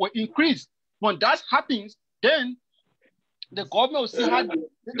will increase. When that happens, then the government will see how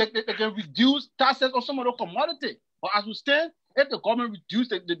they can reduce taxes on some of the commodity. But as we stand, if the government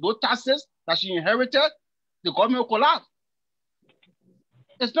reduces those taxes that she inherited, the government will collapse.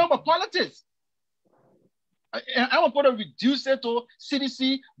 It's not about politics. I want to reduce it to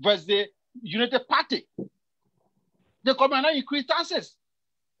CDC versus the United Party. The government not increase taxes.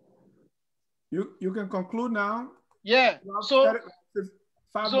 You can conclude now. Yeah. So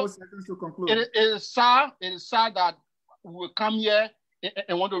 5 more seconds to conclude. It is sad that we will come here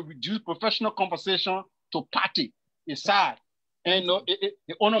and want to reduce professional conversation to party. It's sad. And it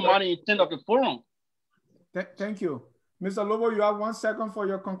undermines the intent of the forum. Thank you. Mr. Lobo, you have 1 second for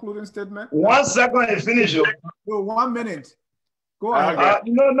your concluding statement. 1 second and finish it. No, 1 minute. Go ahead.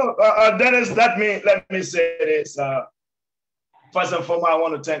 Dennis, let me say this. First and foremost, I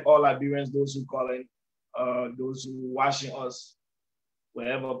want to thank all Liberians, those who call in, those who watching us,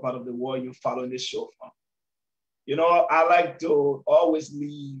 wherever part of the world you're following this show from. I like to always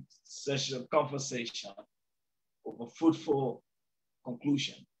leave such a conversation with a fruitful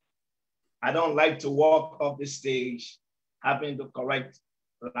conclusion. I don't like to walk off the stage having to correct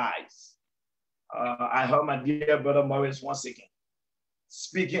lies. I heard my dear brother Morris once again,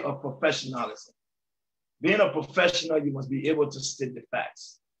 speaking of professionalism. Being a professional, you must be able to state the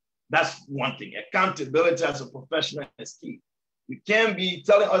facts. That's one thing. Accountability as a professional is key. You can't be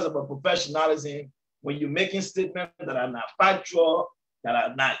telling us about professionalism when you're making statements that are not factual, that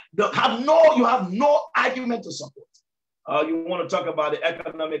are not, you have no argument to support. You want to talk about the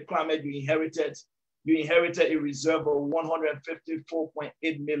economic climate you inherited. You inherited a reserve of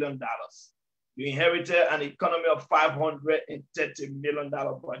 $154.8 million. You inherited an economy of $530 million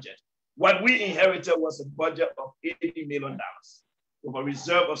budget. What we inherited was a budget of $80 million with a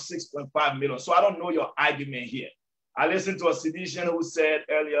reserve of $6.5 million. So I don't know your argument here. I listened to a seditian who said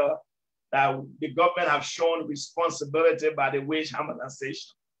earlier that the government have shown responsibility by the wage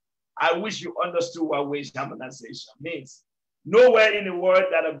harmonization. I wish you understood what wage harmonization means. Nowhere in the world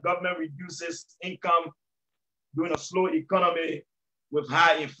that a government reduces income during a slow economy with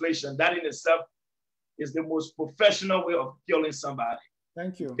high inflation. That in itself is the most professional way of killing somebody.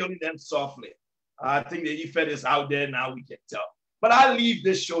 Thank you. Killing them softly. I think the effect is out there now, we can tell. But I leave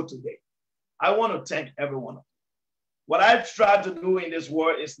this show today. I want to thank everyone. What I've tried to do in this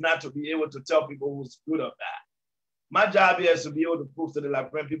world is not to be able to tell people who's good or bad. My job here is to be able to prove to the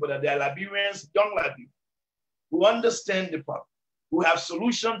Liberian people that they are Liberians, young Liberians, who understand the problem, who have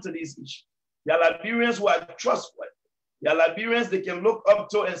solutions to these issues. They are Liberians who are trustworthy. They are Liberians they can look up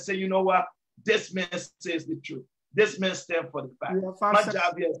to and say, you know what, this man says the truth. This man stands for the fact. My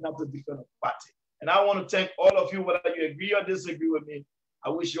job here is not to defend a party. And I want to thank all of you, whether you agree or disagree with me. I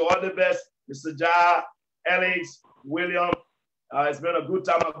wish you all the best. Mr. Ja, Alex, William, it's been a good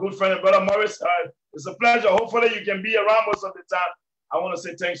time. My good friend and brother Morris, it's a pleasure. Hopefully you can be around most of the time. I want to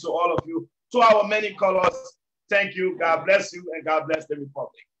say thanks to all of you. To our many callers, thank you. God bless you and God bless the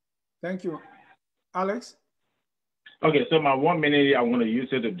Republic. Thank you. Alex? Okay, so my 1 minute, I want to use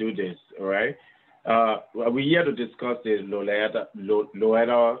it to do this, all right? We're here to discuss the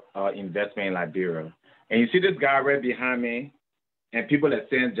Loeta investment in Liberia. And you see this guy right behind me and people at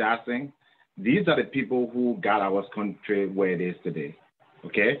St. Jackson, these are the people who got our country where it is today,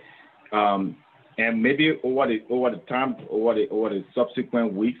 okay? And maybe over the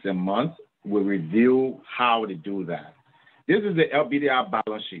subsequent weeks and months, we'll reveal how to do that. This is the LBDI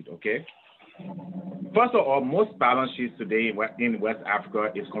balance sheet, okay? First of all, most balance sheets today in West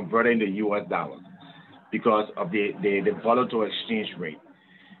Africa is converted into US dollars because of the volatile exchange rate.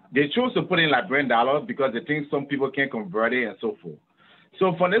 They chose to put in Liberian dollars because they think some people can't convert it and so forth.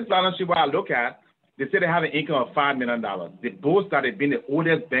 So for this balance sheet, what I look at, they say they have an income of $5 million. They boast that they've been the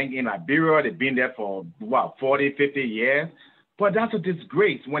oldest bank in Liberia. They've been there for, 40, 50 years. But that's a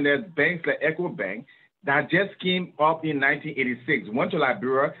disgrace when there's banks like Echo Bank that just came up in 1986, went to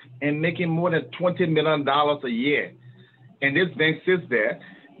Liberia and making more than $20 million a year. And this bank sits there.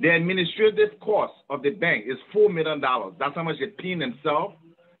 The administrative cost of the bank is $4 million. That's how much they're paying themselves,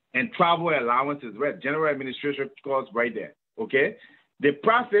 and travel allowances, right? General administration costs right there, okay? The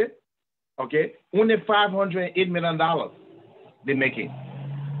profit, okay, only $508 million they're making.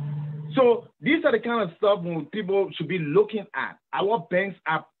 So these are the kind of stuff when people should be looking at. Our banks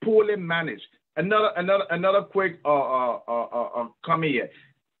are poorly managed. Another quick comment here.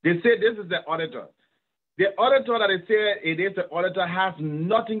 They say this is the auditor. The auditor that they say it is the auditor has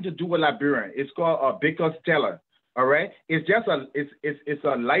nothing to do with Liberian. It's called Baker Stellar. All right, it's just it's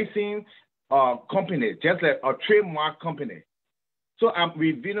a licensing company, just like a trademark company. So I'm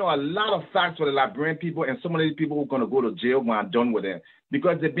revealing a lot of facts for the Liberian people, and some of these people are going to go to jail when I'm done with them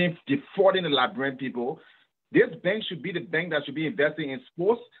because they've been defrauding the Liberian people. This bank should be the bank that should be investing in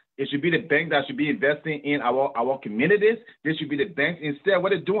sports. It should be the bank that should be investing in our communities. This should be the bank. Instead, what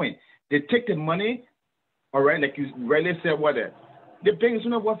they're doing, they take the money, all right, like you rightly said, the bank is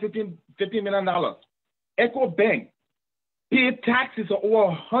only worth $15 million. Echo Bank paid taxes of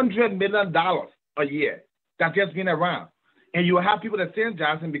over $100 million a year that's just been around. And you have people at St.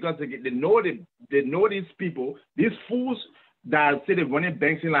 Johnson because they know these people, these fools that say they're running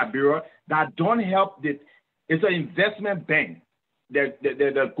banks in Liberia that don't help. It's an investment bank.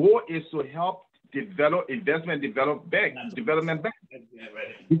 The goal is to help develop development bank.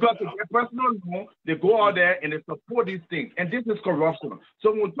 Because to get personal loan, they go out there and they support these things. And this is corruption.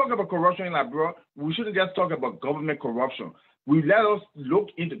 So when we talk about corruption in Liberia, we shouldn't just talk about government corruption. We let us look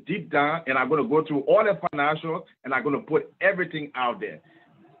into deep down, and I'm going to go through all the financials, and I'm going to put everything out there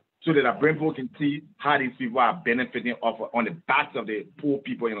so that our people can see how these people are benefiting on the backs of the poor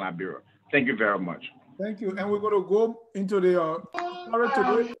people in Liberia. Thank you very much. Thank you. And we're going to go into the story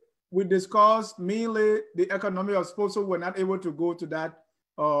today. We discussed mainly the economy of sports, so we're not able to go to that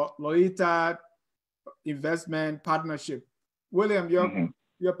Loeta investment partnership. William,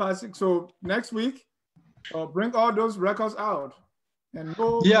 you're passing. So next week, bring all those records out. And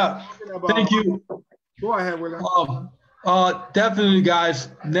thank you. Go ahead, William. Definitely, guys.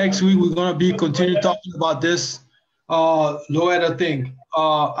 Next week we're gonna be continue talking about this Loeta thing.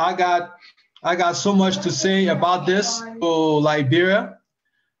 I got so much to say about this for Liberia.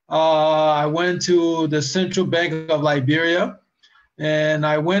 I went to the Central Bank of Liberia, and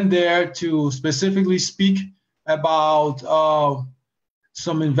I went there to specifically speak about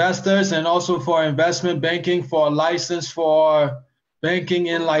some investors and also for investment banking for a license for banking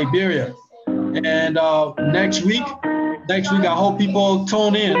in Liberia. And next week, I hope people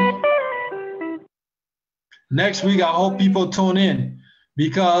tune in. Next week, I hope people tune in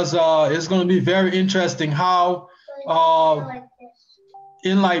because it's going to be very interesting how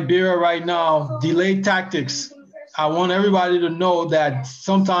in Liberia right now, delay tactics. I want everybody to know that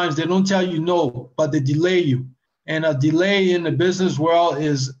sometimes they don't tell you no, but they delay you. And a delay in the business world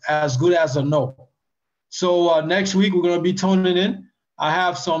is as good as a no. So next week, we're going to be tuning in. I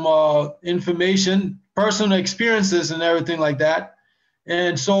have some information, personal experiences and everything like that.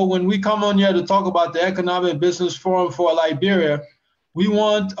 And so when we come on here to talk about the Economic Business Forum for Liberia, we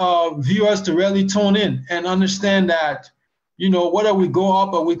want viewers to really tune in and understand that, you know, whether we go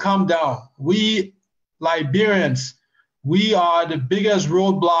up or we come down, we Liberians, we are the biggest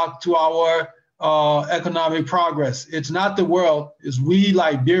roadblock to our economic progress. It's not the world, it's we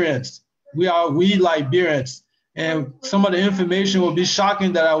Liberians. We Liberians. And some of the information will be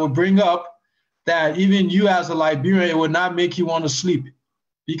shocking that I will bring up that even you as a Liberian, it would not make you want to sleep,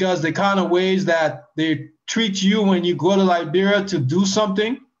 because the kind of ways that they treat you when you go to Liberia to do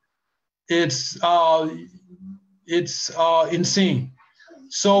something, it's insane.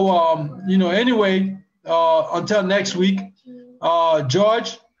 So, you know, anyway, until next week,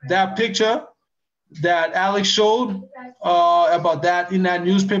 George, that picture that Alex showed about that in that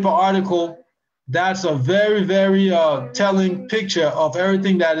newspaper article, that's a very, very telling picture of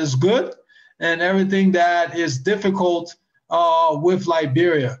everything that is good and everything that is difficult with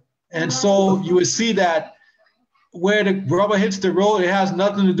Liberia. And so you will see that where the rubber hits the road, it has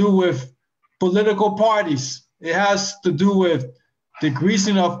nothing to do with political parties. It has to do with the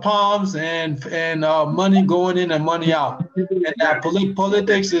greasing of palms and money going in and money out. And that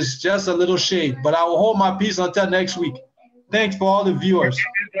politics is just a little shade. But I will hold my peace until next week. Thanks for all the viewers.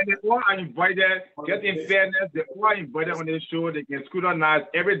 And the all are invited, just in fairness, the all are invited on this show. They can scrutinize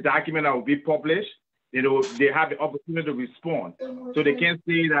every document that will be published. They have the opportunity to respond. So they can't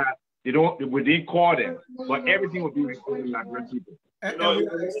say that we didn't call them, but everything will be recorded like real people. And we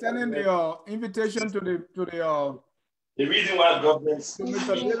are extending the invitation to the reason why governments to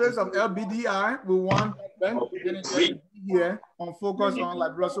Mr. Davis of LBDI, we want Ben to be here on Focus on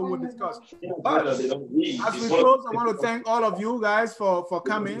Liberia, so we'll discuss. But as we close, I want to thank all of you guys for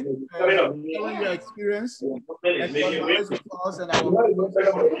coming and sharing your experience and your knowledge with us and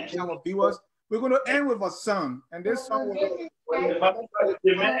our viewers. We're going to end with a song, and this song will and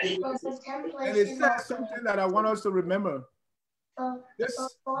it says something that I want us to remember. This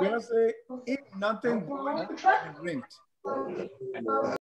gonna say, if nothing good, rent.